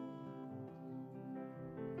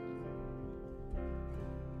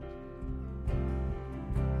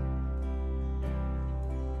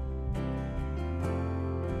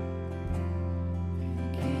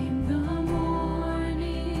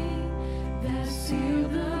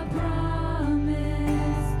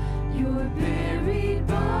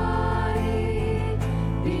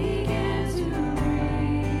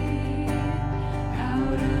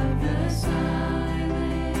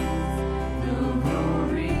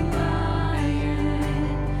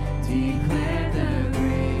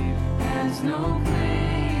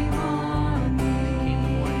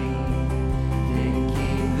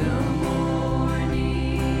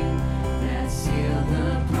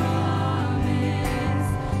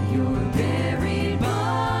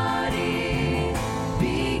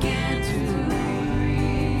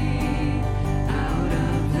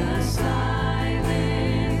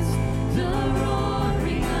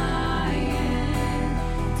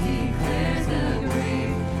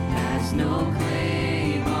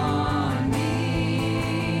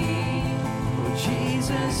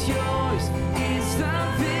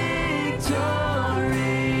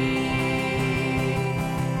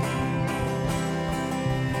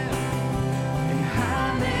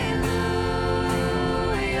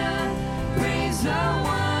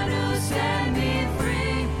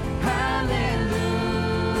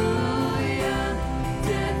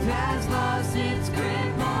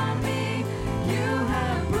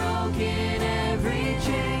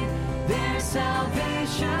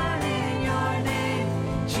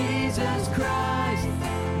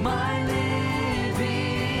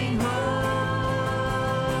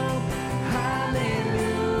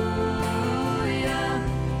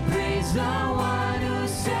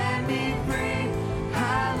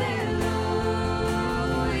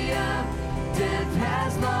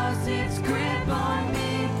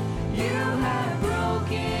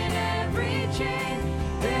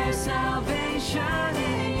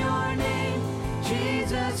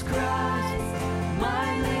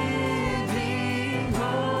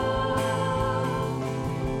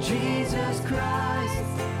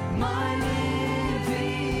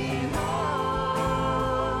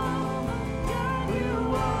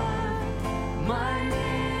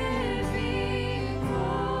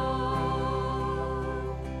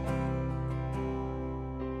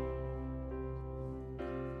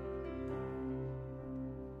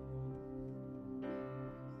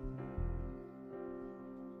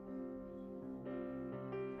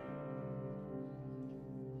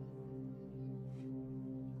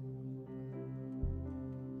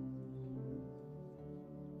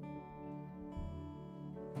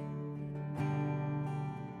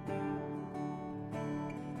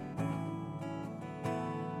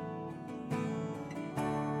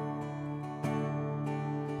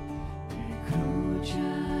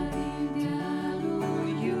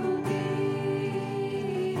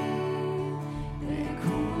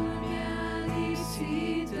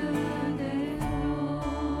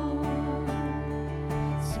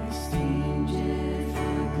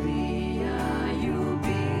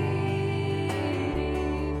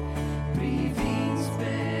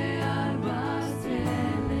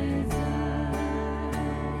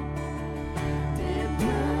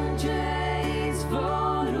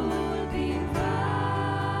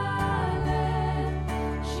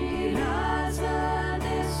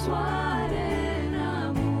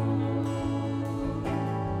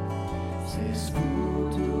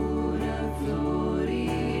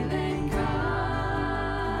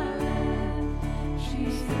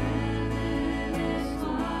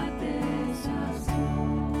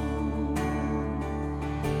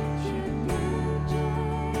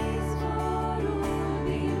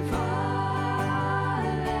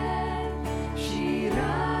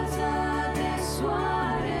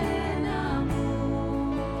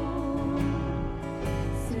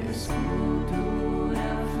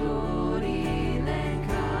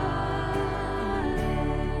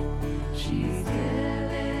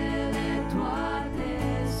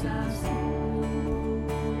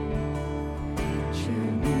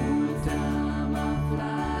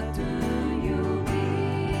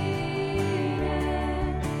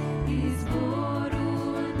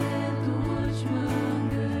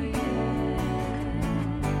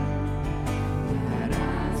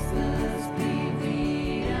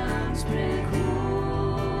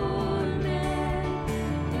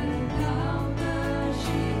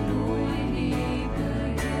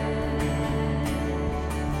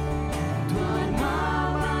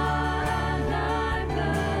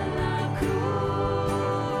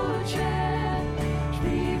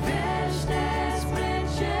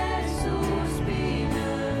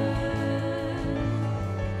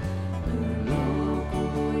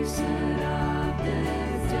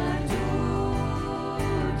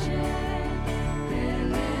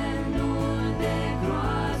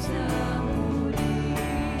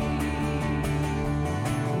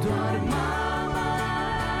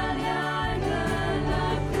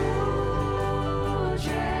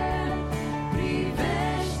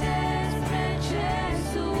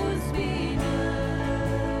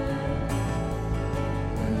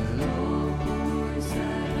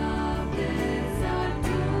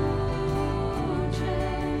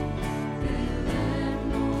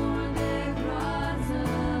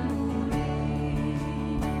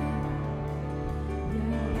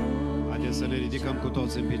 Să ne ridicăm cu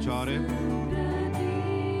toți în picioare.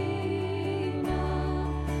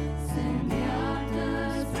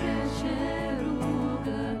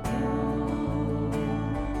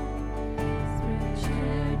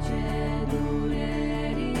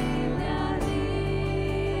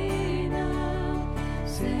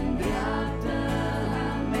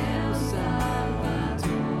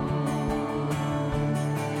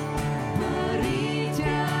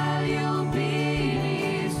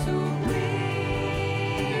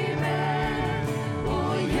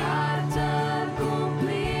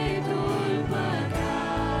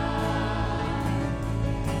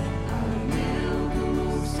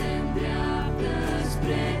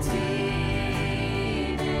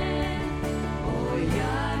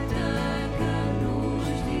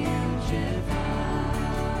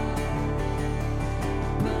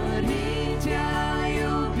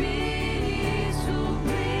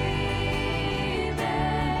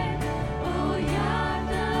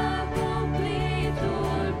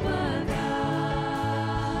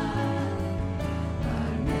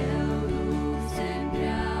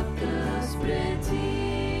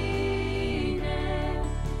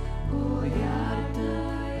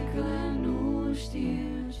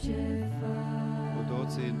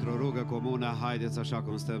 toții într-o rugă comună, haideți așa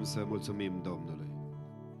cum stăm să mulțumim Domnului.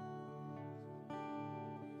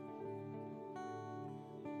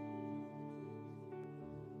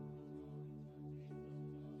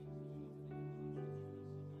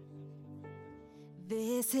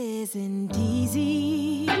 This isn't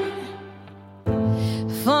easy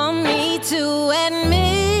for me to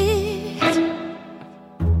admit.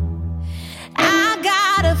 I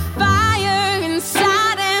got a fire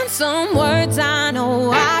inside and some words I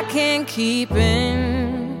know I can't keep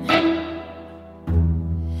in.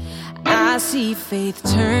 I see faith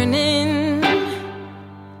turning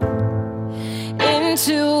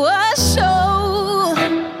into a show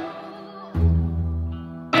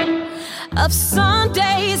of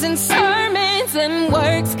Sundays and sermons and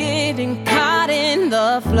works getting caught in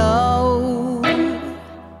the flow.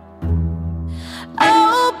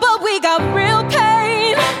 Oh, but we got real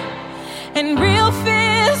pain and real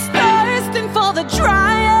fears, thirsting for the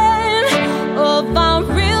drying of our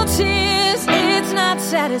real tears. It's not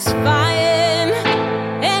satisfying.